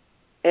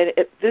 And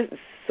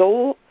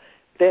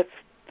that's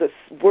the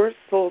worst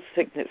soul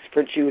sickness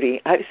for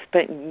Judy. I've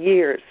spent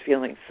years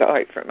feeling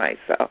sorry for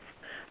myself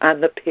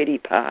on the pity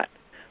pot.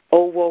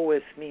 Oh, woe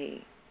is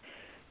me.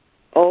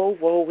 Oh,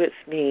 woe is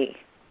me.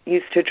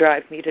 Used to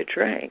drive me to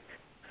drink.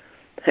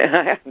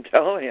 I'm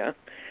telling you,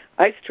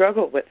 I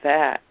struggled with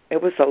that.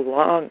 It was a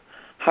long,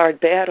 hard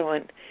battle.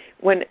 And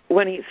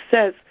when he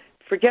says,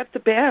 forget the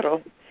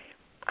battle,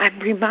 I'm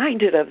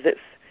reminded of this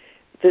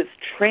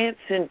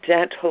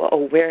transcendental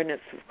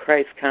awareness of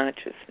Christ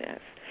consciousness,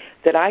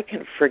 that I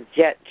can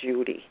forget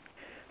Judy.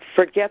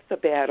 Forget the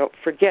battle.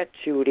 Forget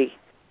Judy.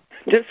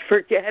 Just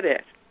forget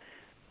it.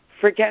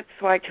 Forget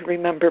so I can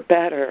remember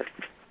better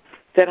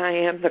that I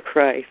am the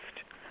Christ.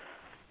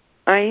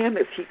 I am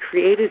as he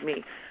created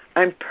me.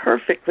 I'm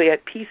perfectly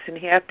at peace and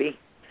happy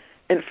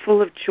and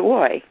full of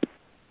joy.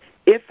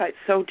 If I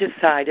so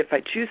decide, if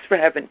I choose for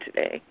heaven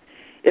today,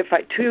 if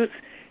I choose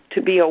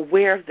to be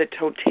aware of the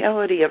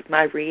totality of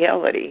my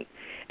reality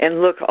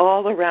and look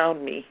all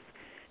around me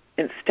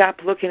and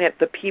stop looking at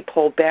the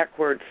peephole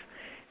backwards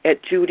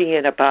at Judy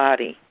in a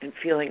body and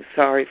feeling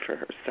sorry for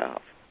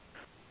herself.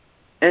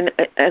 And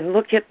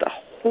look at the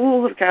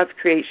whole of God's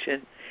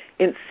creation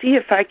and see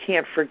if I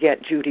can't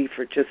forget Judy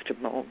for just a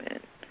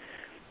moment.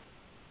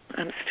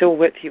 I'm still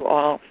with you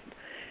all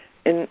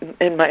in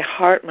my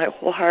heart, my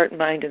whole heart,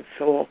 mind, and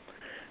soul,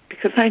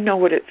 because I know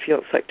what it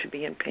feels like to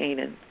be in pain.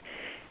 And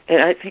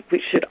I think we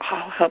should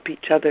all help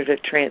each other to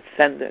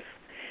transcend this.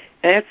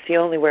 And that's the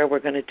only way we're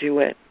going to do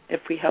it,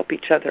 if we help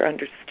each other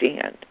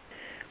understand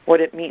what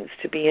it means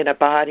to be in a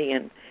body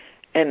and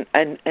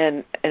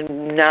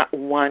not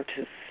want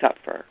to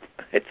suffer.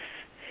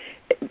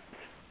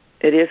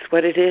 It is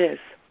what it is.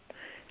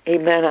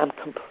 Amen. I'm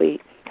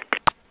complete.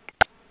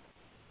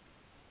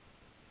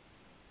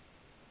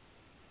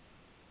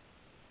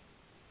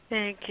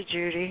 Thank you,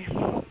 Judy.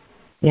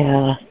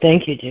 Yeah,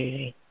 thank you,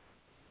 Judy.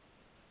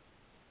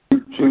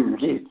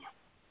 Judy.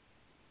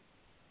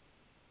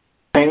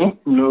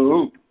 Ain't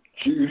no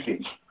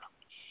Judy.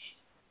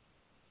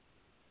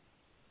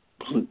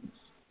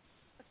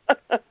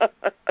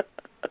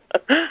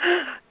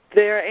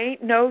 There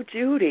ain't no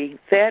Judy.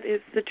 That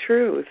is the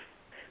truth.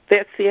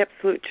 That's the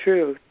absolute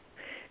truth.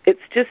 It's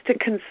just a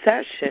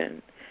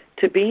concession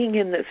to being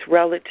in this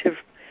relative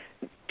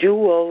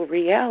dual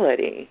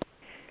reality.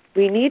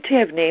 We need to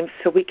have names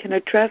so we can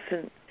address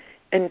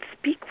and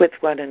speak with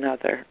one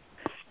another,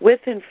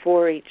 with and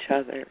for each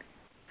other.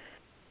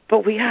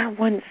 But we are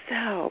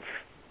oneself.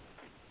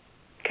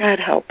 God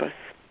help us.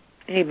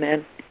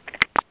 Amen.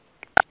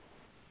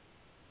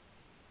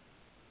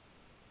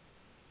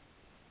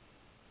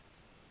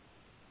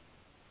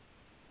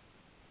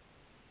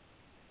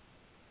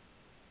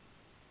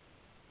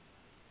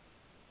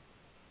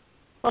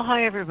 Well,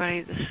 hi,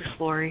 everybody. This is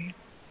Lori.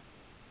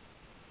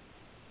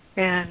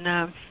 And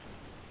a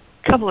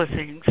couple of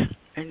things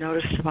I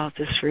noticed about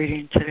this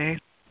reading today.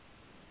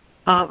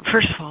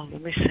 First of all,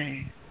 let me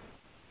say,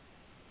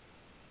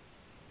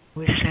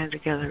 we stand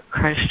together,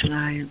 Christ and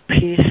I, in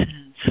peace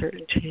and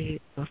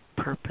certainty of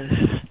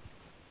purpose.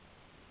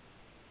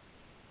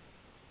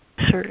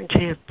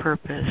 Certainty of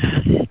purpose.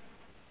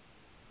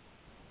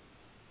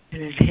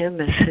 And in him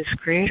as his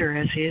creator,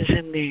 as he is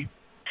in me.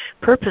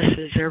 Purpose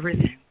is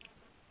everything.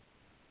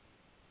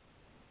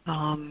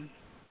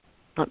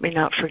 Let me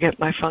not forget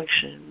my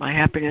function. My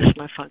happiness and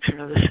my function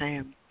are the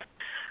same.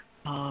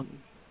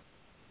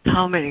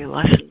 How many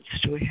lessons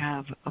do we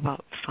have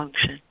about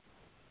function?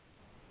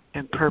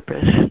 and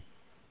purpose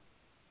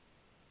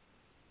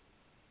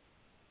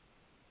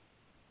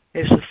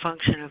is the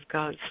function of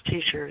God's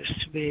teachers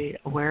to be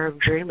aware of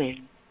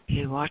dreaming.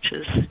 He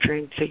watches the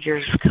dream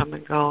figures come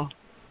and go,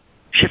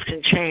 shift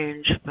and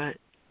change, but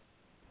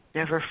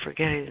never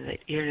forgetting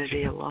that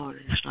unity alone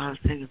is not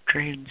a thing of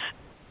dreams.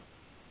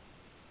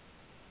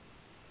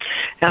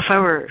 Now, if I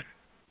were,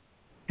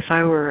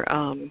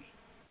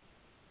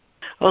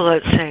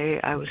 let's say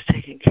I was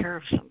taking care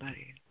of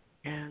somebody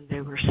and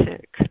they were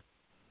sick.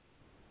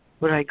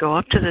 Would I go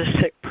up to this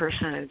sick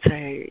person and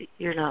say,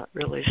 "You're not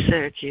really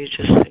sick, you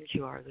just think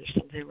you are. There's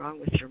something wrong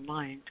with your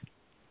mind"?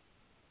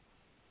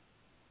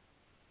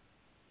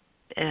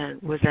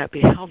 And would that be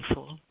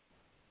helpful?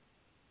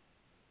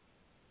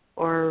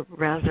 Or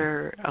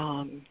rather,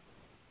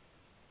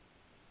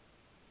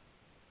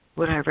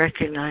 would I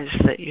recognize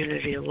that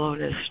unity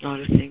alone is not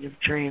a thing of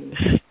dreams,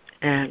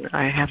 and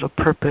I have a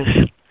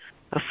purpose,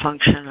 a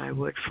function I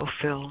would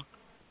fulfill,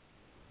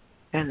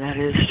 and that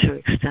is to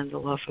extend the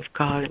love of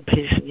God and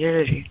peace and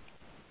unity?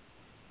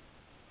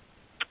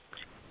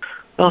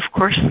 Well, of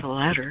course, the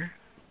latter.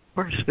 Of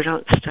course, we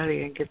don't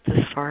study and get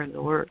this far in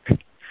the work,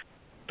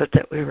 but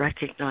that we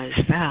recognize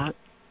that,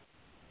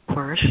 of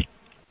course.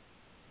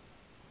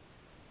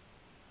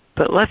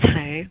 But let's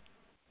say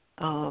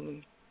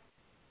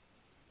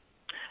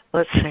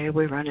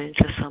we run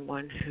into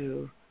someone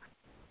who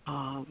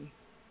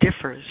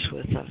differs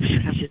with us,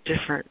 has a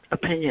different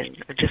opinion,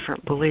 a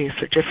different belief,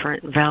 a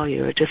different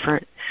value, a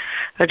different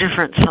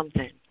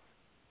something.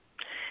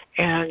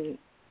 And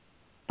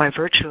by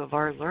virtue of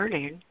our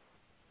learning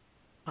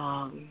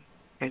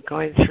and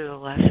going through the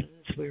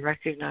lessons, we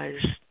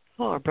recognize,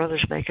 our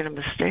brother's making a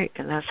mistake,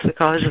 and that's the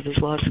cause of his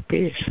loss of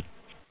peace.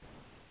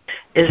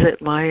 Is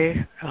it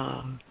my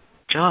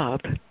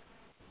job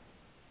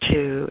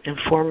to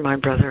inform my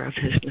brother of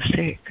his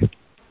mistake?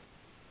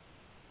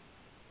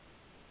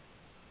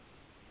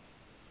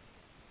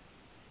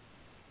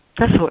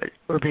 That's what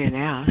we're being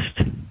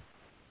asked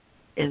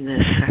in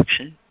this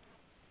section.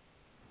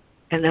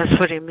 And that's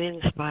what he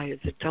means by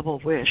the double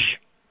wish.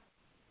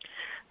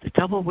 The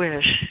double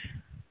wish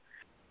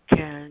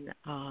can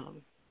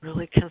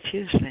really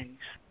confuse things.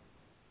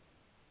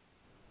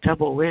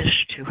 Double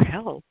wish to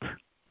help.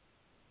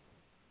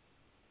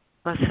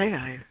 Let's say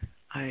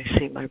I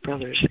see my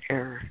brother's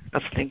error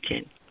of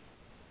thinking,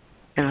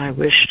 and I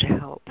wish to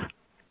help.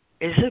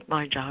 Is it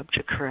my job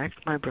to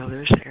correct my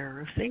brother's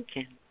error of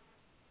thinking?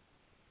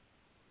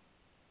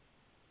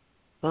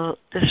 Well,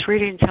 this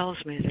reading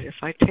tells me that if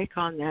I take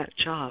on that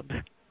job,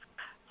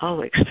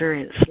 I'll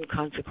experience some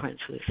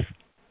consequences.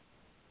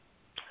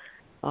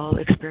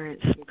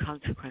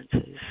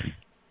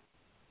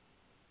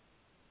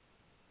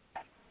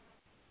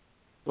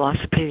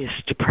 Loss of peace,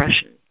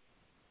 depression,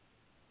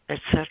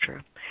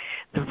 etc.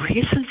 The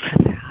reason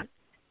for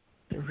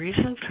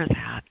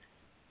that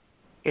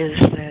is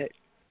that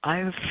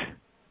I've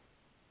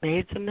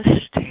made the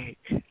mistake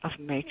of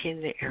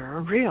making the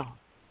error real.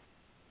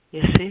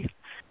 You see,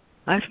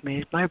 I've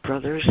made my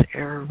brother's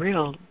error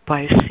real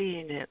by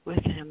seeing it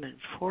with him and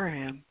for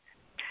him.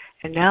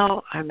 And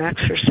now I'm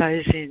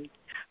exercising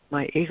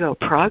my ego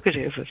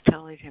prerogative of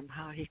telling him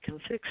how he can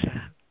fix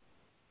that.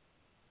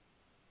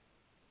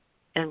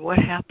 And what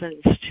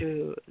happens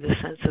to the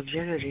sense of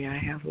unity I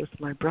have with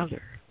my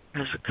brother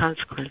as a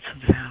consequence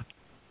of that?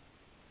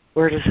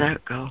 Where does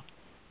that go?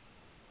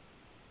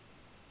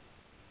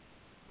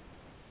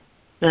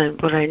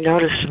 And what I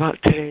noticed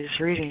about today's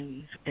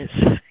reading is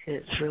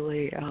it's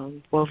really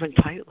woven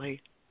tightly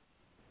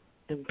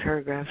in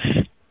paragraphs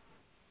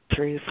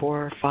 3,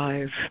 4,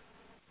 5,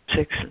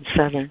 6, and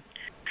 7.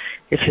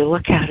 If you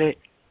look at it,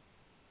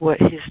 what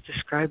he's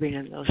describing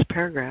in those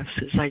paragraphs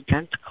is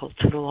identical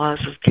to the laws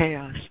of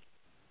chaos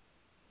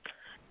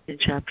in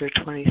chapter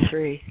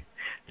 23.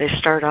 They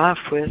start off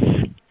with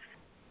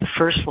the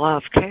first law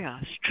of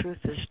chaos. Truth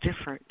is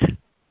different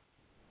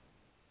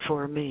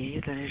for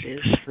me than it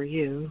is for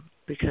you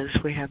because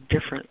we have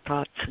different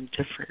thoughts and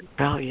different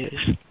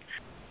values,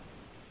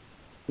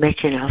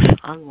 making us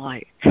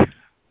unlike.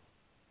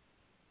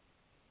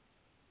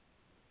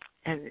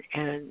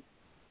 And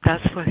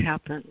that's what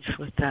happens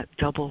with that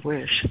double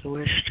wish, the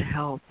wish to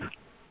help.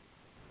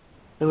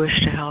 The wish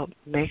to help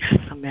makes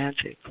the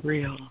magic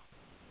real.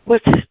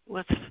 What's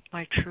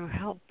my true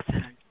help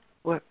then?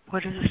 What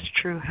is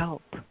true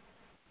help?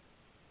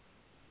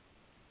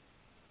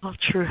 Well,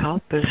 true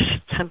help is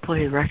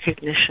simply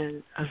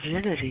recognition of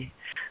unity.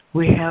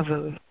 We have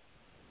a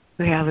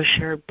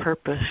shared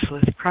purpose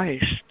with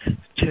Christ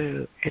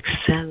to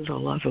extend the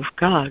love of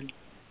God.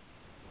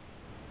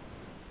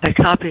 I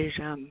copied.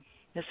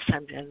 It's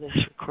time to end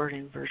this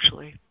recording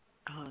virtually,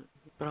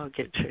 but I'll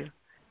get to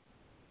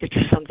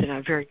something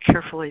I very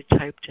carefully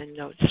typed in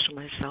notes to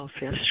myself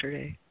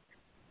yesterday.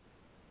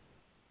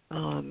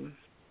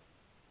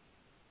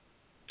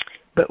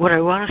 But what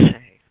I want to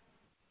say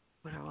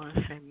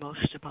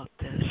most about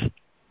this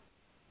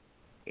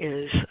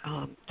is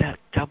that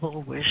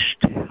double wish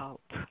to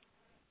help.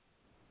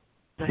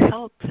 The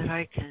help that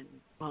I can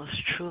most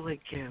truly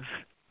give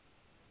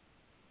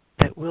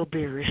that will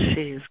be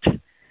received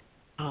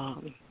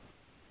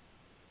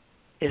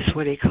is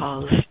what he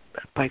calls,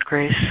 by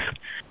grace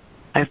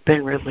I've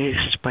been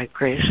released, by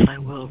grace I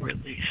will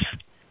release.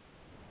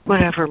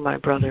 Whatever my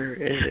brother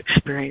is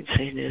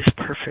experiencing is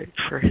perfect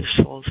for his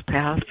soul's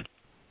path.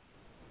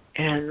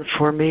 And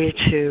for me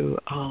to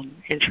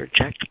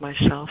interject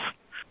myself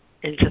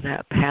into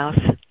that path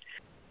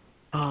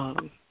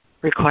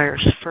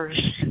requires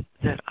first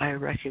that I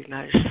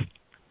recognize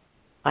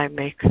I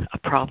make a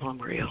problem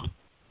real.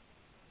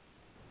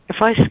 If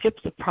I skip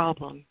the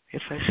problem,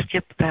 if I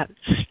skip that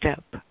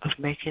step of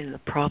making the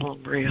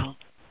problem real,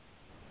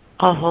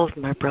 I'll hold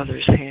my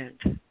brother's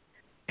hand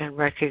and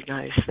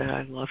recognize that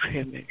I love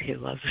him and he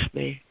loves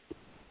me.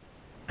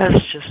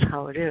 That's just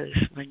how it is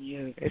when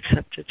you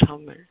accept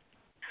atonement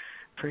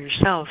for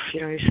yourself.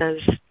 You know, he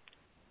says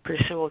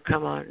pretty soon will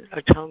come on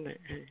atonement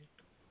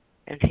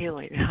and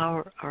healing.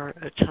 How are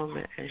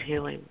atonement and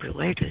healing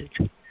related?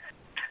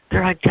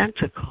 They're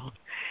identical.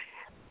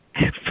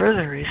 And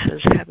further, he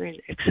says, having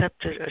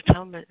accepted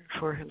atonement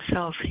for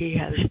himself, he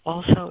has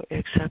also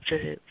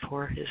accepted it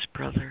for his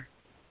brother.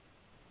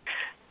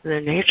 The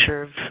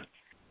nature of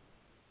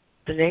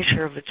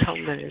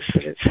atonement is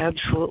that it's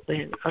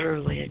absolutely and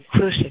utterly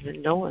inclusive,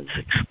 and no one's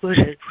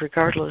excluded,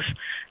 regardless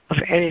of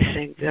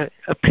anything that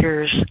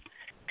appears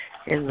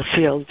in the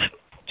field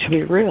to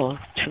be real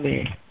to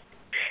me.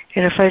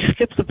 And if I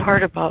skip the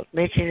part about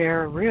making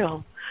error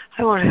real,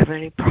 I won't have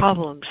any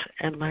problems,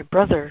 and my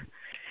brother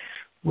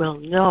will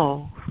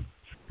know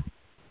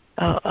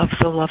of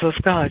the love of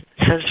God.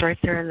 It says right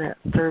there in that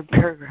third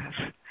paragraph,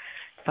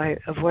 if I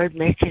avoid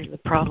making the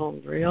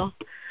problem real,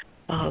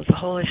 the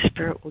Holy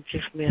Spirit will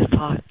give me a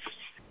thought.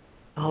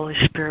 The Holy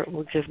Spirit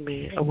will give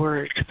me a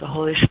word. The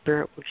Holy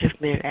Spirit will give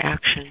me an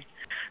action.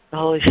 The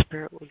Holy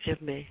Spirit will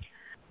give me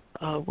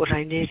what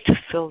I need to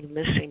fill the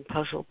missing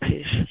puzzle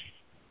piece,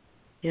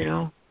 you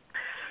know,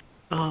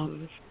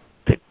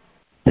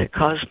 that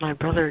caused my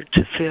brother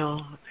to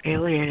feel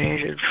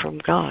alienated from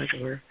God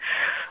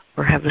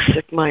or have a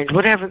sick mind,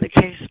 whatever the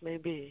case may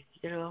be,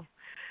 you know.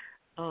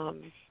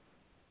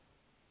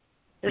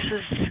 This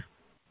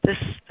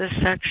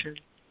section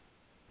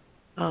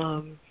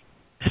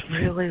is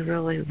really,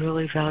 really,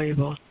 really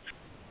valuable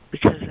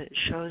because it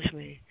shows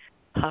me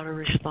how to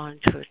respond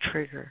to a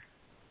trigger.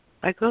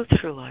 I go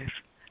through life.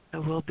 I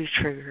will be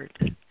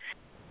triggered.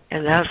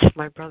 And that's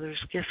my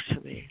brother's gift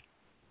to me.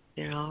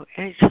 You know,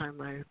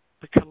 anytime I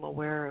become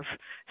aware of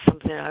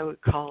something I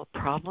would call a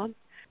problem,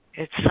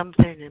 it's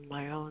something in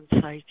my own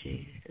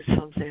psyche. It's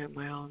something in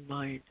my own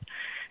mind.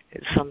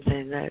 It's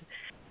something that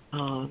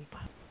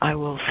I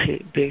will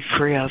be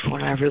free of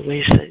when I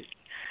release it.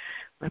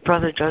 My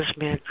brother does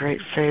me a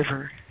great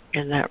favor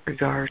in that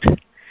regard.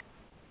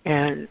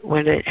 And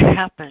when it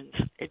happens,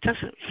 it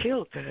doesn't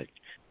feel good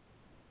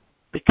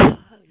because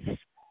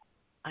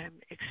I'm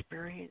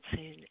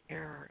experiencing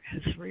error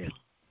as real.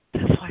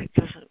 That's why it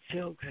doesn't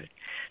feel good.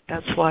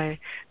 That's why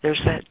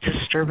there's that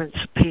disturbance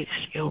of peace.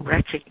 You'll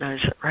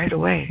recognize it right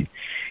away.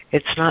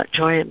 It's not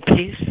joy and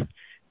peace.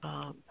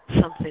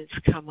 Something's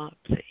come up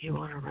that you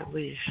want to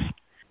release.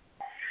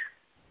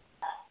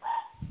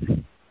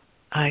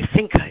 I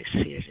think I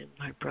see it in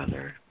my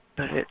brother,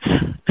 but it's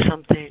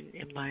something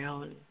in my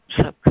own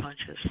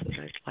subconscious that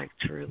I'd like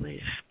to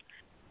release.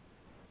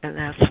 And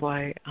that's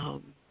why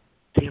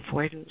the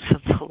avoidance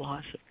of the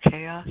laws of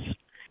chaos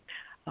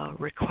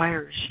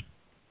requires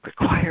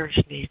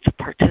me to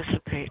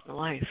participate in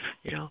life.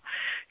 You know,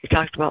 you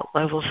talked about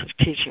levels of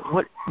teaching.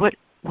 What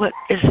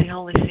is the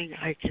only thing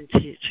I can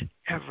teach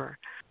ever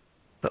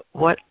but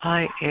what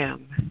I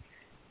am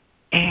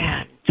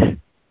and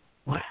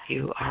what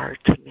you are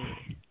to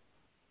me?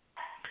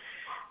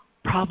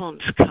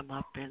 Problems come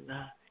up in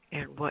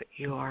what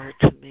you are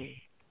to me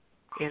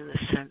in the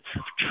sense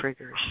of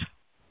triggers.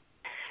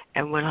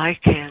 And when I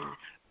can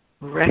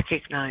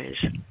recognize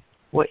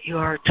what you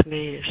are to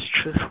me is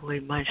truthfully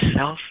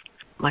myself,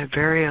 my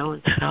very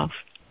own self,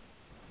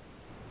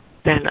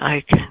 then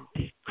I can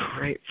be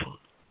grateful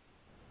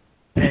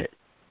that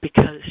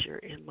because you're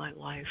in my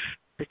life,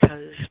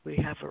 because we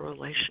have a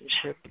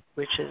relationship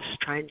which is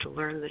trying to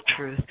learn the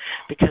truth,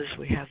 because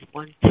we have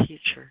one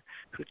teacher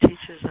who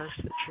teaches us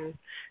the truth,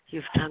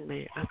 you've done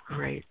me a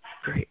great,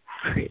 great,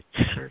 great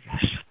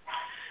service.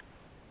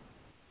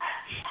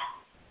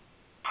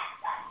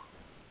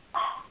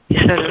 You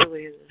said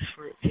early in this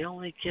word, the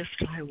only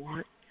gift I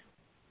want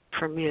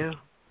from you.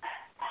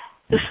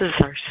 This is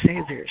our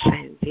Savior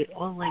saying, the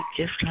only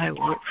gift I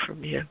want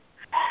from you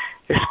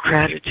is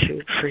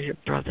gratitude for your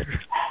brother.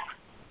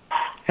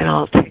 And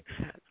I'll take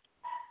that.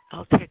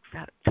 I'll take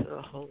that to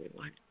the Holy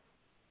One.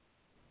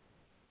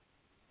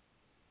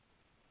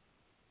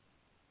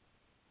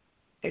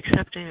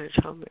 Accepting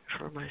atonement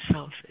for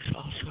myself is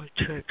also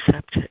to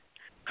accept it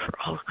for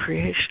all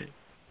creation.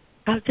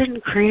 God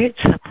didn't create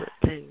separate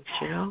things,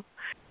 you know.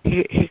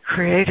 He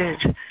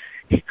created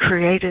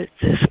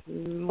this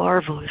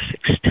marvelous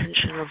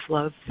extension of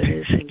love that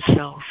is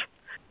himself.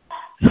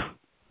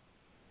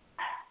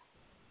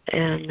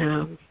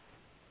 And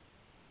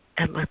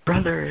my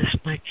brother is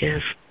my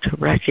gift to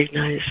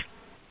recognize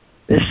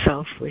this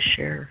self we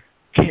share.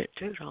 Can't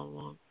do it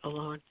all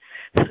alone.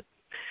 The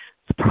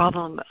The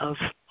problem of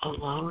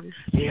alone,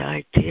 the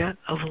idea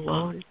of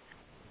alone,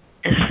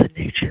 is the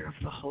nature of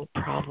the whole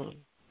problem.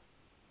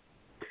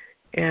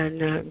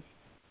 And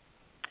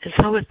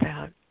so with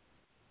that,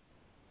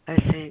 I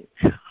think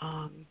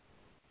I'm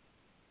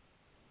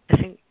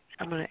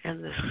going to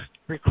end this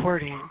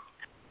recording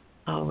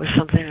with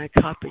something I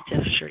copied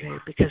yesterday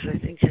because I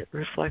think it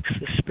reflects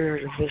the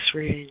spirit of this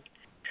reading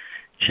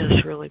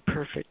just really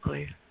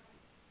perfectly.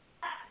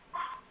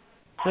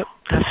 Nope,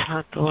 that's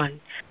not the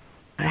one.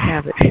 I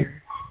have it here.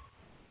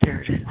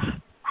 There it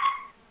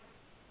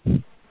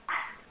is.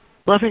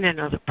 Loving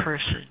another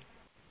person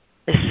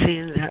is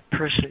seeing that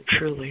person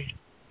truly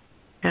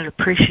and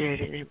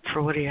appreciating him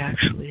for what he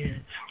actually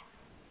is.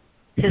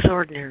 His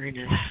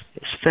ordinariness,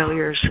 his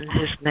failures, and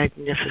his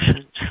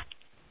magnificence.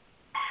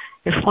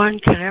 If one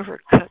can ever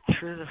cut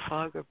through the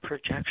fog of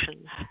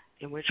projections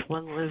in which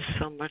one lives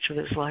so much of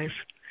his life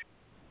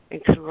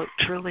and can look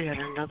truly at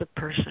another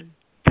person,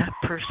 that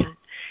person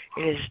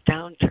in his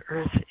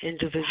down-to-earth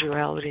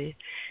individuality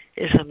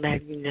is a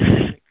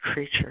magnificent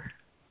creature.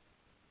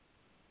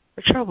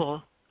 The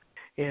trouble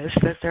is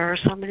that there are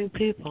so many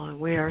people and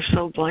we are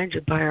so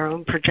blinded by our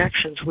own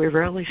projections we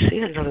rarely see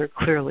another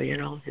clearly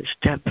in all his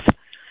depth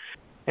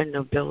and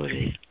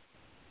nobility.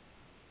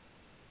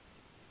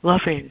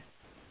 Loving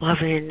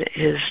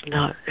is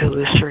not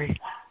illusory.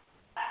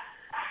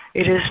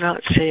 It is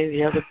not seeing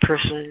the other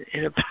person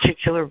in a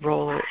particular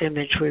role or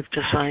image we've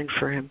designed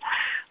for him.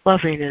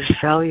 Loving is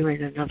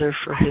valuing another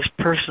for his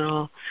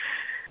personal,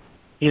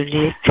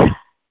 unique,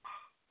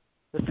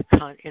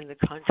 in the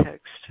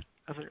context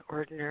of an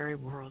ordinary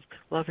world.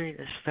 Loving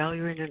is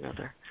valuing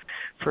another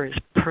for his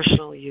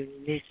personal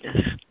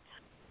uniqueness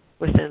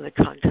within the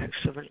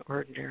context of an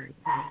ordinary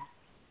world.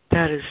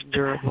 That is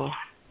durable.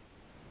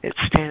 It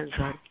stands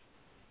up.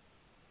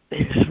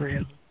 It is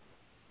real.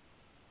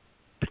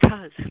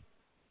 Because,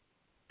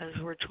 as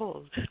we're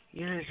told,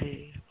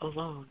 unity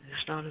alone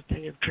is not a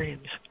thing of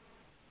dreams.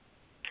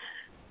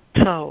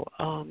 So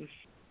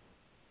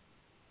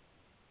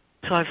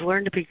I've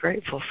learned to be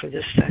grateful for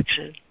this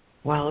section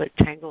while it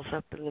tangles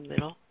up in the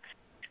middle,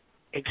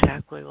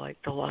 exactly like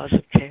the laws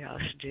of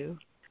chaos do.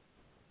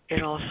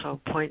 It also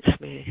points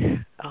me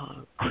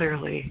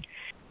clearly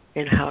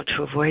in how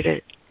to avoid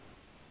it,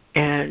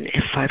 and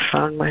if I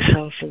found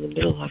myself in the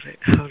middle of it,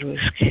 how to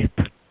escape.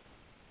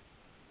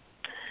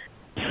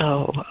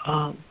 So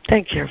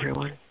thank you,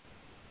 everyone.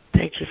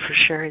 Thank you for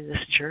sharing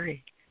this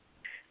journey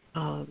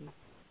that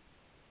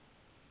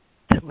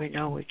we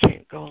know we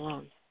can't go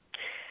alone.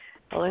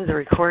 I'll end the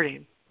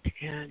recording,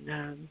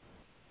 and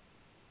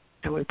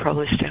we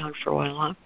probably stay on for a while, huh?